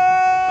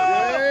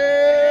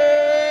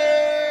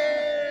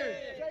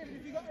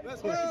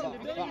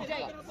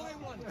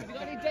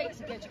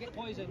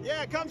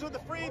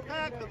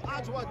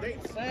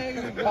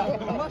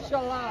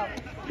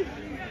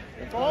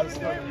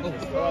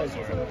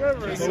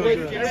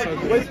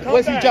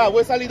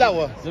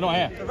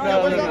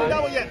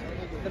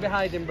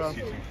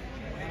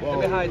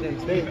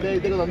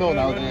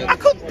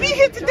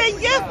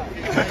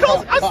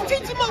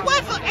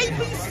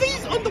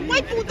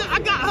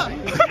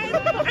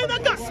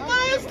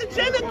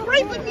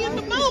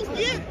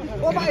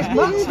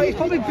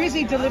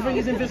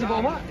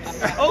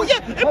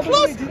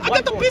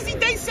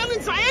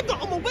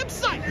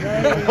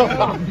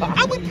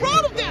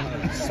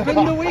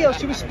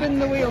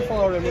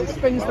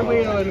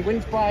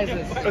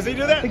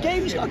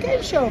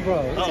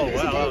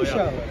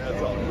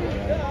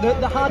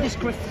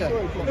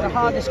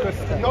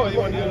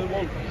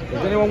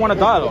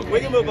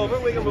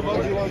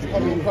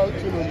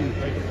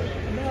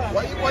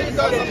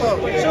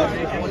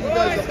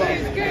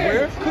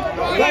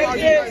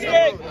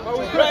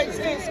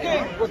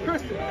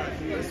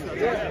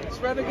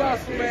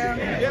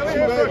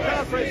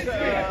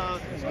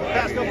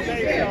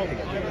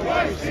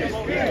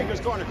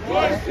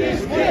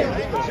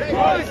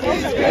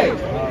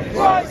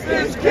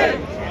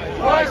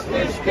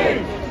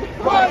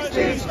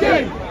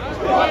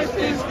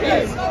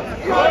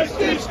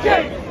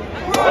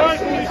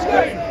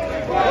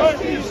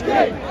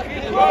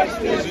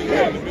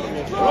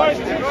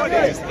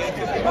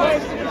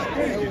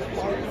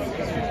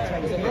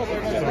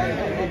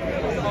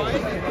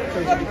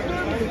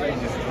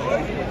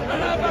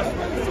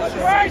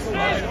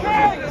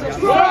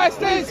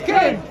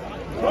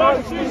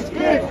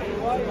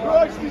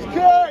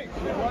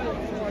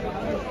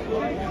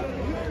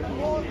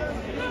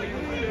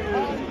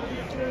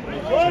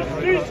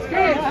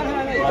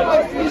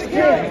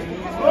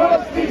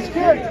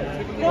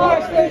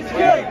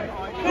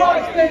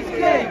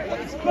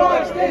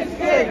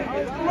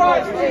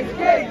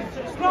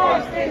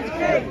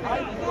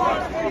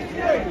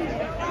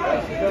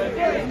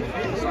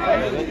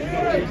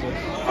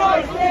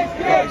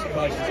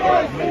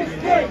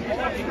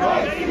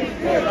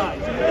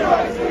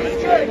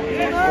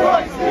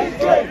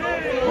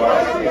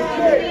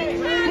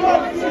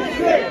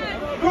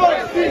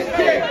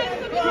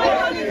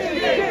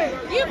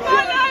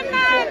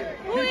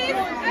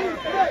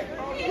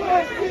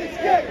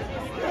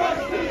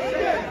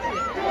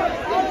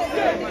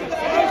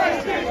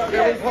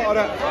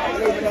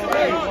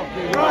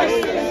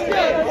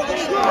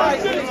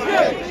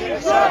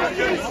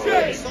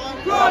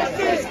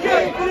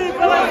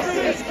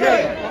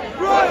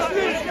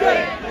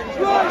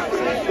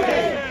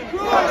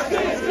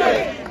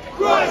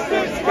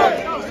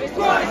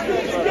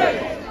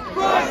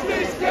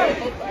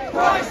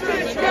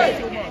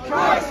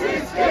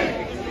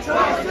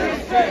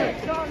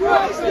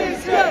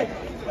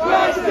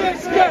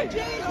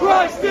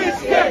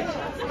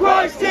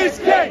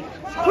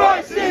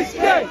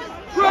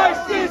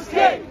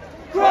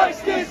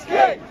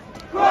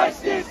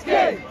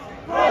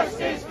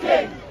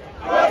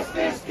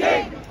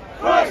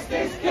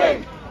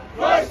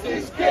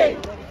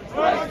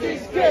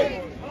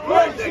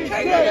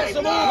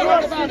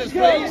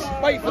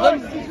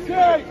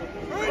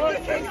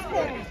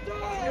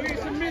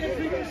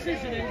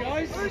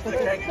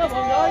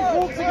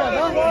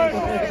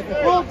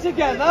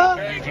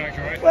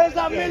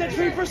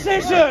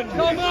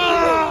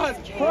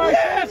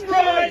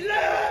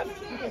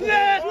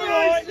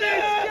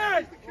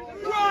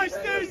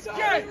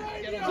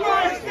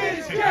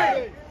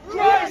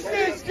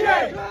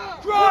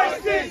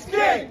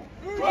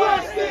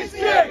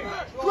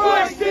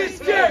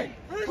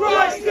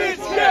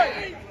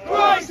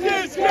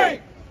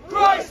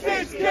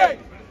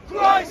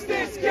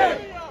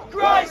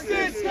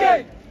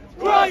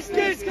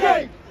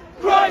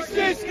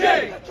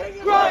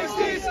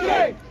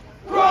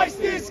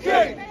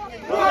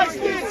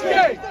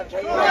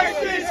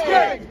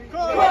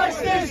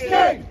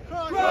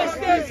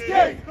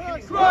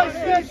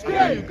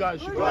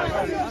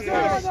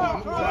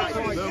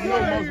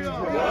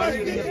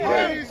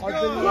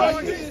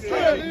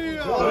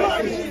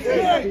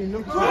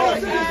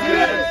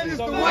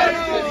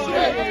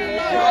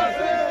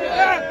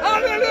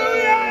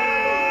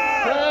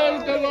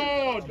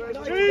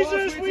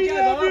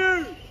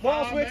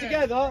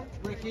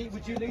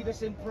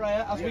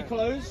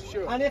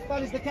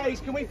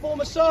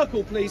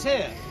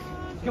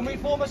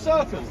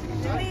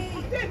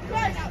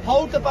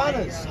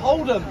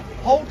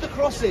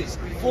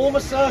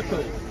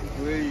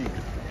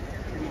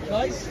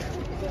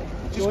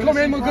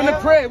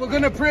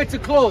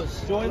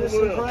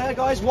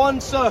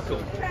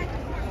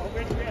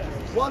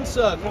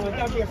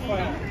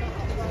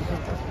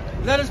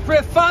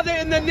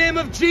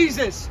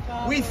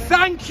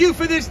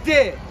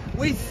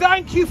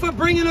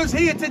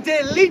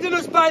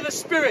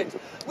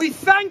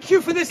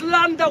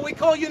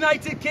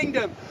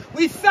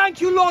 We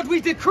thank you, Lord.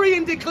 We decree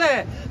and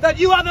declare that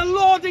you are the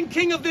Lord and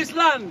King of this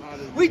land.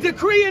 We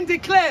decree and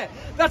declare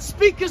that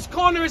Speaker's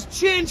Corner is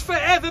changed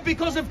forever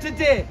because of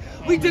today.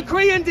 We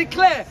decree and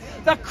declare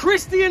that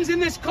Christians in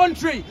this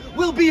country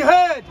will be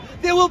heard.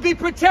 They will be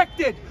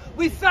protected.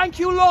 We thank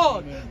you,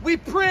 Lord. We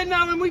pray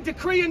now and we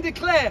decree and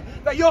declare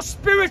that your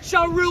Spirit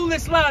shall rule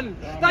this land,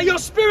 that your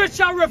Spirit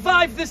shall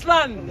revive this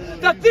land,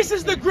 that this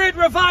is the great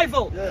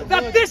revival,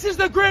 that this is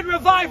the great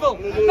revival,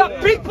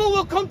 that people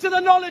will come to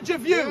the knowledge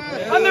of you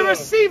and the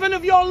receiving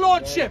of your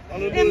Lordship.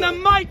 In the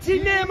mighty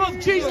name of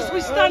Jesus, we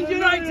stand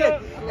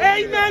united.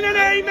 Amen and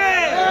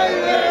amen.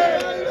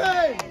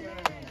 Amen.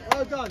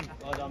 Well done.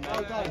 Well done, mate.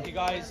 Well done. Thank you,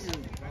 guys.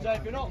 So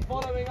if you're not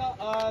following,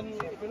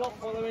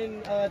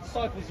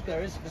 Disciples,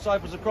 there is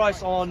Disciples of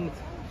Christ on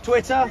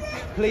Twitter,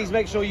 please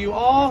make sure you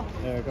are.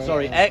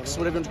 Sorry, X,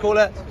 whatever you want to call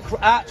it.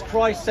 At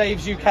Christ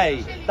Saves UK.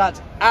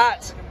 That's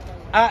at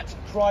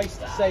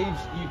Christ Saves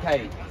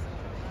UK.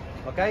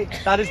 Okay,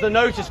 that is the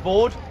notice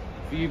board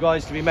for you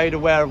guys to be made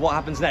aware of what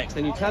happens next.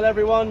 Then you tell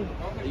everyone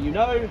that you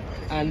know,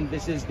 and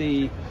this is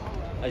the,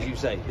 as you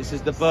say, this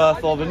is the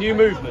birth of a new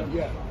movement.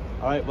 Yeah.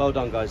 All right, well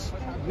done, guys.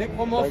 Nick,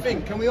 one more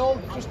thing. Can we all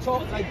just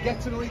talk, like,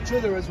 get to know each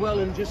other as well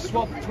and just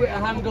swap Twitter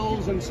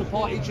handles and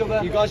support each other?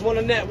 You guys want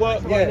to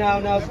network right now?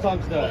 Now's the time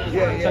to do it.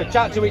 Yeah. So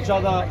chat to each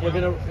other. Are you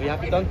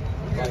happy done?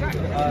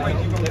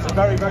 There's a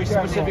very, very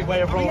specific way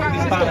of rolling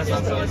these banners. So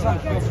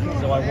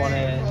I want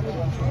to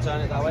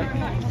turn it that way.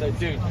 So,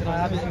 dude, can I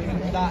have it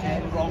that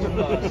end roll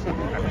first?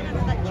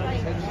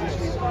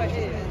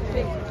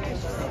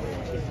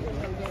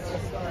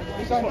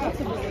 I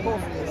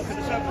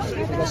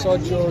saw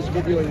Joe's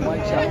video in my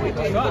chat.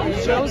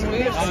 Joe's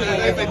weird.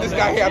 This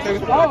guy here, I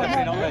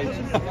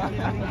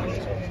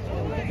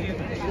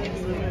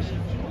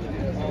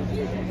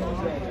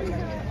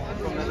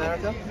From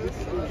America?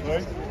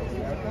 Sorry?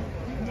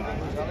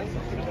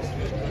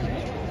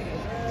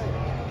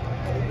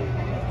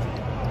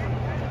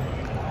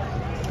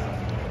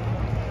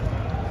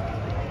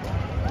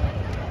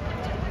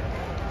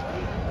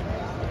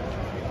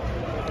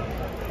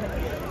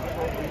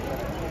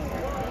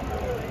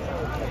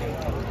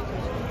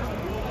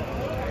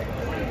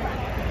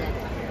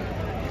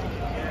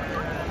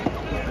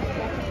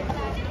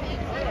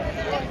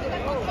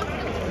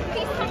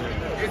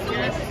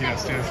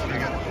 Yes,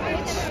 bring it. I'm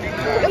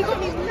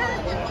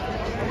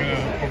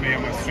gonna probably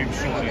end my stream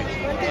shortly.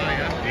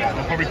 Yeah,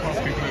 I'll probably pass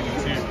people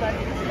over to you.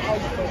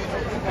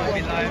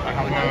 I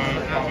have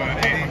over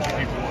 800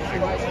 people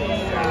watching.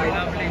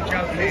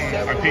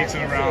 I peaked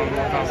at around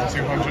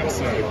 1,200,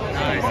 so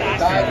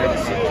it's going really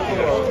well.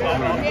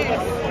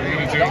 We're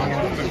going to do it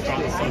more often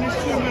throughout the summer.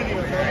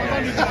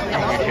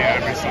 I'll be here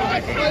every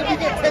Sunday, but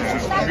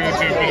I'm going to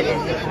do a bit of a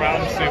walk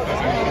around, see if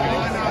there's anything else.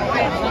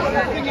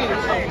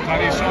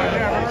 Danny Shine.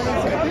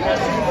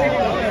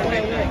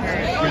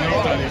 We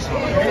love Danny Shine. I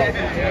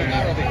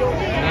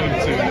want him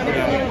to,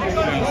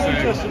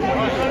 so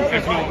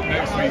if not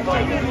next week,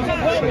 then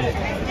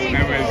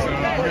anyways,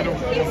 I'm going to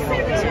walk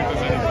around and see if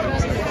there's anything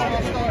else.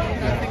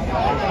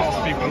 I'll pass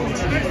people on to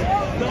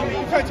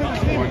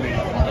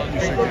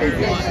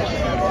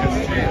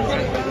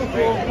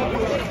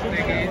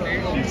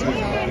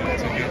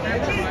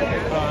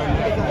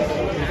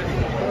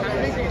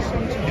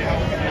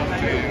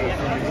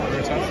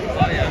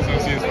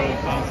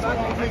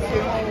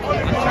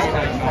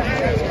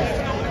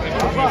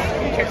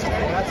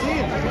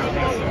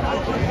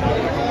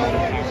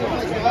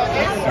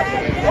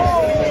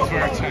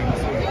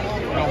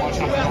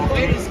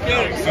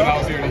so that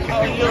was the only kick.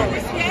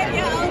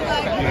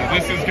 Yeah,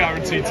 this is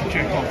guaranteed to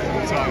kick off all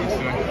the time,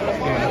 so yeah, I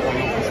love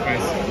this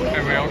space.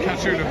 Anyway, I'll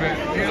catch you in a bit.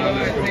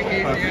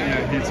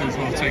 Yeah, you too as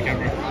well. Take care,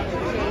 bro.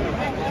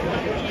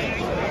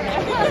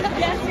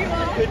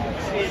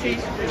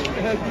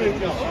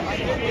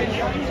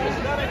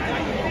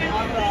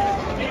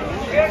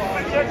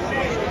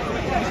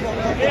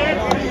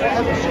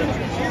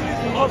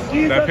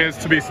 There appears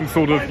to be some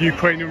sort of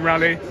Ukrainian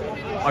rally.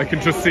 I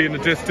can just see in the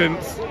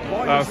distance,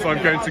 so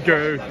I'm going to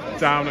go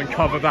down and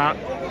cover that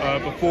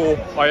before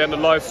I end the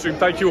live stream.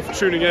 Thank you all for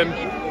tuning in.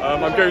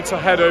 I'm going to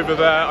head over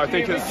there. I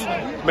think it's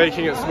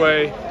making its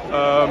way,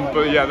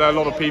 but yeah, there are a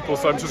lot of people,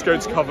 so I'm just going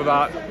to cover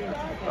that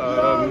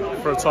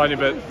for a tiny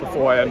bit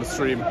before I end the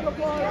stream.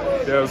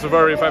 Yeah, it was a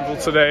very eventful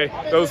today.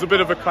 There was a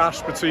bit of a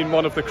clash between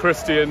one of the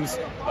Christians,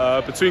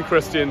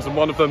 and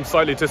one of them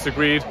slightly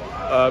disagreed.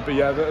 But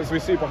yeah, as we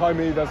see behind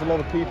me, there's a lot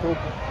of people.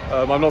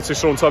 I'm not too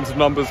sure in terms of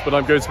numbers, but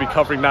I'm going to be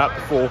covering that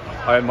before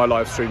I end my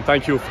live stream.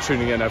 Thank you all for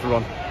tuning in,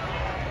 everyone.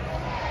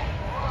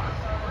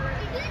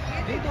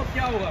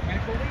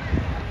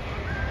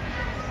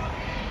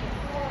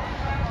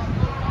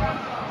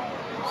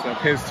 So there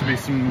appears to be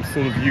some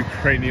sort of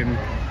Ukrainian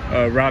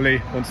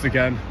rally once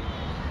again.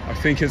 I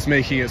think it's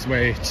making its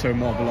way to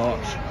Marble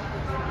Arch.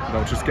 And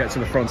I'll just get to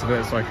the front of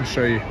it so I can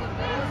show you.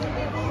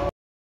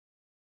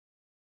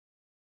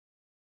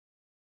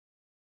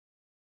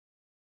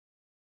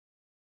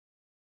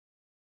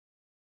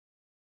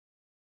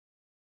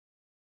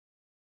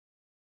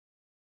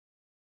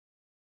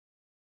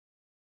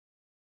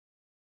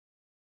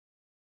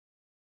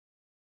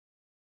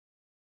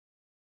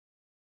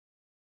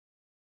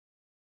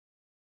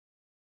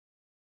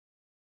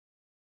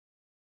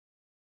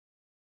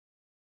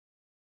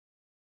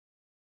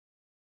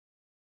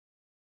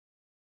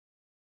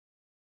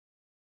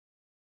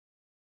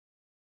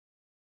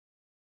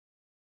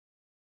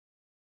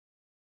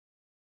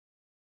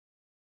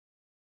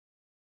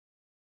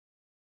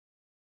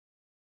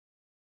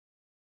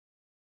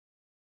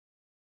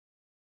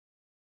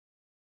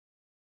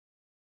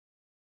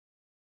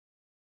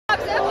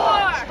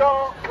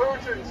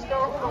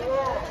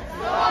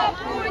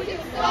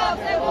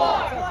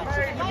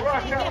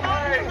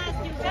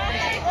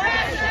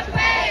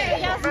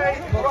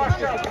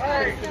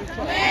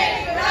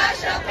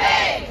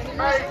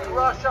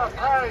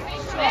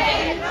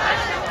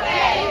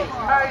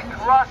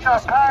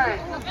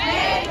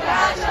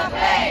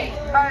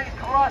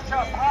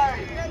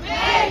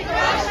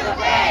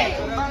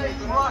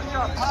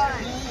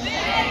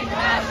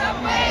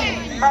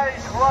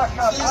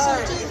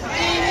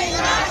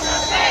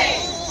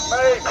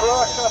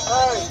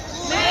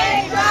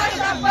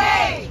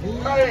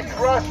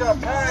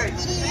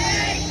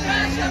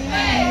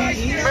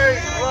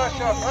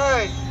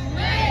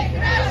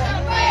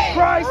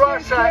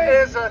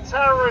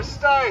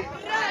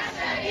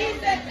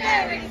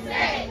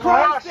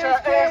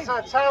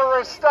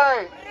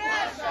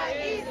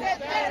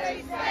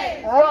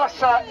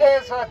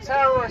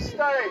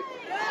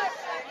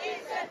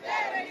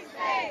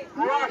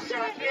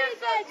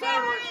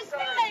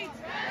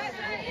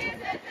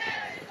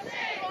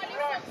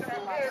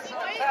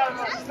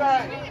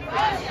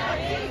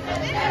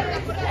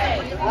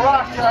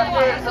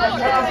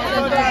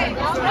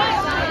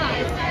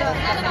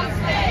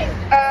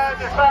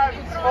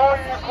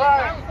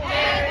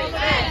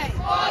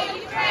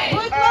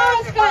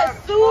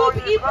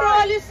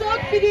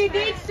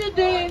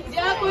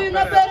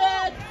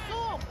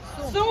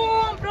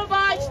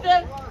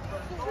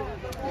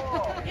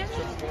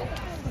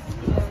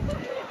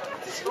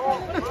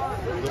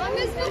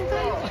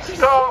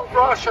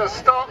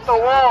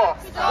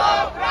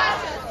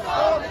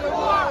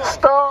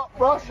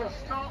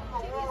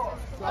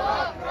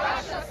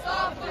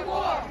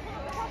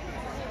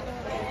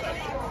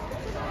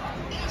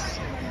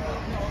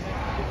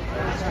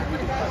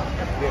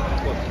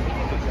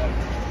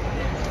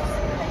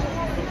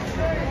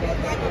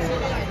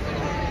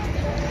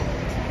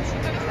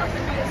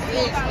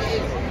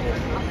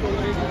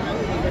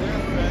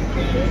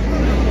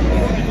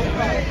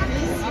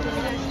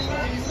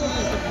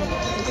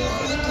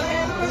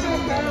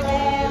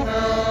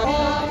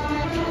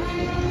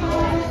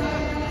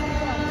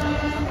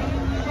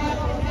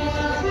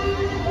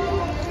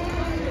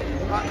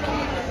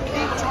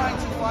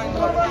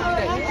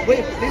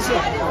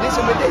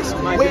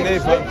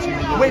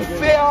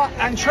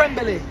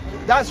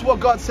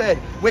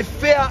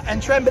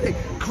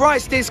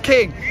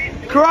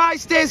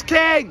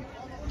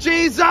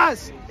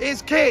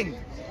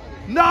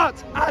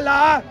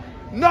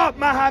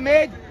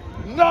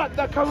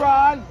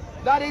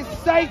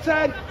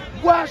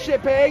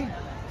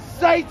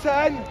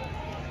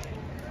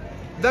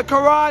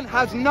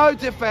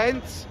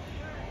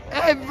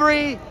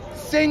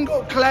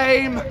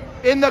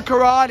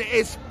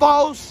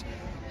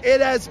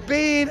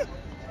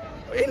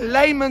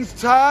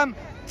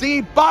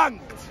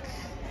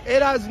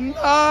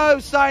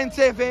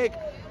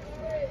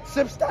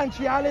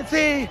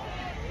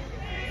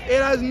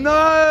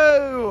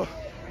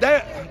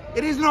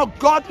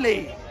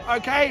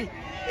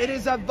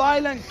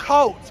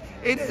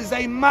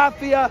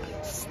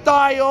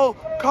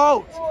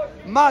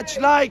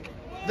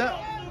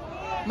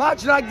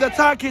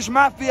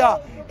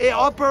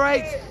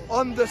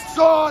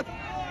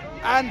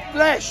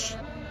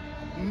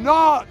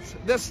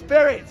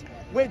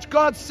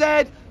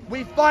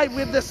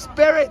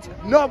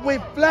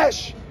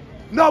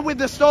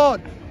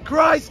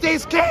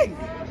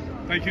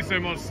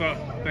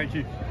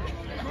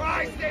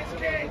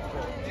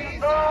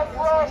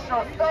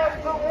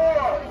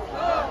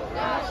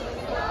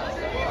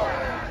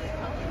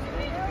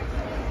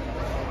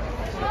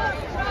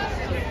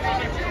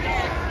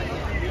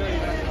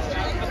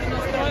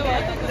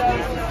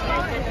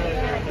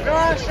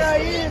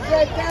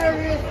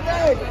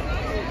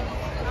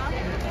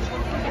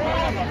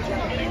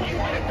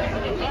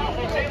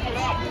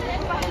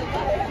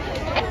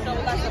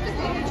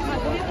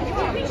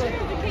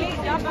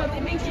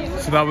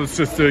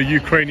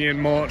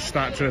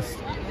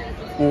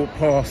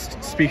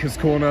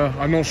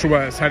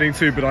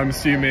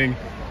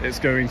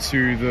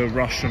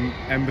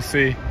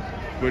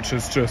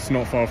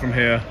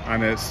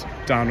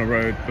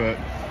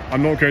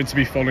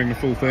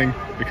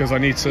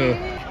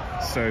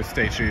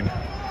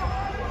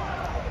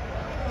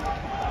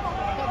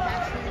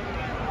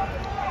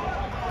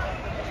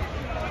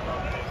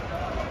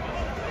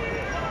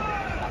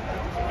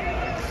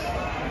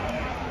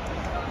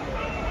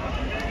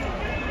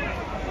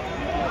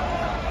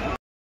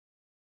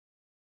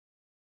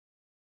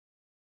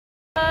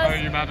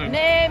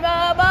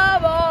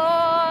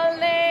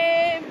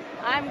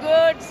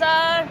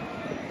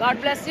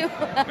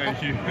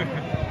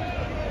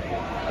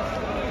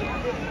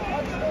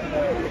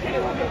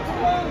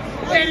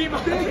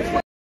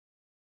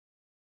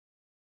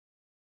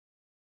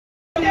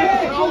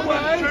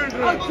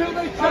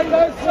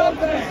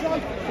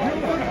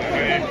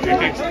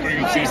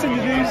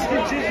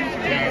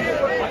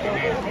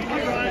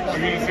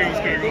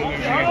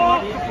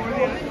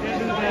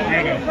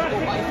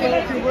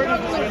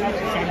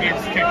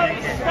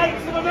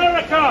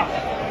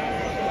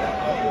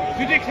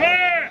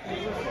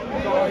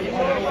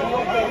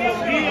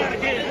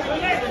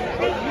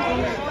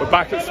 We're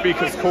back at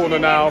Speaker's Corner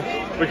now.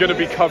 We're going to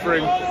be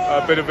covering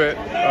a bit of it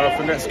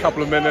for the next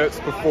couple of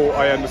minutes before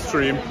I end the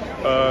stream,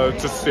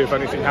 just to see if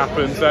anything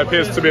happens. There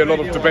appears to be a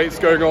lot of debates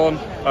going on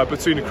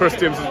between the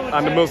Christians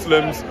and the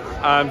Muslims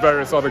and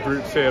various other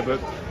groups here, but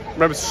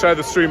remember to share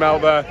the stream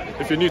out there.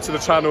 If you're new to the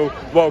channel,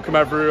 welcome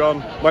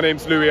everyone. My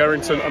name's Louis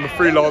Errington. I'm a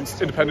freelance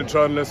independent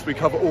journalist. We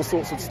cover all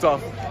sorts of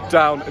stuff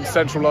down in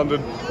central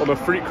London on a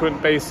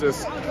frequent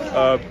basis.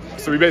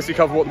 So we basically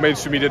cover what the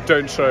mainstream media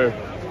don't show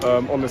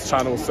on this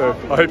channel. So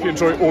I hope you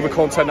enjoy all the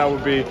content that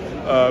we'll be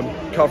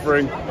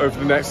covering over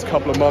the next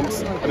couple of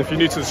months. And if you're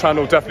new to the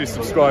channel, definitely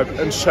subscribe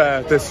and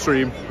share this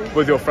stream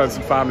with your friends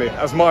and family.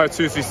 As Maya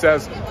Toosey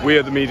says, we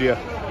are the media.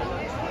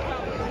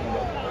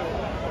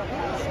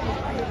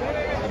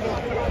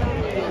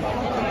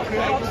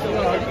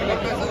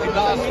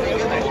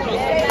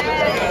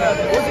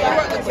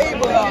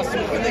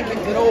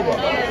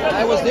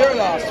 I was there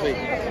last week.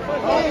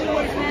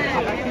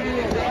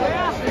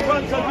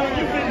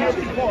 You've been here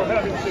before,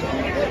 haven't you?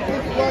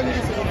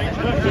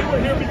 You were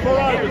here before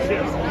I was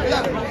here. In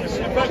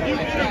fact, you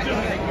introduced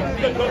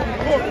the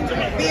court to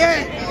me.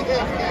 And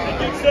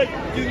you said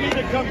you need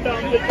to come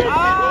down because your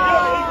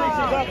English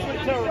is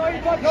absolutely terrible.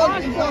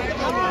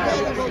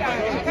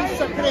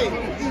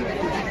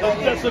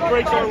 That's a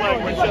great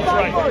language, that's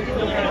right.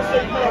 You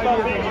say more about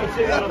me, you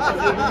say that about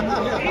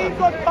you.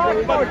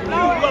 But you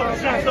love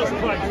Jesus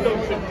Christ,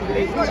 don't you?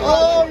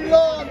 Oh,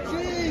 Lord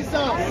Jesus!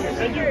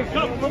 And you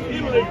come from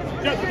Italy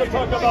just to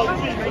talk about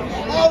Jesus.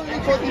 Only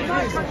for the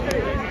reason.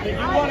 You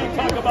want to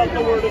talk about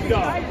the Word of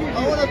God. I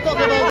want to talk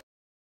about...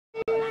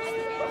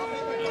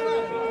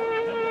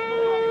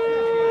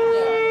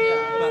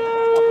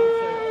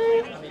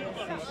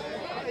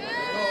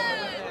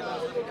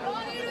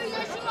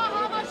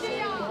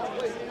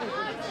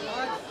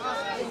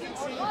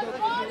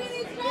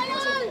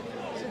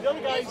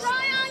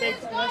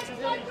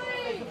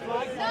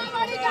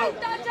 Nobody can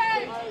touch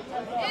it.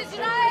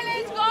 Israel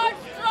is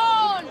God's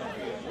throne.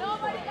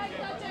 Nobody can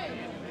touch it.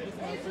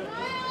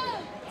 Israel.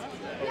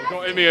 We've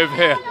got Amy over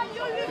here.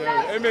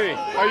 Yeah. Amy,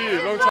 how are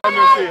you? Long time no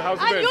see. How's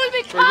it been? You'll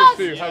be very good to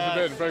see you. How's it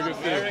been? Very good to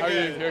see you. How are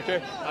you? You okay?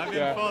 I've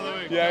been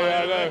following. Yeah,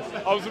 I know.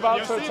 I was about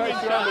to text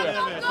you earlier.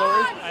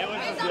 Sorry?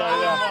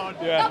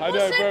 Yeah, I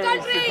know, bro.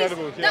 It's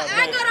incredible. The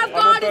anger of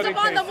God is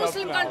upon the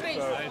Muslim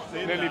countries.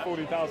 Nearly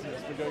 40,000.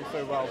 It's been going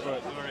so well,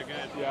 but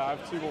yeah, I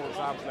have 2 more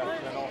exams left,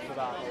 and then after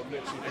that, I'll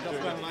literally be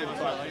doing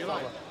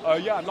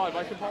it. Yeah, live.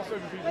 I can pass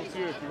over people to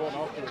you if you want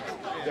afterwards.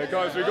 Yeah,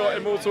 guys, we've got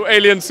Immortal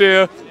Aliens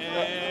here.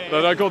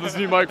 And I got this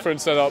new microphone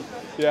set up.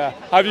 Yeah.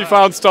 Have you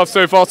found stuff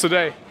so far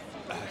today?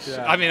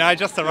 Yeah. I mean, I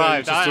just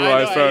arrived.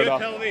 Yeah, fair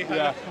enough.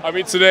 Yeah. I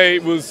mean, today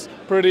was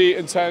pretty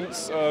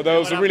intense. There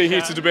was a really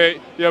heated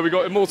debate. Yeah, we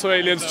got Immortal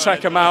Aliens.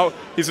 Check him out.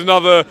 He's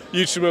another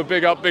YouTuber.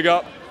 Big up, big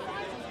up.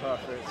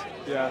 Perfect.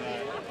 Yeah.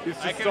 He's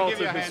just started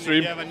the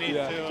stream. If you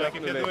like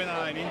if you're doing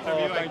an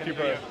interview, thank you,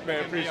 bro. Mate, I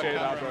appreciate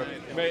that, bro.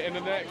 Mate, in the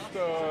next,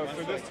 so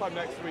this time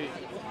next week,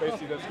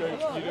 basically, there's going,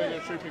 you know,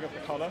 you're trooping of the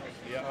colour.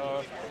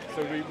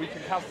 So we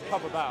can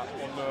cover that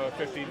on the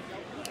 15th.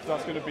 So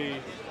that's going to be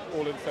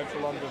all in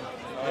central London.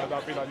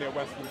 That'll be like near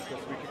Westminster,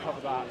 so we can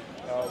cover that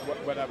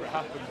whenever it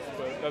happens.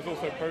 But there's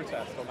also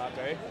protest on that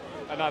day,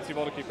 an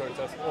anti-monarchy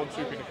protest on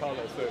trooping the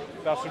colour. So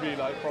that should be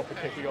like proper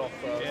kicking off.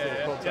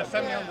 Just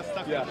send me on the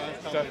stuff. Yeah,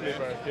 definitely,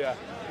 bro. Yeah.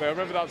 I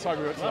remember that time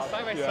we went to last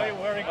time I saw you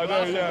wearing glasses.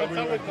 I know, yeah, what's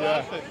up with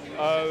glasses?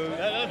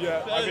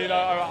 Yeah, I mean,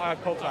 I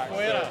had contacts.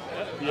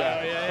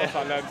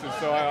 Contact lenses,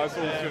 so I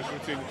saw the difference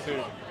between the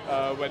two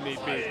when need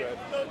be.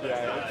 But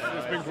yeah,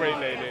 it's been great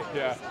lately.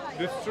 Yeah,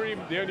 this stream,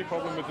 the only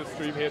problem with the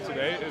stream here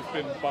today has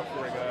been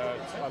buffering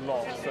a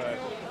lot. So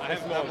I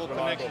have double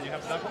connection. You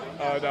have double?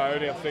 No, I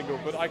only have single,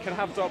 but I can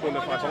have double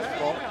if I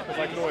hotspot, because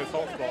I can always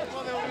hotspot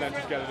and then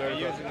just get it over.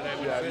 Use it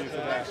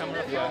there.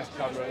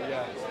 Camera.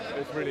 Yeah.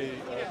 It's really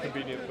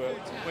convenient, but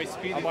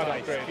I might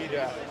upgrade.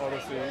 Yeah,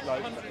 honestly,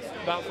 like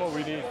that's what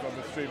we need when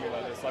we're streaming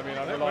like this. I mean,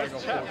 I'm relying on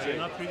 4G. You're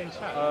not reading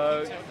chat.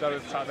 There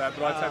is chat there,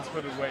 but I tend to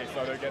put it away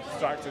so I don't get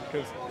distracted,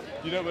 because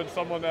you know when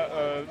someone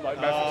like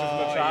messages in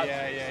the chat,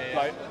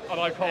 like, and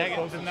I can't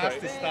concentrate. The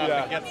nasty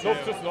stuff.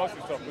 Not just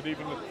nasty stuff, but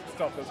even the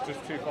stuff that's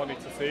just too funny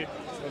to see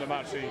when I'm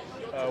actually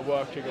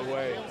working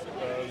away.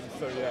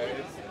 So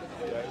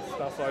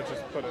that's why I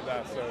just put it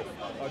there. So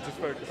I just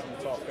focus on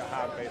the task at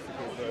hand,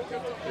 basically. But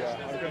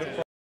yeah, I'm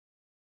gonna.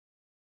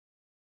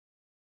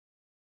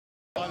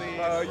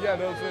 Yeah,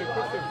 there was a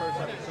Christian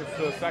protest just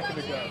a second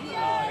ago.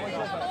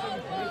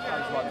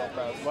 Sounds like not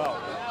there as well.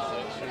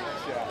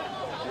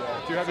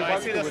 Do you have your I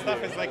see the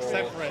stuff is like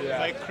separate,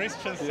 like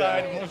Christian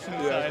side,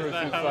 Muslim side.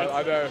 Christian side.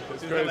 I know,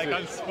 it's crazy.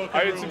 Like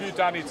I interviewed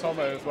Danny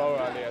Tomo as well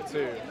earlier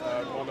too,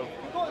 one of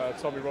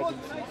Tommy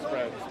Robinson's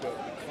friends. But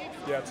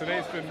yeah,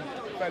 today's been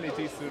fairly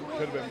decent,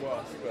 could have been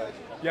worse. But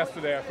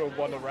yesterday I filmed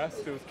one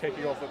arrest. It was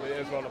kicking off at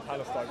the Israel and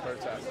Palestine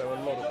protest. There were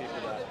a lot of people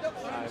there,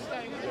 and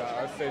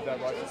yeah, I stayed there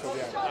right until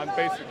the end. And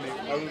basically,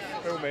 I was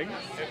filming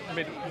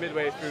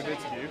midway through the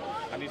interview,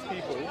 and these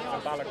people in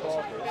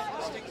balaclavas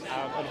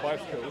on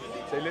bicycles,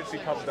 they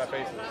literally covered their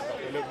faces.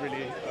 They looked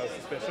really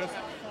suspicious.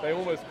 They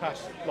almost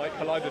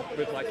collided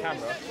with my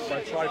camera,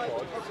 my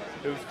tripod.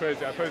 It was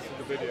crazy. I posted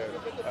the video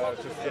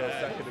just a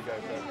second ago.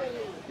 But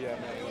yeah,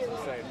 man, it was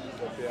insane.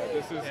 But yeah,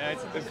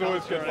 it's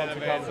always good fun to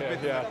come here.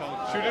 Yeah,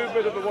 should we do a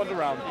bit of a wander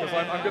around because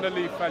I'm going to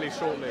leave fairly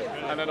shortly,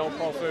 and then I'll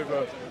pass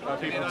over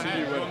people to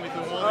you.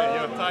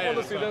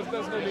 Honestly,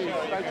 there's no need.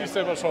 Thank you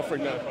so much for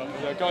offering that.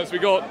 Yeah, guys, we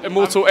got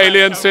Immortal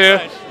Aliens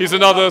here. He's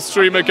another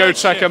streamer. Go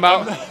check him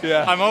out.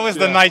 Yeah, I'm always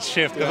the night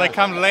shift because I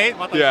come late,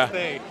 but I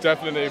stay.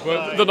 Definitely.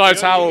 But the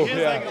night owl.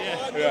 Yeah.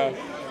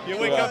 You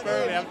wake up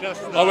early. I'm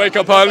just. I wake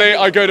up early.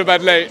 I go to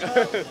bed late.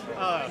 That's a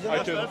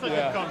good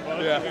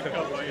combo. Yeah.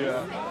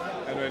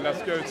 Anyway, let's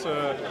see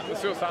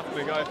what's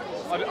happening. I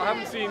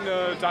haven't seen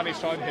Danny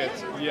Shine hit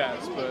yet,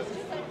 but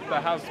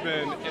it has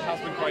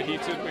been quite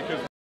heated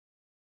because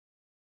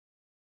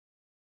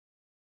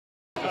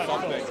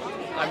something,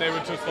 and they were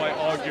just like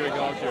arguing.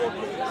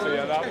 So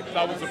yeah,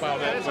 that was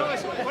about it.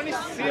 When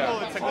it's civil,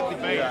 it's a good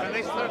debate. When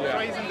they start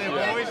raising their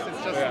voice,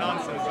 it's just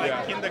nonsense,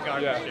 like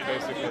kindergarten. Yeah,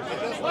 basically.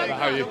 It's like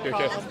how you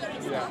okay?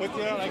 But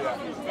you're like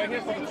we're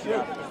here for the truth.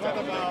 It's not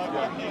about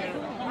I'm here.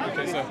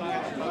 Okay, so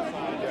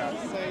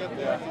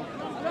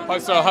Hi,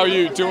 sir. How are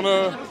you? Do you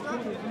wanna?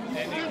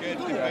 Any good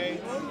debate?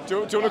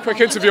 Do you want a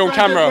quick interview on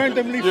camera?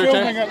 You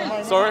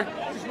okay? Sorry?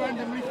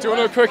 Do you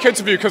want a quick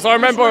interview? Because I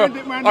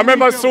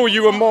remember I saw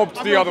you were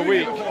mobbed the other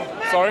week.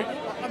 Sorry?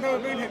 I've never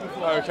been here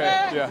before. Okay,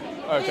 yeah.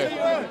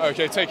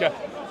 Okay, take care.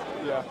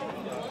 Yeah.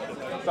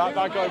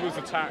 That guy was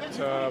attacked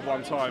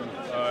one time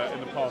in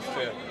the past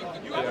here.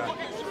 Yeah.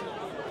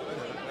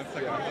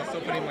 I'm just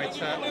opening my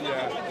chat.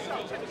 Yeah.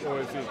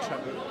 Always need to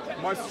check it.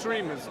 My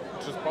stream is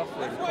just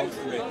buffering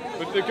constantly.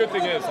 But the good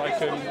thing is I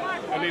can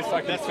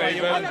That's save why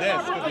you it. want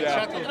this, because the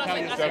chat will tell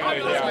you.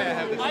 Definitely, That's why I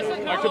have this.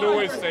 I can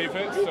always save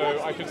it,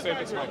 so I can save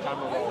it to my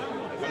camera roll.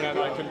 And then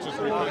I can just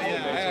repost it I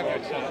have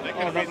later your chat. I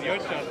can read your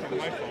chat from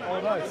my phone. Oh,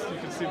 nice. You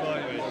can see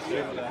mine.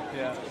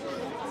 Yeah.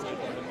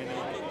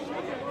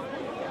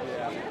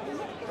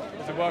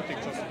 Is it working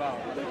just about?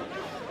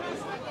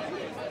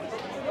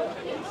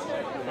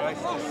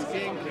 Christ is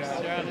King,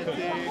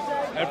 Christianity,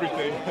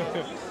 everything.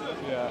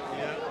 yeah.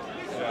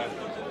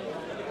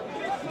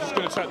 I'm just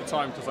going to check the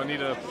time because I need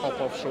to pop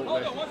off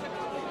shortly. I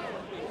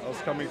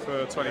was coming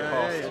for 20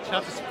 past. Your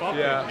chat is popping.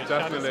 Yeah,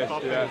 definitely.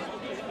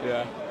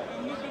 Yeah.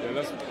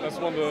 Let's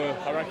wander.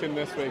 I reckon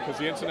this way because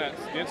the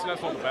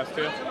internet's not the best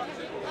here.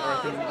 I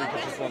reckon we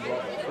could just wander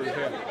up through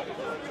here.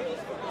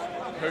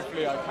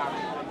 Hopefully, I can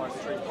get my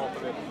stream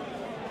popping in.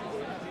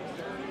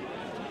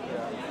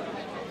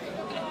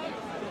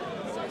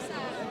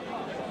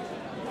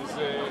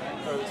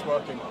 Oh, it's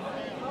working.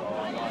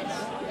 Oh, nice.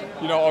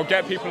 You know, I'll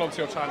get people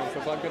onto your channel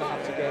because I'm gonna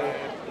have to go.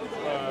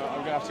 I'm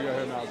gonna have to go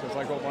home now because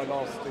I got my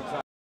last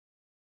exam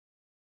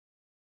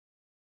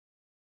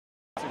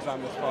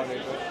this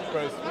Friday.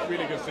 But it's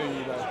really good seeing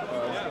you though.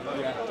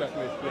 Yeah,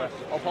 definitely. Yeah,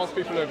 I'll pass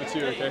people over to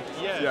you. Okay.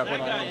 Yeah.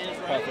 When I am.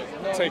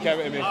 Perfect. Take care of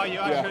it, Amy.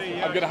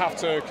 I'm gonna have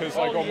to because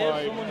I got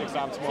my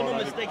exam tomorrow.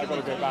 And I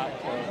gotta go back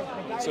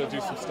to do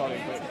some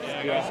studying. But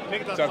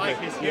definitely.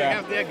 He's here,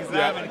 have the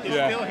exam, and he's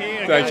still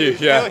here. Thank you.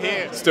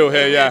 Yeah. Still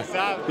here.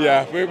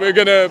 Yeah. We're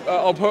gonna.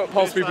 I'll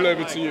pass people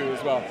over to you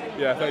as well.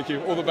 Yeah. Thank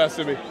you. All the best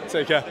to me.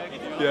 Take care.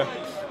 Yeah.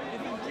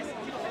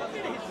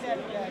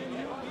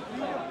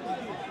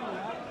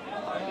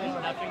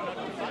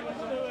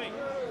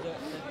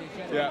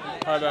 Yeah,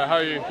 hi there, how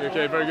are you? You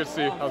okay, very good to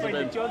see you. How's it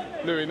been?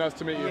 Louis, nice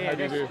to meet you. How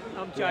do you do?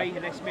 I'm Jay,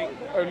 nice to meet you.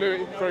 Oh,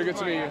 Louis, very good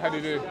to meet you. How do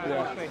you do?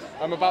 Yeah.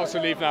 I'm about to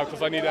leave now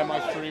because I need my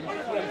stream.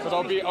 But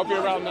I'll be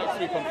around next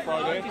week on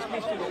Friday.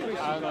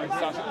 And on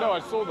Saturday. No,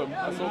 I saw them.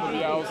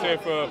 Yeah, I was here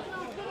for.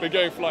 We're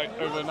going for like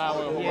over an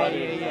hour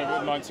already,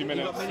 over 90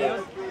 minutes.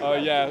 So,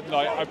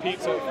 I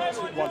peaked at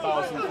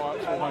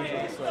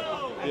 1,400. So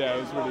yeah, it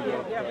was really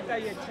good.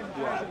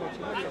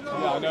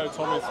 Yeah, I know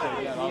Thomas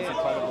did. Yeah, that was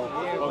incredible.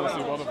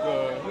 Honestly,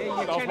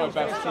 that was my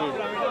best stream.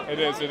 It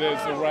is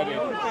already.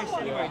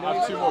 Yeah, I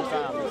have 2 more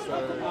exams.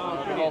 So the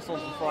last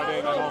one's on Friday,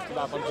 and then after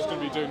that, I'm just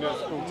going to be doing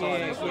this full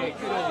time. So,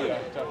 yeah,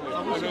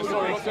 definitely. Okay,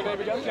 sorry, what's your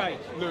name again? Jay.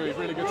 Louis,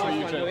 really good to meet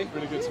you, Jay.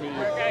 Really good to meet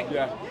you.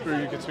 Yeah,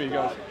 really good to meet you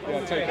guys.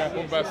 Yeah, take care.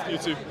 All the best. You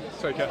too.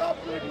 Take care.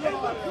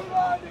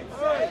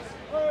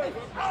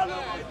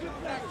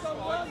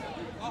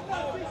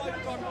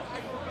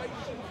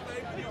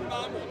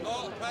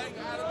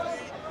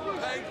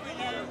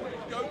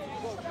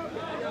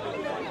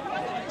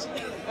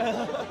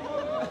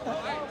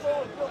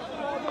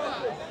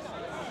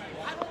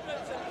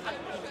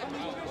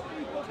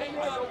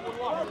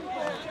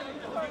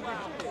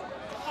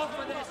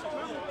 Offer this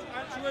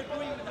and to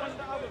agree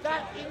with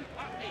that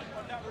impact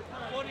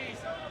on what is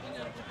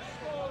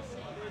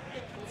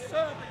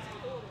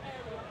conservative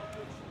area.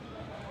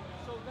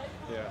 So they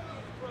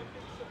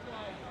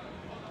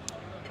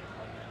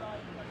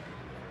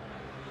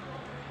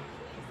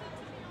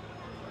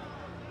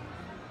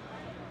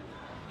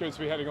going to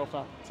be heading off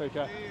now. Take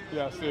care.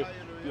 Yeah, see you.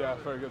 Yeah,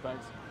 very good,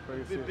 thanks. Very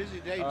good to see you. Busy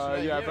day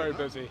today. Yeah, very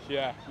busy.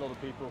 Yeah, a lot of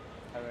people.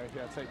 Anyway,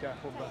 yeah, take care.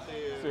 All the best.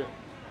 See you.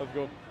 Have a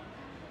good one.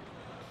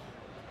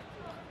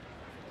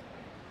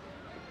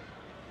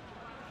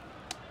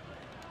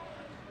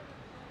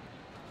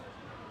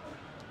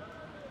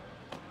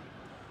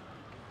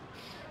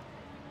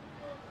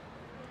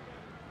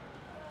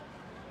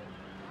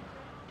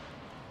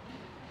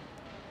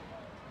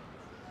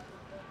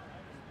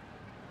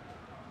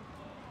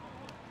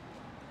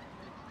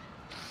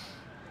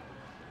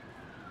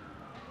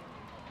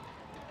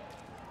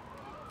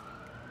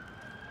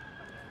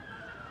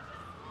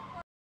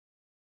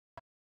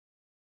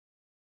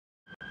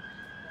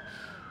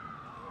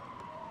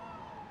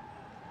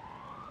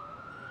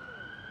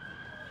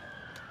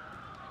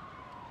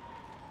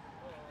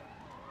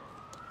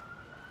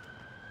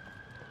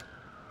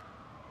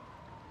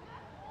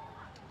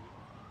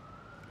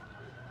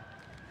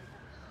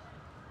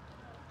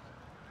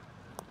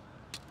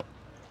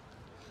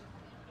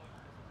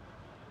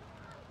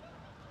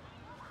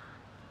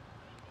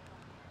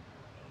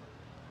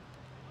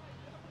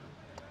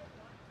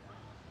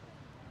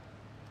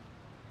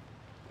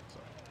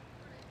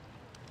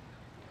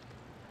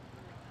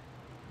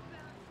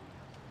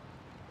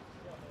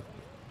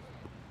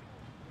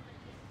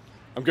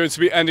 I'm going to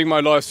be ending my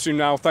live stream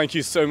now. Thank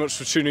you so much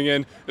for tuning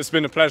in. It's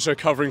been a pleasure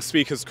covering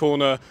Speaker's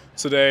Corner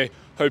today.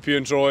 Hope you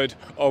enjoyed.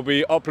 I'll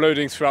be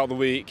uploading throughout the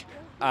week,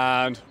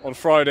 and on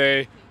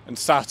Friday and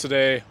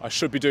Saturday I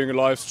should be doing a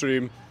live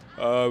stream.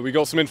 We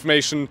got some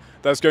information.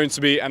 There's going to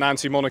be an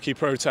anti-monarchy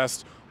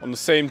protest on the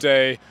same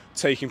day,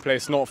 taking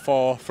place not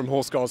far from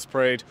Horse Guards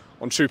Parade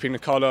on Trooping the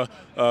Colour.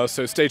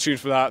 So stay tuned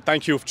for that.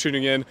 Thank you all for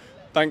tuning in.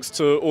 Thanks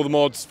to all the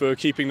mods for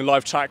keeping the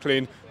live chat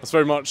clean. That's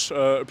very much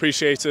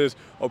appreciated.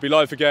 I'll be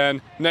live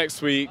again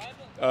next week.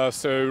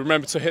 So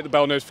remember to hit the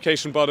bell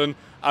notification button,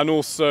 and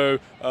also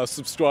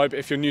subscribe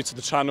if you're new to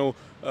the channel,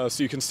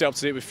 so you can stay up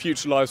to date with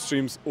future live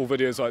streams or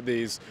videos like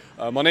these.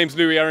 My name's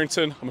Louis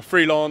Errington. I'm a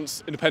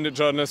freelance independent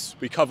journalist.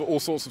 We cover all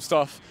sorts of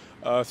stuff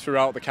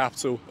throughout the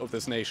capital of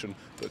this nation.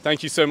 But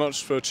thank you so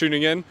much for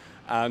tuning in,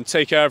 and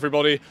take care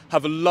everybody.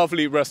 Have a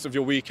lovely rest of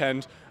your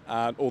weekend,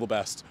 and all the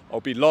best.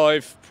 I'll be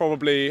live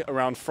probably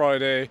around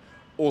Friday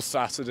or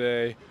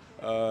Saturday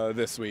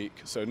this week,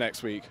 so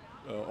next week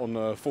on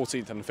the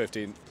 14th and the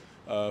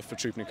 15th for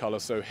Trooping the Colour.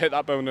 So hit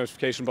that bell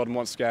notification button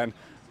once again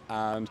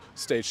and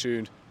stay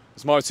tuned.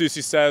 As Maya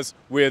Tusi says,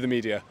 we're the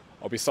media.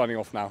 I'll be signing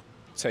off now.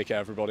 Take care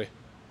everybody.